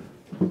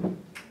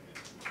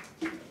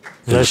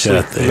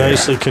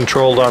 Nicely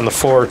controlled on the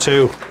 4,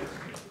 too.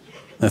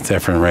 That's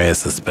Efren Reyes'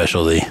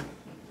 specialty.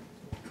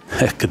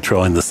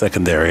 Controlling the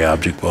secondary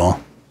object ball.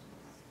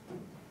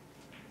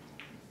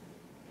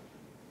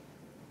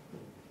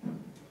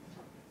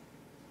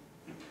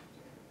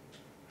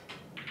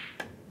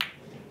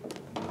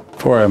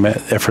 Before I met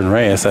Efren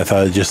Reyes, I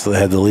thought I just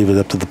had to leave it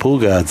up to the pool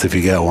gods if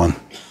you got one.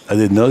 I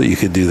didn't know that you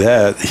could do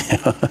that.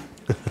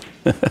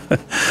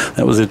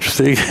 That was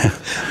interesting.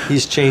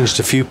 He's changed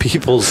a few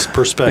people's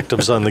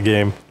perspectives on the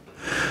game.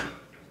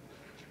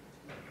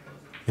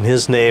 In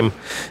his name,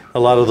 a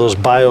lot of those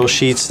bio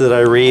sheets that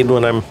I read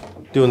when I'm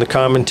doing the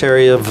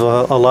commentary of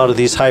a lot of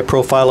these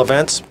high-profile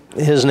events,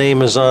 his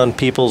name is on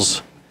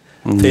people's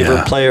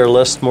favorite player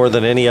list more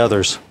than any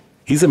others.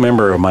 He's a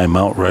member of my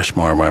Mount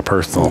Rushmore, my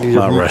personal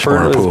Mount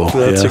Rushmore pool.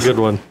 That's a good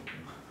one.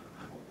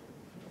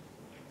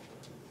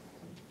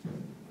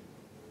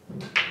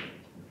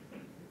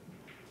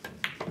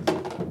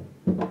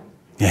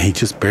 Yeah, he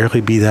just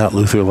barely beat out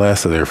Luther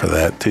Lassiter for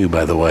that, too,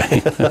 by the way.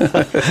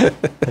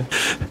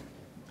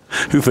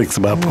 Who thinks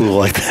about pool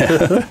like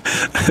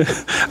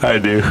that? I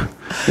do.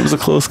 It was a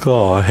close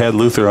call. I had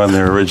Luther on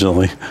there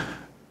originally.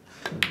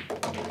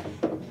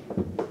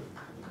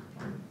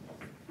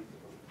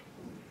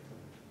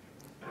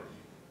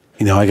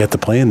 You know, I got to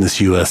play in this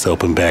U.S.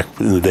 Open back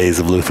in the days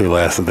of Luther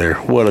Lassiter.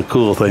 What a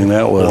cool thing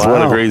that was. Wow.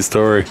 What a great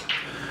story.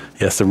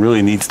 Yeah, some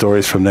really neat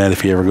stories from that.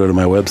 If you ever go to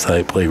my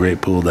website,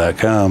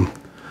 playgreatpool.com,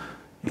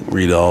 you can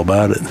read all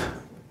about it.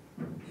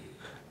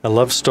 I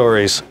love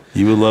stories.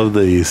 You will love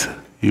these.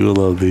 You will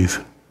love these.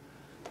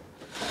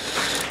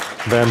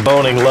 Van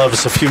Boening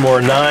loves a few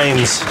more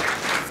nines.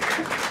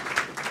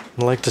 I'd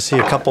like to see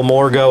a couple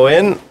more go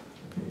in.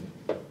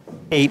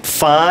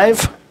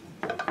 8-5.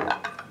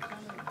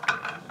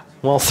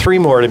 Well, 3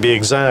 more to be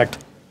exact.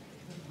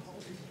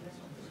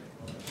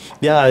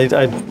 Yeah,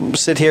 I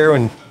sit here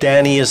and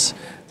Danny is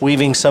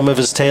weaving some of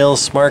his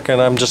tales, Mark, and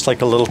I'm just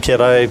like a little kid.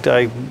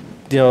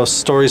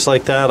 Stories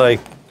like that, I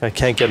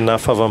can't get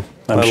enough of them.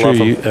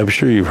 I'm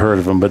sure you've heard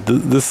of him, but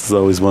this is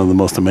always one of the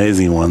most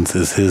amazing ones.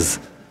 Is his?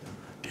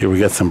 Here we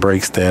got some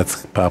break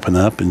stats popping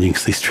up, and you can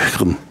see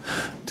Strickland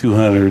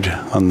 200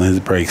 on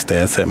his break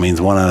stats. That means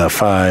 1 out of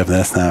 5.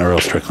 That's not Earl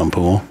Strickland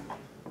pool.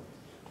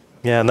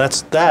 Yeah, and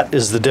that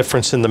is the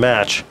difference in the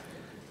match.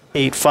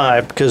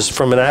 8-5, because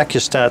from an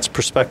Accu-Stats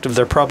perspective,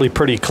 they're probably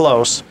pretty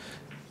close.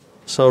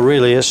 So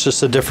really, it's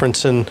just a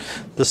difference in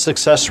the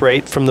success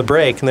rate from the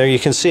break. And there you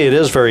can see it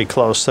is very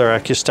close, their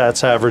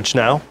Accu-Stats average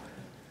now.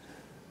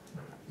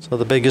 So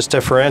the biggest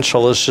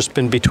differential has just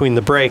been between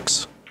the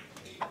breaks.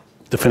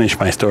 To finish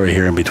my story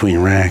here in between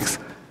racks,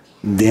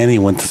 Danny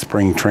went to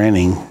spring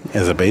training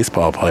as a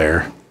baseball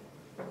player.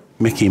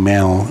 Mickey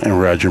Mantle and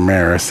Roger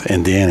Maris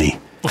and Danny.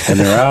 And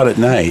they're out at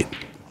night.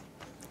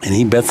 And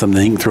he bets them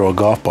that he can throw a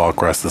golf ball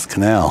across this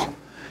canal.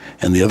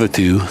 And the other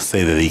two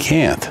say that he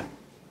can't.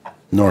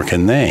 Nor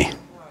can they.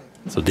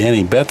 So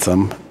Danny bets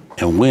them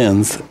and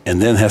wins,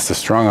 and then has to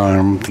strong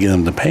arm to get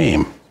them to pay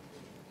him.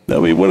 I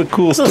mean, what a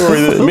cool story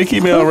that Mickey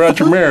Mantle and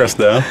Roger Maris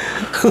now.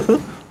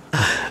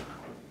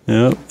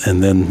 Yeah,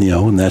 and then,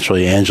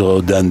 naturally Angelo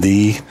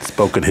Dundee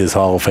spoke at his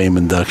Hall of Fame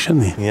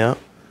induction. Yeah.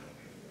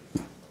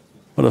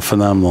 What a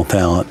phenomenal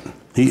talent.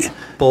 He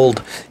was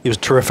a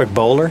terrific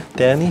bowler,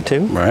 Danny,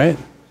 too. Right.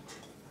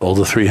 Bowled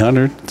a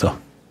 300. So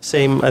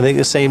I think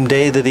the same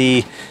day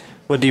that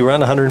what did he run,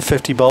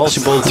 150 balls?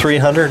 He bowled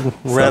 300 and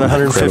ran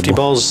 150 incredible.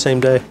 balls the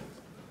same day.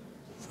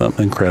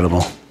 Something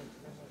incredible.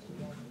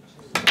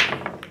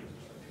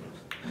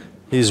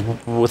 He's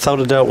without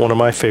a doubt one of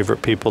my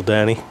favorite people,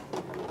 Danny.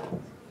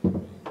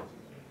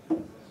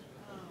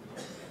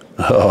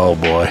 Oh,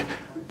 boy.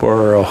 Poor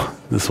Earl.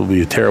 This will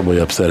be terribly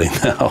upsetting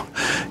now.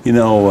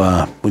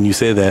 When you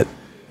say that,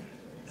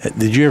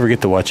 did you ever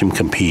get to watch him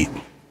compete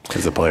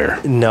as a player?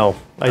 No.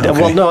 Okay.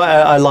 Well, no,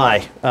 I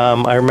lie.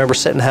 I remember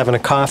sitting having a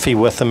coffee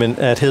with him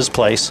at his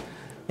place,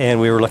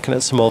 and we were looking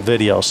at some old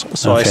videos.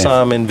 So I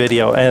saw him in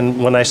video.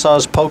 And when I saw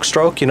his poke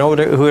stroke, you know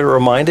who it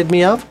reminded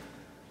me of?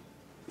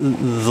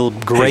 The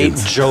great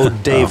Joe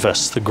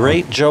Davis. The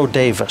great Joe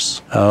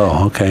Davis.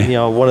 Oh, okay.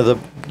 One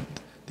of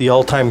the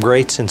all-time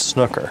greats in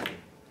snooker.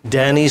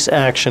 Danny's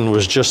action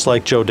was just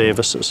like Joe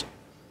Davis's.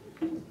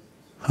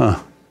 Huh.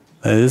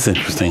 That is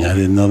interesting. I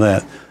didn't know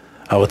that.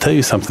 I will tell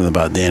you something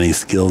about Danny's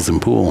skills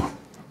in pool.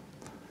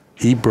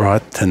 He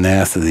brought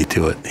tenacity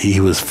to it. He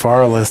was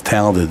far less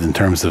talented in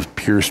terms of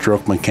pure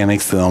stroke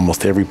mechanics than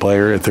almost every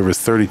player. If there was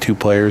 32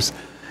 players,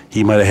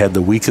 he might have had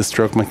the weakest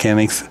stroke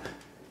mechanics,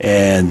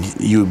 and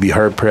you would be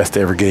hard-pressed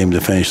to ever get him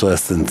to finish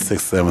less than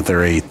 6th, 7th,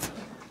 or 8th.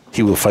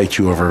 He will fight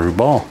you over every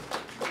ball.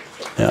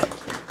 Yeah.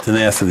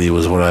 Tenacity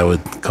was what I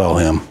would call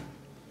him.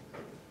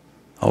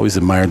 Always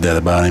admired that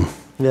about him.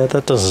 Yeah,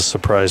 that doesn't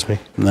surprise me.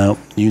 No,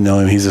 you know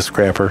him. He's a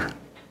scrapper.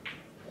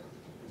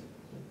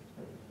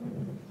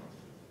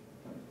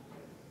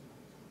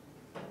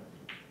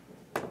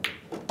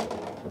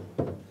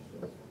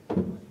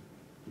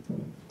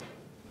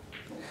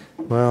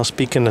 Well,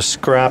 speaking of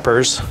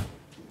scrappers,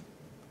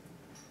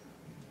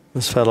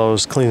 this fellow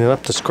is cleaning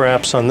up the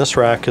scraps on this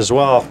rack as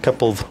well. A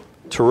couple of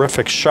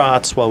terrific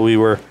shots while we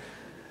were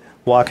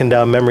walking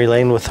down memory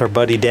lane with our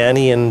buddy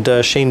Danny, and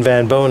Shane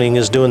Van Boening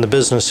is doing the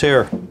business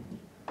here.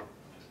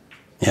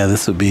 Yeah,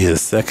 this would be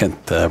his second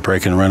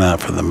break and run out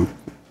for the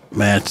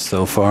match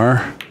so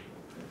far.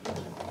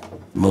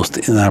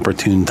 Most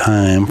inopportune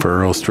time for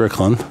Earl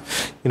Strickland.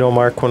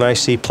 Mark, when I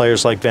see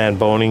players like Van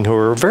Boening, who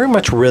are very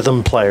much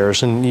rhythm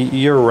players, and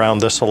you're around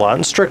this a lot,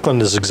 and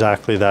Strickland is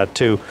exactly that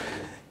too.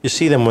 You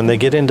see them when they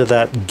get into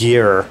that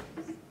gear,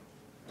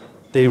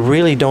 they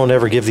really don't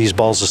ever give these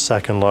balls a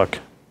second look.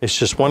 It's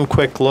just one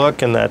quick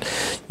look, and that,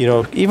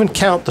 even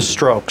count the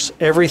strokes.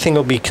 Everything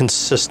will be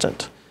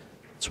consistent.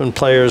 It's when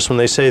players, when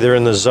they say they're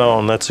in the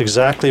zone, that's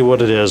exactly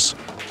what it is.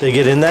 They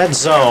get in that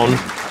zone,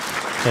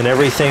 and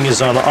everything is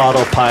on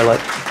autopilot.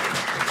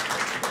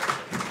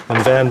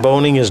 And Van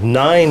Boening is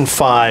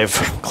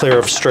 9-5 clear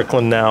of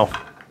Strickland now.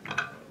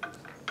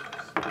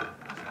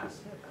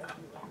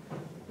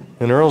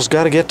 And Earl's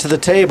got to get to the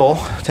table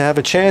to have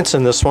a chance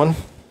in this one.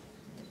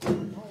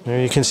 There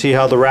you can see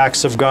how the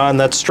racks have gone.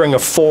 That string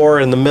of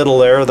 4 in the middle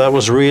there, that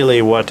was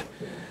really what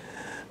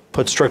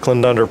put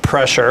Strickland under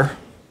pressure.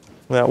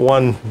 That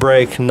one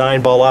break,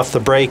 9-ball off the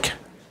break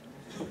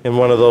in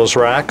one of those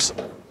racks.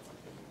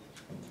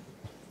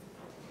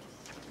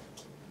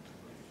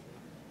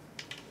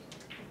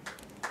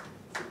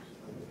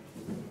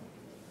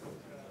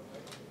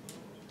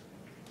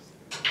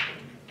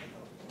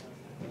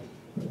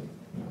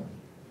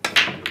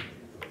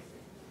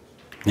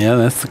 Yeah,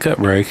 that's the cut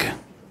break.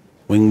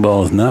 Wing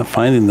ball is not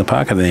finding the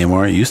pocket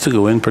anymore. It used to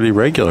go in pretty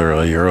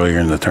regularly earlier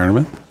in the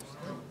tournament.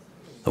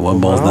 The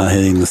one ball's not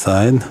hitting the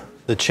side.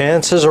 The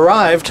chance has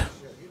arrived.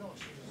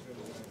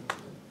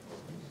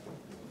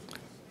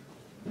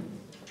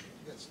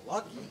 It's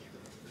lucky.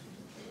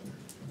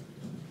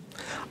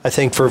 I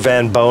think for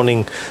Van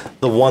Boening,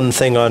 the one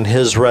thing on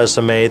his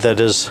resume that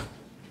is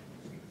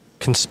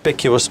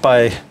conspicuous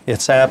by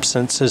its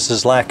absence is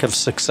his lack of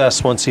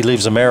success once he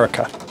leaves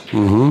America.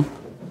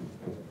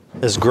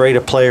 As great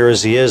a player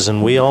as he is,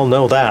 and we all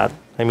know that.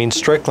 I mean,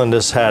 Strickland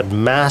has had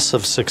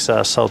massive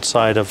success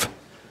outside of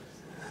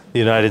the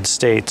United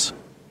States.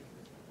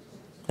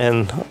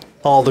 And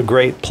all the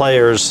great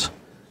players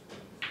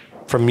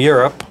from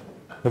Europe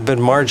have been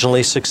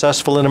marginally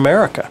successful in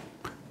America.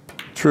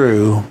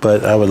 True,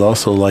 but I would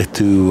also like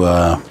to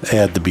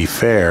add, to be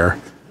fair,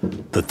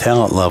 the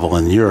talent level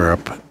in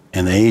Europe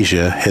and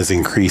Asia has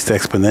increased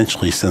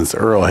exponentially since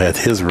Earl had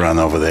his run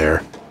over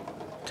there.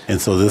 And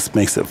so this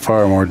makes it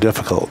far more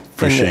difficult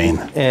for Shane.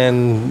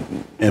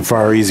 And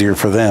far easier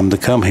for them to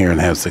come here and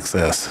have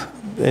success.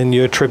 And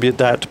you attribute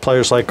that to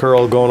players like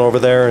Earl going over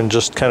there and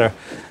just kind of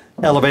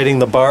elevating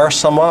the bar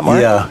somewhat, Mark?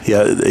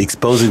 Yeah,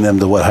 exposing them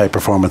to what high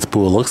performance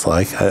pool looks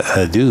like.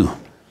 I do.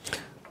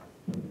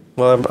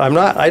 Well,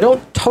 I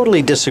don't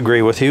totally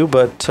disagree with you,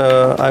 but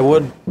I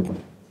would,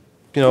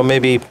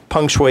 maybe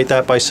punctuate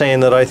that by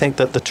saying that I think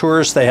that the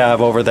tours they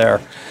have over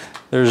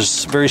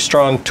there's very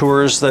strong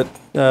tours that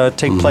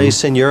take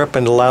place in Europe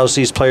and allows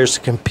these players to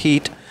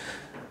compete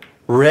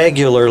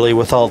regularly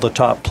with all the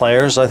top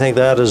players. I think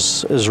that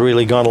has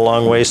really gone a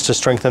long ways to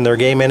strengthen their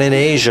game. And in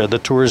Asia, the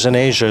tours in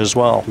Asia as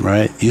well.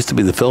 Right. Used to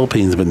be the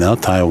Philippines, but now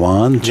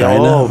Taiwan,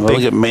 China.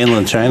 Look at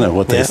mainland China,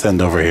 what they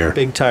send over here.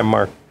 Big time,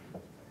 Mark.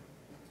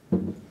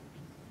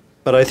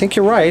 But I think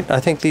you're right. I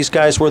think these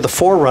guys were the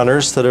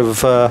forerunners that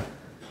have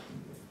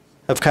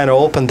kind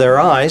of opened their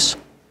eyes.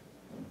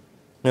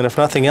 And if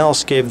nothing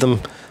else, gave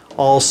them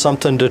all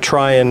something to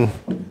try and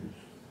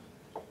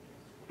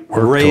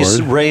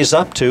raise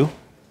up to.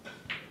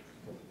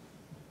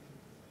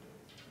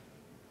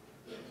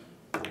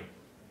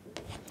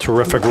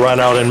 Terrific run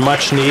out and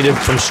much needed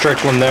from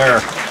Strickland there.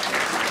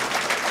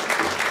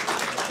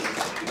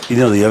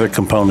 The other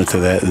component to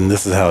that, and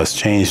this is how it's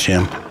changed,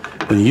 Jim.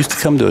 When you used to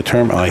come to a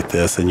tournament like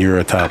this and you're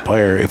a top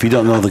player, if you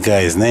don't know the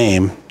guy's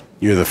name,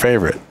 you're the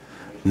favorite.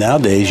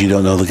 Nowadays, you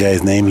don't know the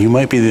guy's name, you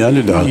might be the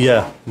underdog.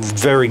 Yeah,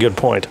 very good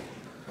point.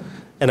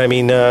 And I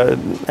mean,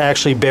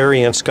 actually,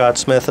 Barry and Scott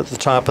Smith at the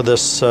top of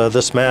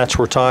this match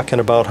were talking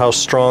about how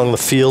strong the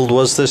field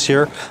was this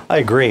year. I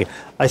agree.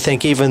 I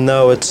think even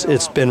though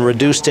it's been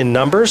reduced in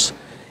numbers,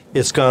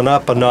 it's gone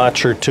up a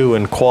notch or two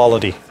in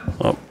quality.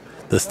 Well,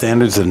 the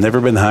standards have never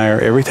been higher.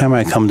 Every time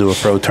I come to a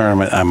pro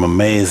tournament, I'm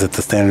amazed that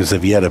the standards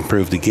have yet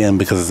improved again,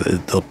 because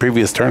the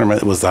previous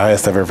tournament was the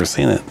highest I've ever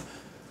seen it.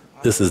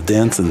 This is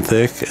dense and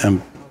thick,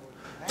 and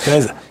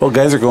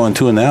guys are going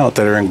 2 and out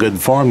that are in good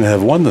form that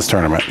have won this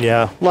tournament.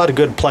 Yeah, a lot of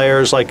good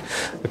players like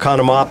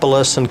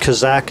Economopoulos and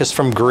Kazakis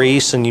from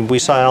Greece, and we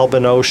saw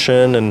Albin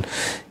Ocean and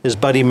his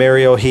buddy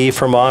Mario He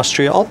from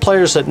Austria, all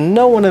players that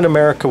no one in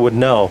America would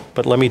know.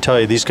 But let me tell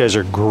you, these guys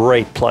are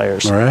great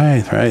players.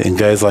 Right. And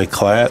guys like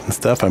Klatt and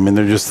stuff, I mean,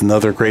 they're just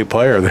another great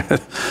player.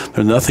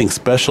 They're nothing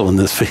special in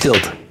this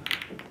field.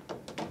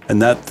 And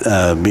not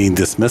being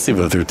dismissive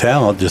of their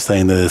talent, just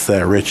saying that it's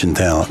that rich in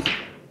talent.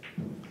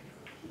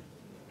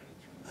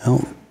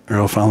 Well,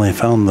 Earl finally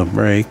found the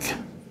break,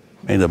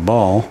 made a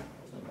ball.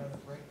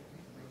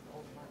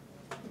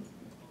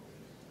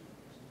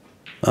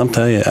 I'll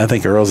tell you, I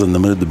think Earl's in the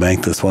mood to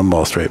bank this one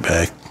ball straight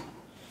back.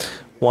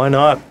 Why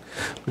not?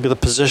 Look at the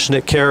position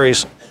it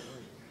carries.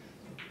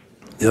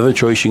 The other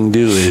choice you can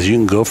do is you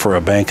can go for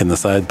a bank in the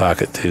side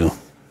pocket too,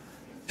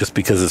 just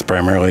because it's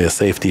primarily a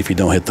safety if you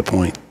don't hit the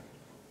point.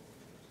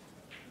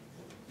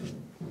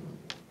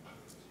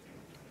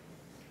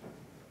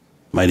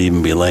 Might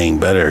even be laying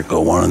better,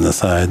 go one on the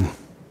side.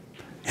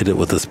 Hit it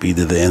with the speed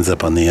that it ends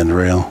up on the end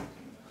rail.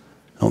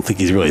 I don't think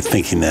he's really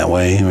thinking that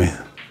way.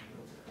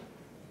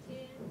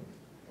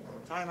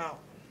 Timeout.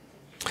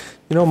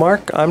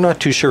 Mark, I'm not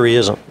too sure he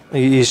isn't.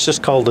 He's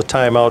just called a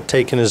timeout,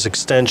 taking his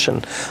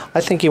extension. I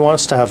think he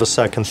wants to have a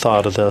second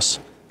thought of this.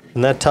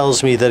 And that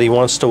tells me that he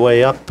wants to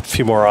weigh up a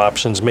few more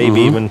options,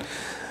 maybe even,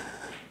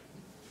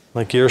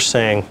 like you're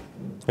saying,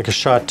 like a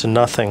shot to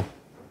nothing.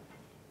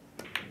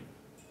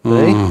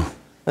 Hey?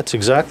 That's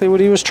exactly what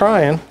he was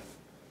trying.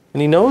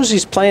 And he knows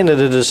he's playing it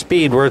at a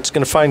speed where it's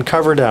going to find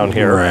cover down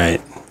here. Right.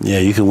 Yeah,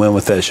 you can win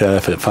with that shot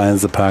if it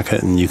finds the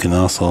pocket, and you can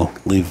also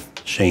leave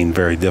Shane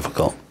very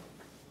difficult.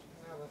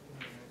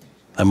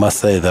 I must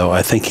say, though,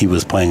 I think he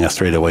was playing a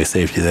straightaway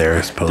safety there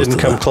as opposed Didn't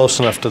to come close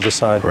enough to the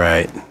side.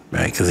 Right,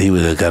 because he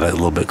would have got a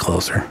little bit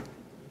closer.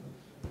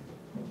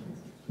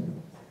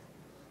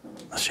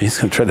 Shane's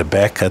going to try to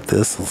back cut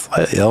this,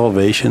 slight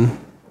elevation.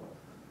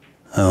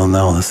 Oh,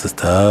 no, this is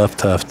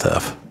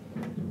tough.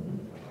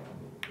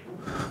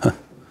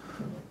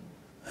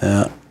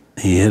 Yeah,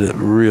 he hit it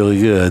really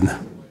good.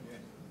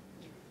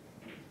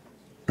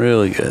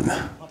 Really good.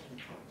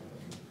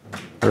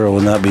 Earl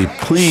would not be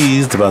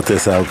pleased about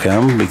this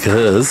outcome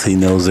because he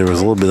knows there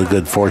was a little bit of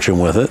good fortune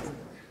with it.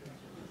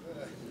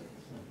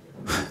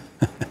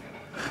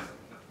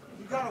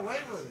 You got away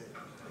with it.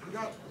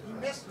 You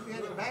missed. You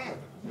hit it bad.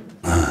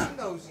 He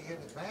knows he hit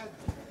it bad.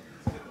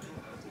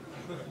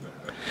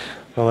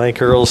 Well, I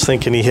think Earl's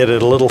thinking he hit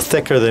it a little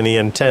thicker than he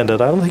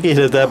intended. I don't think he hit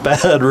it that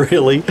bad,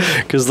 really,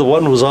 because the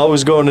one was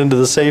always going into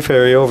the safe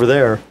area over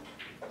there.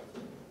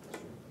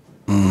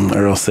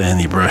 Earl's saying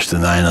he brushed the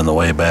 9 on the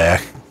way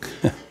back.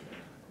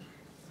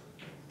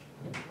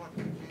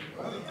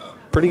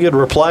 Pretty good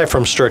reply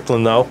from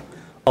Strickland, though,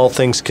 all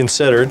things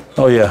considered.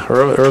 Oh, yeah.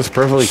 Earl's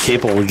perfectly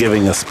capable of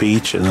giving a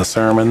speech and a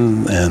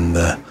sermon and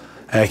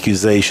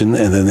accusation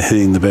and then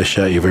hitting the best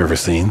shot you've ever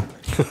seen.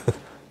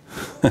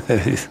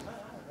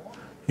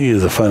 He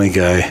is a funny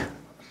guy.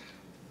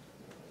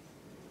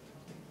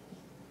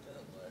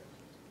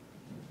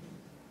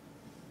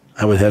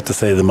 I would have to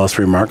say the most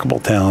remarkable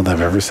talent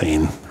I've ever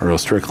seen, Earl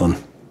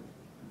Strickland.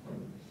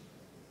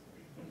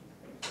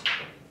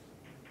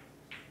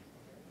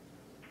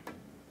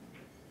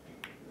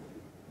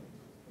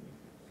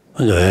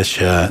 Look at that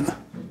shot.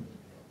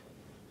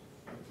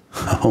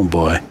 Oh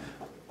boy.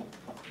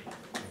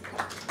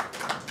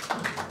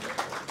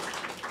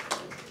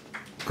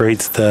 Great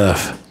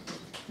stuff.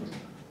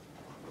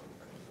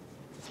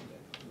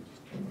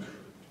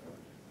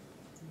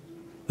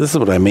 This is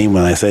what I mean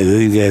when I say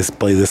that you guys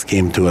play this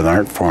game to an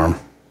art form.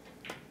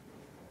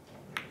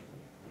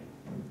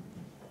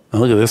 Oh,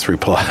 look at this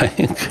reply.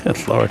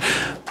 Good Lord.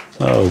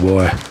 Oh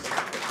boy.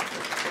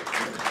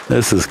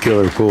 This is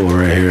killer pool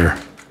right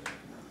here.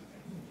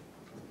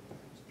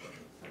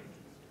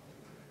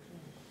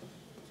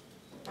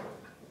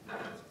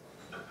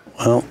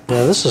 Well,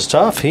 yeah, this is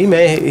tough. He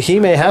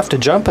may have to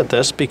jump at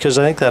this because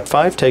I think that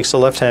 5 takes the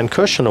left-hand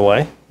cushion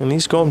away, and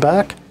he's going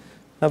back.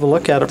 Have a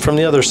look at it from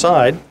the other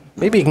side.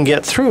 Maybe he can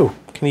get through.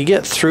 Can he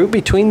get through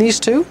between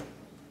these two?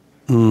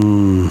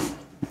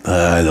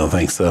 I don't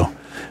think so.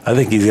 I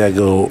think he's got to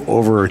go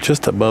over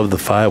just above the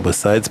 5 with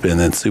side spin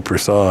and super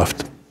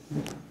soft.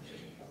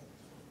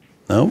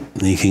 Nope,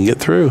 he can get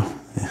through.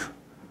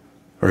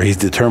 Or he's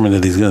determined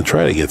that he's going to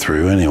try to get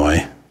through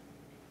anyway.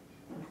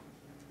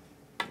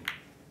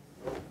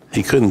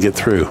 He couldn't get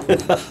through.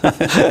 It's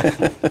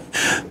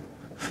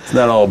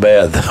not all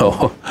bad,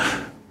 though.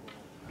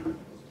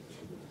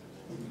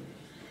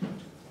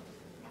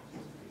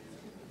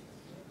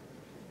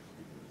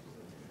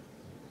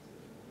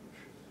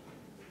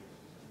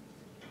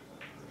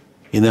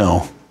 You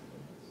know,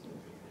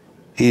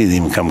 he didn't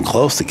even come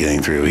close to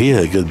getting through. He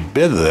had a good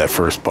bit of that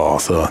first ball,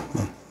 so I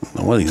don't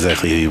know what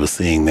exactly he was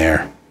seeing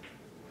there.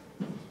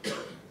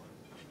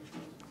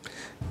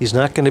 He's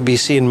not going to be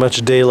seeing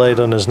much daylight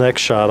on his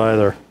next shot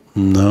either.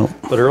 No.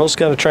 But Earl's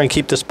got to try and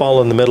keep this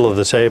ball in the middle of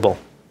the table.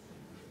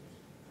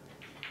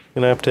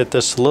 Going to have to hit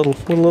this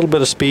with a little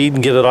bit of speed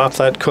and get it off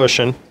that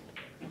cushion.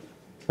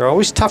 They're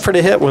always tougher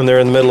to hit when they're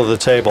in the middle of the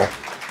table.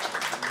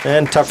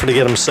 And tougher to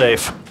get them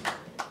safe.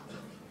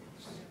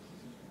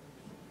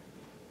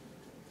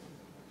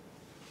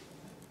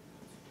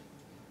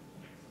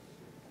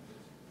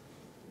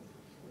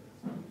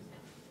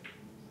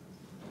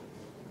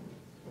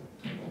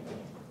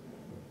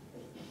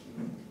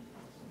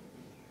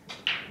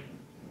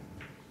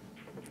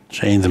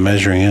 Shane's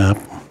measuring up.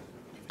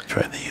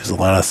 Tried to use a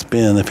lot of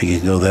spin if he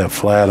could go that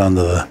flat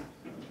onto the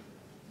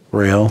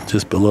rail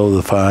just below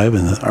the 5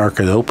 and arc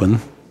it open.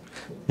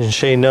 And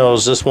Shane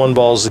knows this one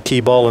ball is the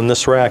key ball in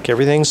this rack.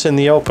 Everything's in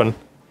the open.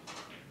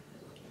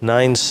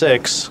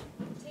 9-6.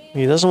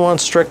 He doesn't want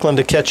Strickland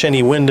to catch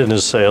any wind in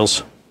his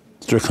sails.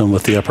 Strickland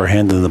with the upper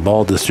hand in the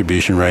ball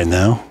distribution right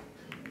now.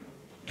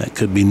 That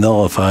could be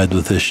nullified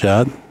with this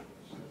shot.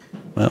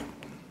 Well,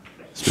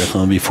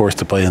 Strickland will be forced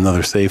to play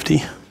another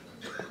safety.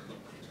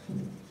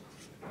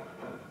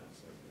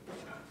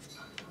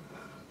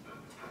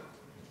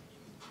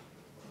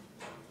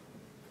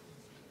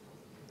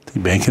 Is he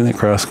banking it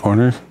cross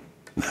corner?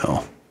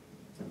 No.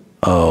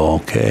 Oh,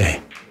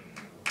 okay.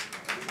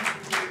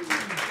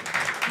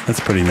 That's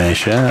a pretty nice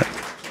shot.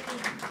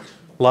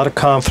 A lot of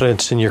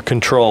confidence in your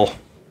control.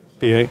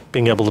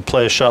 Being able to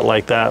play a shot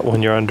like that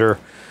when you're under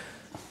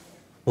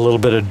a little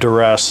bit of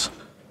duress.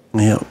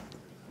 Yeah.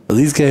 Well,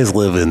 these guys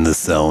live in this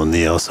zone,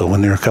 you know, so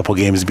when they're a couple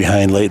games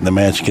behind late in the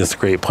match against a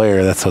great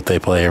player, that's what they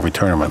play every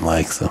tournament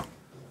like, so.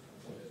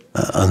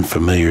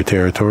 Unfamiliar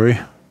territory.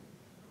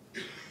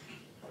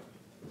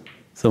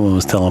 Someone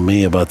was telling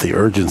me about the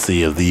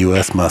urgency of the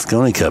U.S.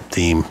 Mosconi Cup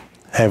team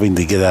having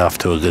to get off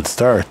to a good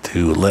start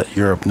to let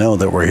Europe know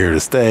that we're here to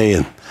stay.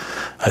 And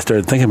I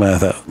started thinking about it.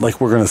 I thought, like,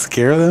 we're going to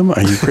scare them?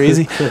 Are you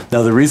crazy?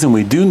 Now, the reason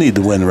we do need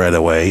to win right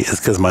away is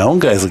because my own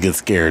guys will get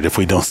scared if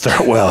we don't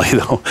start well, you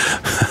know.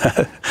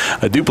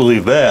 I do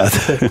believe that.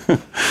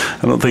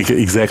 I don't think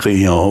exactly,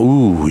 you know,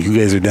 ooh, you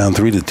guys are down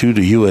 3-2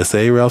 to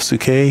USA, Ralph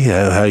Souquet.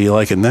 How you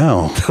like it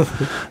now?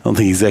 I don't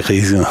think exactly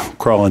he's going to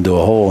crawl into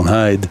a hole and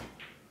hide.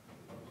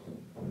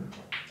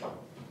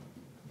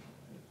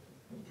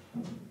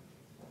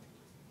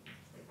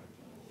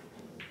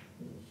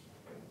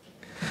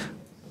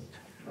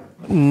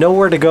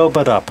 Nowhere to go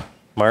but up,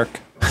 Mark.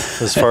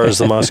 as far as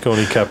the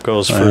Mosconi Cup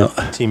goes for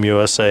Team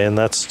USA, and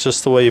that's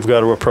just the way you've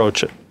got to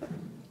approach it.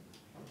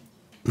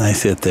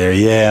 Nice hit there.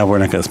 Yeah, we're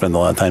not going to spend a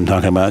lot of time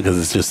talking about it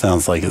because it just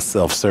sounds like it's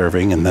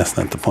self-serving, and that's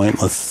not the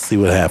point. Let's see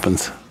what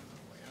happens.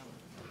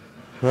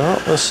 Well,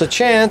 there's a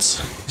chance.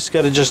 He's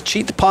got to just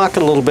cheat the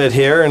pocket a little bit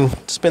here and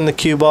spin the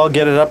cue ball,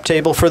 get it up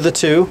table for the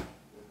 2.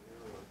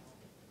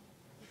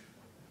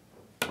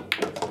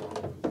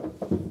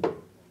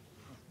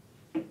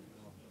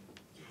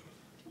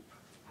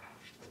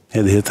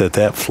 Had hit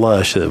that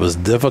flush. It was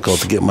difficult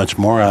to get much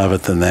more out of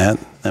it than that.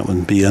 That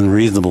would be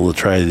unreasonable to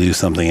try to do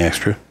something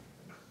extra.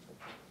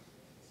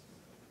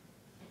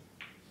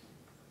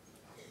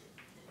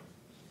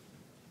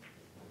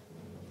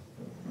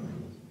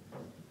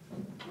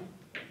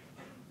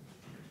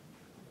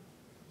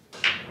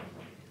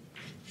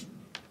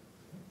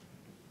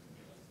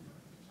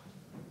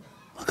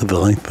 Look at the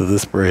length of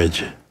this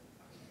bridge.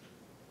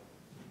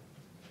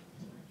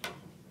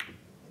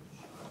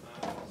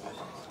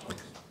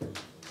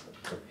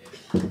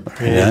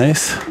 Very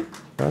nice.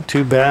 Not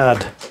too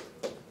bad.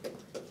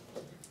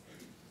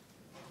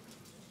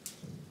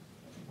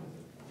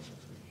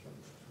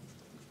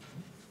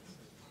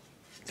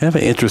 Kind of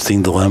an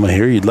interesting dilemma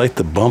here. You'd like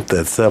to bump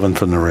that 7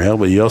 from the rail,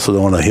 but you also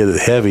don't want to hit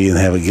it heavy and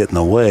have it get in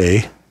the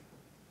way.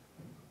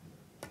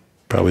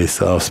 Probably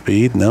soft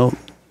speed. Nope.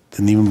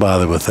 Didn't even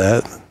bother with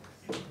that.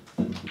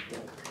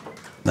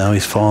 Now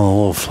he's falling a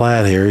little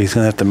flat here. He's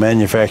going to have to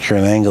manufacture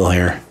an angle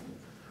here.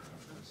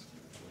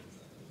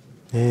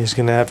 He's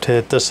going to have to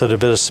hit this at a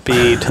bit of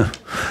speed.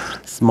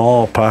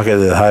 Small pocket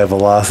at high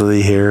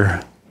velocity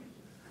here.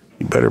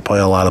 You better play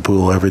a lot of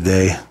pool every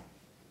day.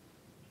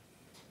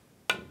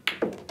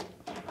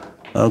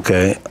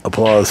 Okay,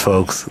 applause,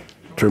 folks.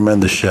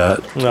 Tremendous shot.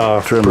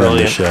 Oh, tremendous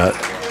brilliant.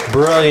 shot.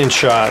 Brilliant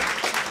shot.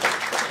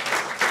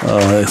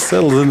 It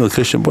settled into the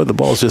cushion. Boy, the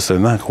balls just are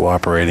not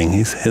cooperating.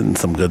 He's hitting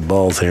some good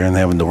balls here and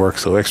having to work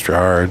so extra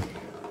hard.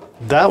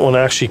 That one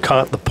actually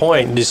caught the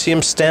point. Did you see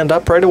him stand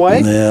up right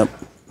away? Yep.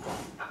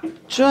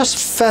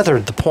 Just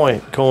feathered the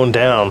point going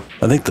down.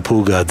 I think the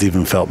pool gods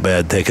even felt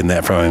bad taking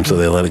that from him, so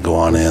they let it go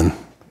on in.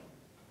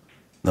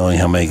 Knowing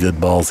how many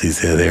good balls he's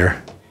hit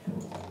here.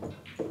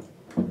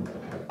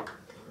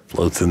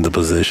 Floats into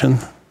position.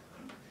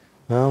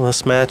 Well,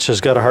 this match has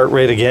got a heart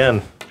rate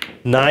again.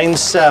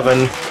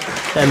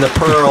 9-7, and the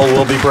Pearl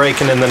will be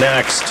breaking in the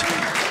next.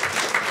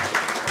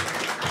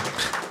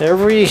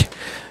 Every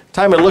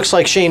time it looks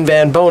like Shane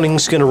Van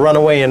Boning's going to run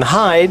away and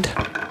hide,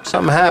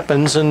 something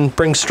happens and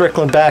brings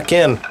Strickland back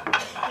in.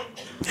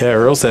 Yeah,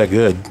 Earl's that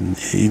good.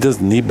 He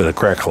doesn't need but a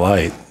crack of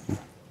light.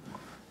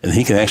 And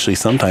he can actually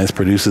sometimes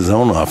produce his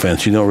own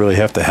offense. You don't really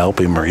have to help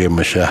him or give him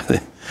a shot.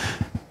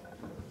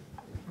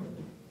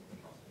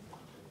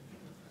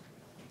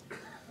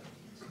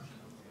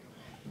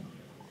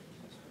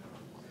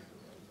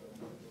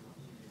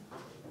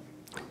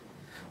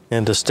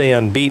 And to stay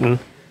unbeaten,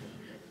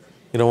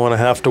 you don't want to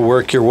have to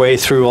work your way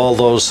through all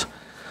those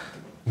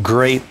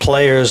great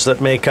players that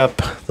make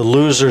up the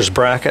losers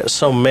bracket.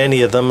 So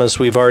many of them, as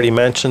we've already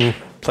mentioned,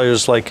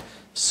 players like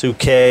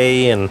Suke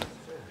and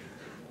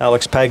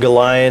Alex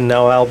Pagulayan.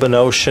 Now Albin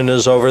Ocean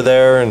is over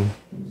there, and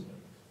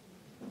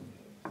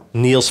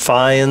Niels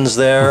Fyen's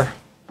there.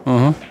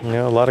 Mm-hmm. You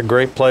know, a lot of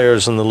great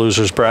players in the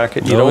losers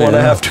bracket. You don't want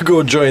to have to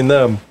go join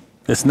them.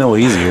 It's no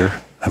easier.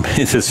 I mean,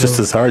 it's just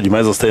as hard. You might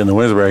as well stay in the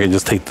winners bracket and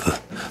just take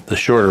the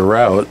shorter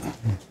route.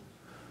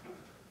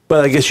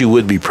 But I guess you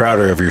would be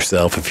prouder of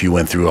yourself if you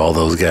went through all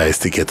those guys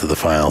to get to the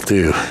final,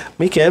 too.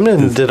 Mika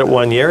Immonen did it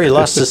one year. He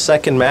lost his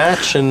second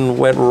match and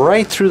went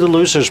right through the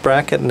losers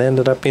bracket and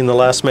ended up being the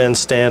last man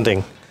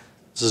standing.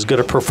 This is as good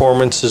a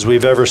performance as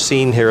we've ever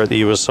seen here at the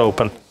U.S.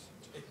 Open.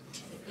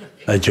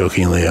 I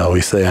jokingly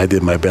always say I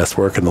did my best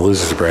work in the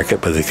losers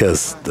bracket, but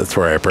because that's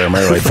where I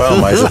primarily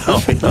found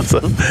myself. You know, so.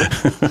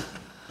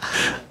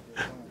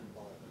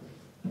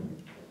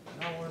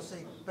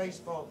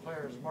 Baseball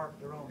players mark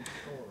their own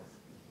score.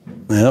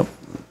 Yep.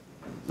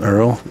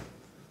 Earl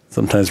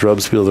sometimes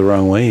rubs people the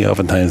wrong way. He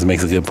oftentimes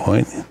makes a good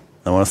point.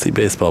 I want to see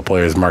baseball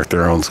players mark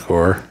their own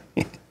score.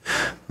 I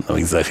don't know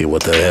exactly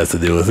what that has to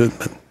do with it,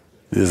 but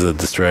it is a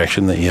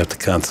distraction that you have to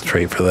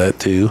concentrate for that,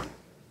 too.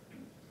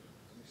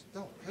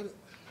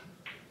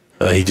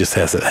 He just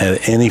hasn't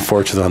had any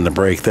fortune on the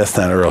break. That's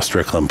not Earl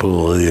Strickland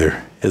pool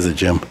either, is it,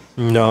 Jim?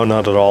 No,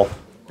 not at all.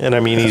 And I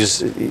mean,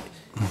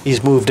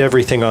 he's moved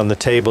everything on the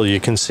table, you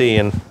can see,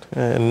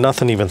 and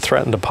nothing even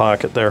threatened a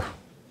pocket there.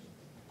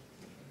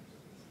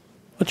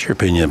 What's your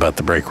opinion about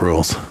the break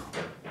rules?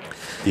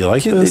 Do you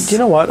like this? You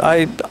know what?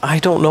 I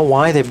don't know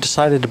why they've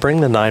decided to bring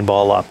the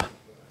 9-ball up.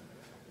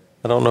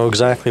 I don't know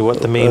exactly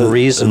what the main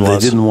reason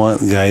was. They didn't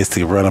want guys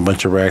to run a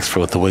bunch of racks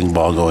with the wing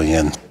ball going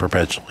in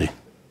perpetually.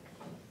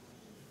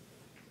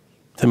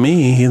 To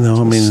me, you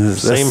know, I mean,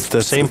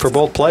 same for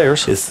both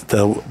players.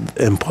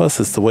 And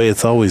plus, it's the way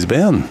it's always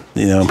been.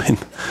 You know, I mean,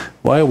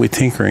 why are we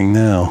tinkering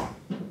now?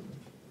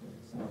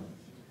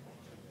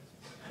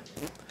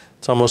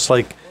 It's almost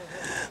like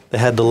they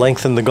had to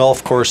lengthen the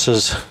golf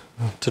courses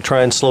to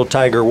try and slow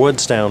Tiger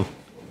Woods down.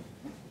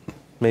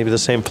 Maybe the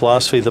same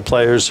philosophy the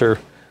players are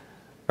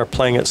are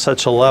playing at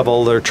such a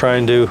level, they're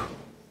trying to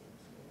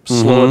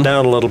slow it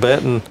down a little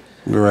bit and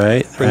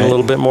Right. bring a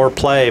little bit more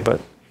play.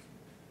 But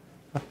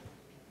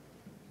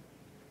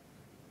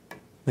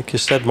like you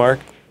said, Mark,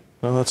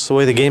 well, that's the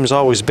way the game's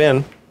always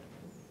been.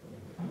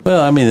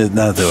 Well, I mean, it's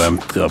not that I'm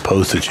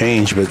opposed to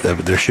change, but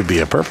there should be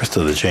a purpose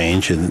to the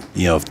change. And,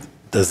 you know,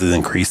 does it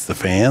increase the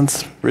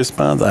fans'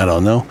 response? I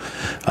don't know.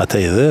 I'll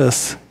tell you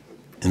this.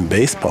 In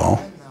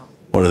baseball,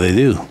 what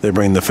do? They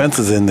bring the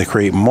fences in to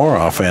create more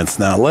offense,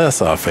 not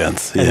less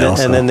offense.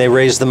 And then they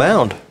raise the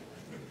mound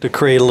to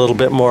create a little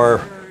bit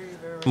more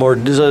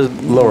lowered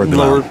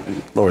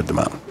the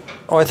mound.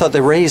 Oh, I thought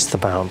they raised the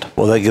mound.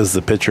 Well, that gives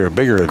the pitcher a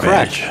bigger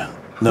advantage. Correct.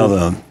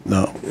 No.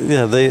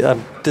 Yeah, they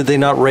did they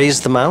not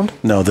raise the mound?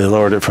 No, they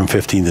lowered it from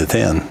 15 to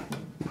 10.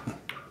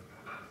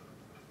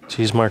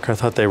 Geez, Mark, I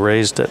thought they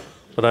raised it,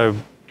 but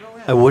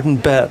I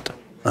wouldn't bet.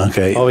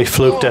 Okay. Oh, he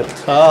fluked it.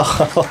 Oh,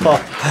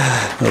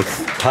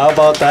 how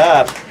about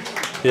that?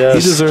 Yes.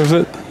 He deserves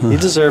it. He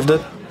deserved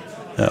it.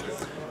 Yeah.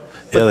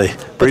 Yeah, they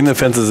bring the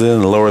fences in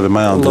and lower the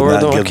mound and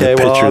not give the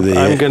pitcher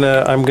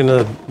the... I'm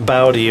gonna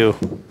bow to you.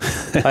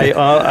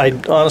 I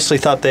honestly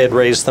thought they had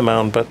raised the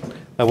mound, but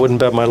I wouldn't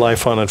bet my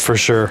life on it for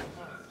sure.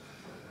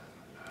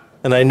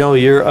 And I know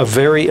you're a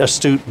very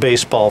astute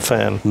baseball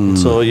fan,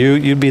 so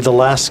you'd be the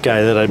last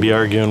guy that I'd be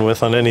arguing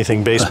with on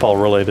anything baseball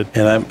related.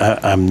 And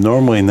I'm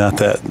normally not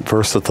that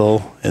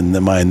versatile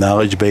in my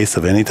knowledge base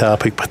of any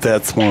topic, but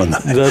that's one.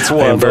 That's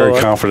one. I'm very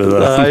confident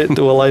of.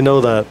 Well, I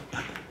know that.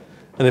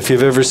 And if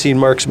you've ever seen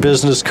Mark's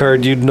business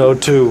card, you'd know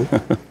too.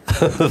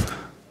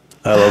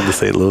 I love the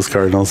St. Louis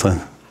Cardinals.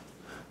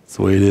 That's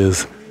the way it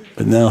is.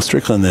 But now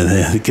Strickland,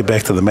 to get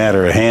back to the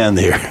matter at hand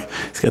here,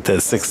 he's got that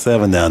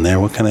 6-7 down there.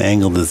 What kind of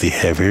angle does he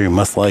have here? He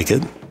must like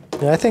it.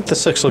 Yeah, I think the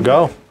 6 will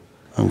go.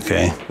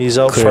 Okay. He's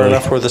out far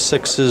enough where the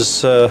 6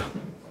 is.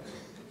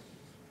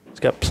 He's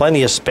got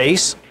plenty of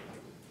space.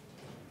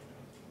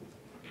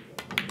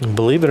 And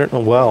believe it or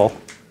not, well,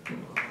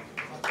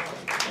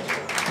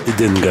 it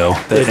didn't go.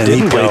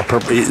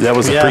 That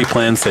was a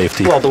pre-planned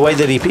safety. Well, the way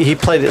that he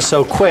played it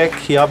so quick,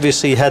 he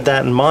obviously had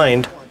that in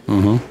mind.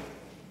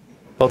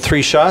 About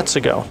 3 shots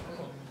ago.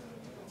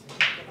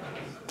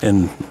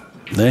 And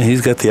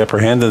he's got the upper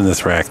hand in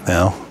this rack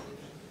now.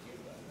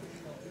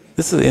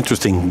 This is an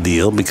interesting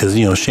deal because,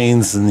 you know,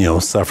 Shane's, you know,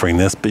 suffering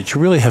this, but you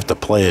really have to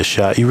play a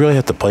shot. You really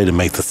have to play to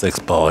make the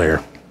 6th ball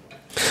here.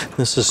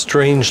 This is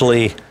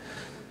strangely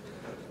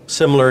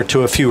similar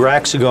to a few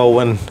racks ago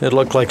when it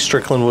looked like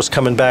Strickland was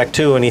coming back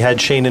too and he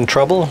had Shane in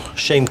trouble.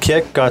 Shane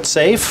kicked, got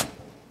safe.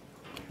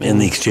 And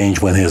the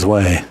exchange went his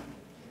way.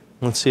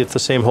 Let's see if the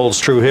same holds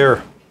true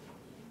here.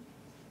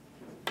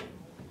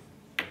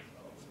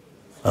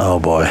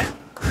 Oh boy.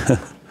 Look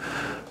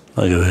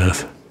at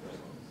this.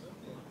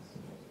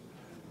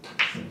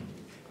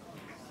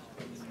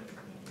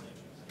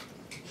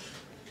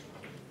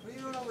 What are you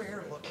doing over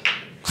here looking?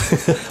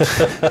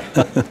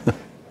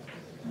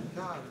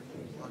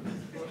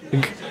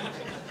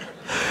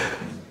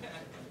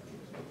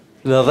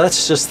 Now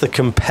that's just the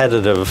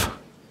competitive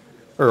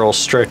Earl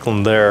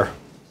Strickland there.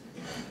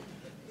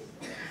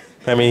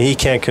 I mean, he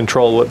can't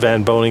control what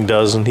Van Boening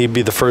does, and he'd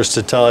be the first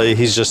to tell you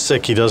he's just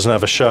sick, he doesn't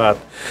have a shot.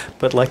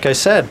 But like I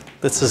said,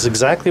 this is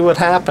exactly what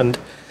happened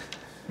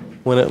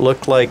when it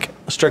looked like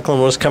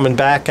Strickland was coming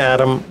back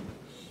at him,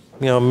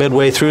 you know,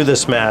 midway through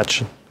this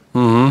match.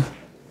 Yeah,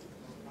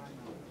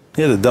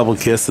 the double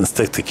kiss and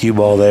stick the cue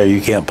ball there, you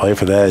can't play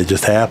for that. It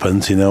just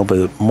happens, you know,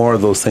 but more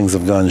of those things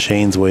have gone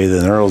Shane's way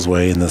than Earl's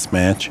way in this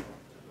match.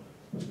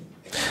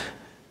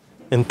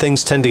 And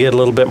things tend to get a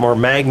little bit more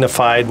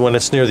magnified when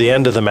it's near the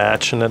end of the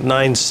match. And at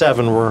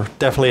 9-7, we're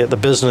definitely at the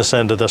business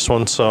end of this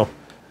one, so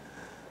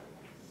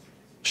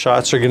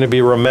shots are going to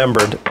be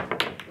remembered.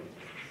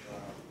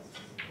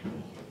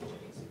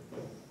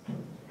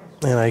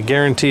 And I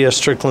guarantee you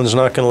Strickland's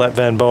not going to let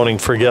Van Boening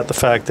forget the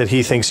fact that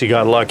he thinks he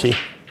got lucky.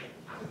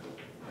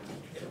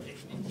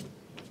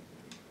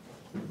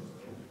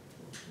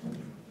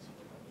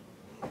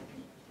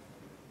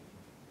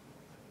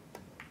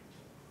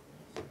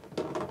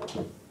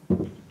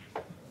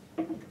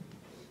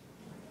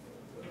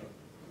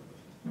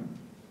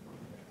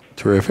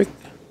 Terrific.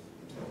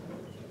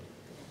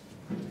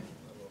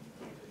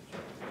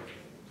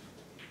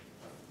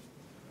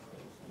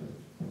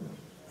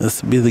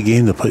 This would be the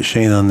game to put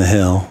Shane on the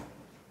hill.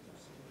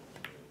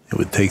 It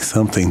would take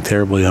something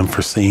terribly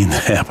unforeseen to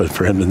happen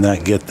for him to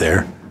not get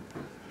there.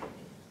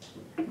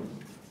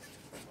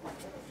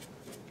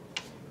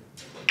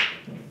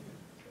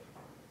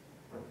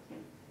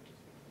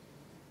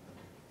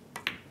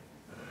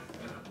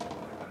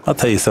 I'll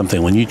tell you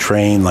something, when you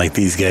train like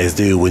these guys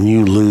do, when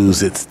you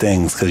lose, it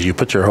stings because you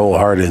put your whole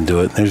heart into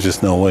it. There's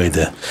just no way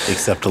to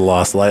accept a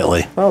loss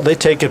lightly. Oh, they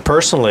take it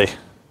personally.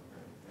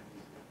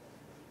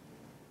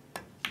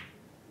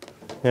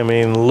 I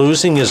mean,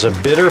 losing is a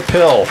bitter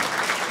pill.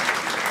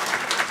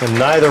 And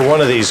neither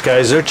one of these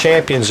guys, they're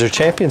champions. They're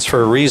champions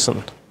for a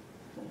reason.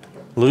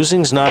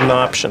 Losing's not an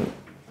option.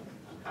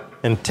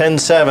 And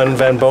 10-7,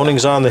 Van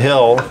Boning's on the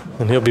hill,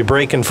 and he'll be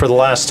breaking for the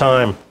last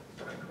time.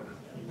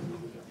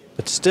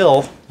 But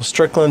still,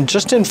 Strickland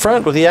just in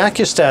front with the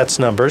Accu-Stats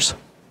numbers.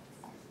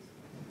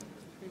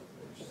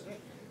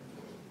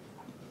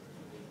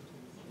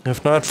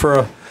 If not for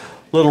a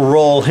little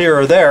roll here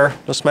or there,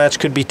 this match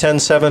could be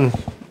 10-7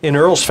 in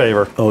Earl's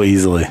favor. Oh,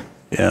 easily.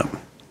 Yeah.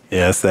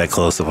 Yeah, it's that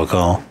close of a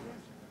call.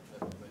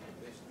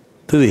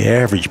 To the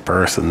average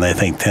person, they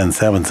think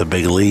 10-7's a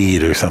big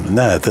lead or something.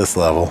 Not at this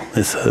level.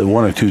 It's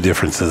one or two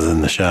differences in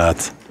the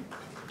shots.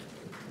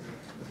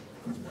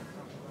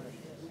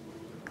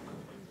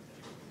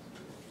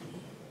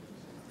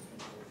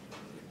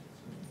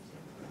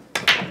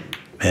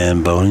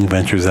 And Boening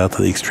ventures out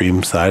to the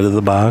extreme side of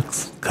the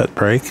box. Cut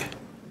break.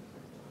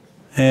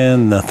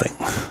 And nothing.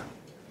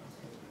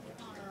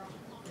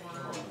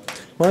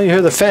 Well, you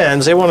hear the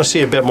fans. They want to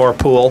see a bit more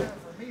pool.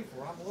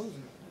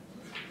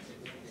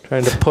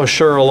 Trying to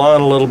push Earl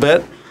on a little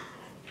bit.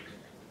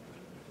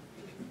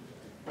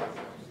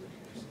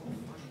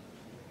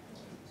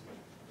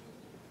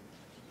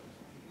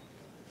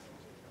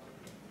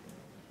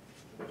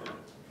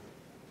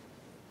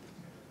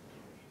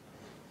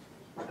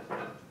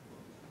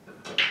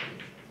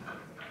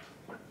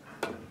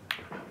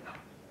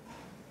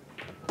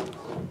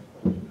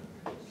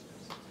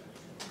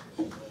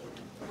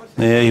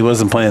 Yeah, he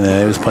wasn't playing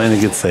that. He was playing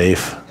to get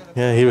safe.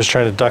 Yeah, he was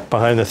trying to duck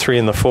behind the 3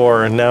 and the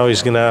 4, and now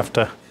he's going to have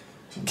to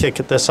kick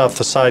at this off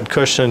the side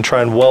cushion and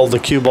try and weld the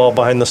cue ball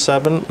behind the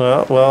 7.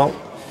 Well,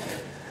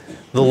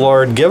 the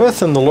Lord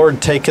giveth and the Lord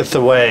taketh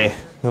away.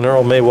 And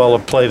Earl may well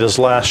have played his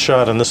last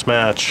shot in this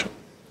match.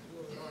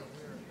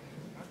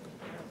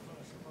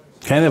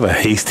 Kind of a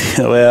hasty.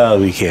 Well,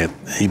 we can't.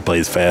 He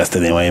plays fast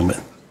anyway,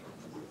 but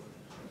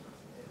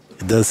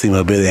it does seem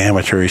a bit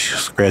amateurish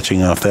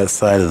scratching off that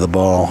side of the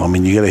ball. I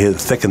mean, you got to hit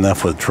it thick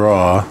enough with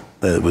draw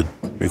that it would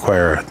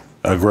require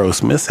a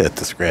gross mishit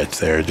to scratch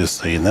there, just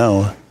so you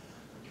know.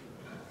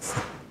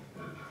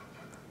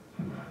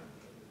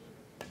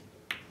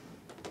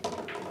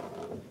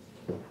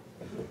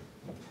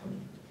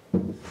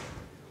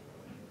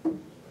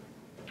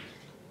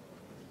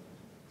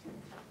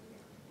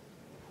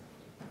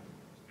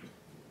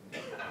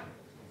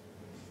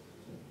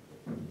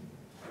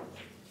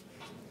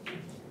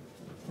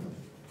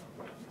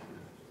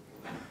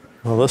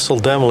 Well, this will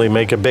definitely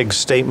make a big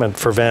statement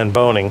for Van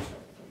Boening.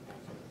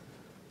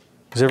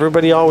 Because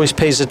everybody always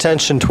pays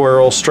attention to where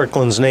Earl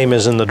Strickland's name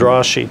is in the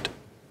draw sheet.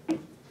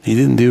 He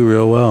didn't do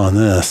real well on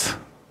this.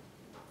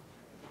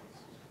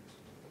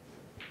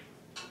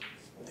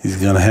 He's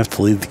going to have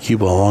to leave the cue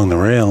ball along the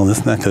rail, and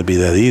it's not going to be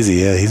that easy.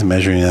 Yeah, he's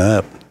measuring it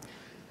up.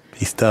 If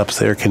he stops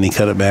there, can he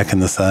cut it back in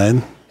the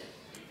side?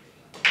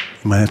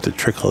 He might have to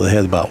trickle the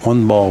head about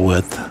 1 ball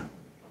width.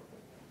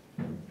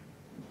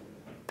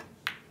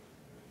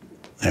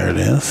 There it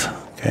is.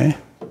 Okay.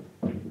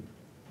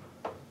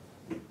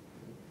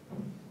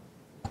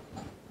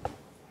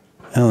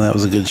 Well, that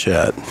was a good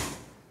shot.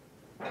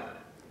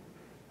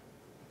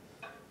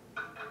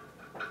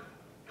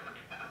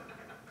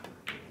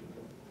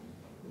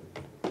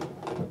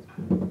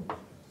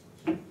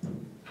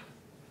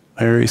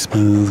 Very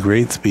smooth,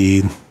 great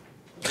speed.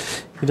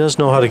 He does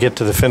know how to get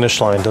to the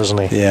finish line,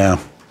 doesn't he? Yeah.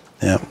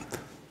 Yeah.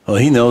 Well,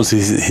 he knows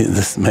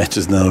this match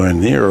is nowhere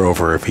near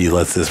over if he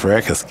lets this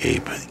rack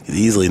escape. He could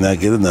easily not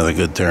get another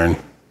good turn.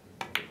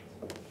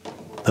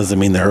 Doesn't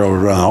mean that Earl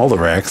would run all the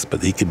racks,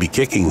 but he could be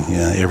kicking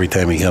every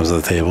time he comes to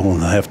the table,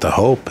 and I have to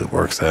hope it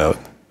works out.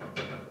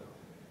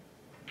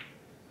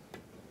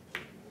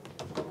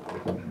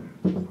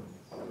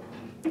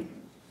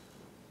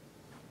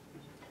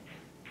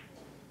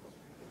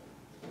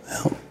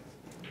 Well,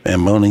 Van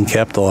Boening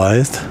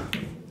capitalized.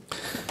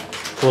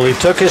 Well, he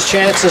took his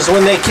chances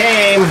when they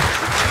came,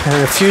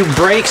 and a few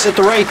breaks at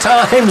the right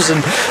times,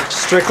 and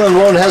Strickland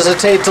won't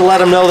hesitate to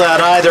let him know that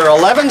either.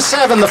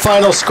 11-7 the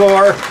final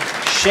score.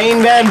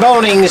 Shane Van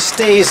Boening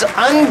stays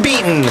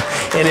unbeaten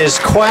in his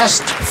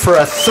quest for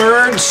a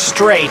 3rd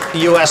straight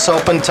U.S.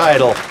 Open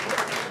title.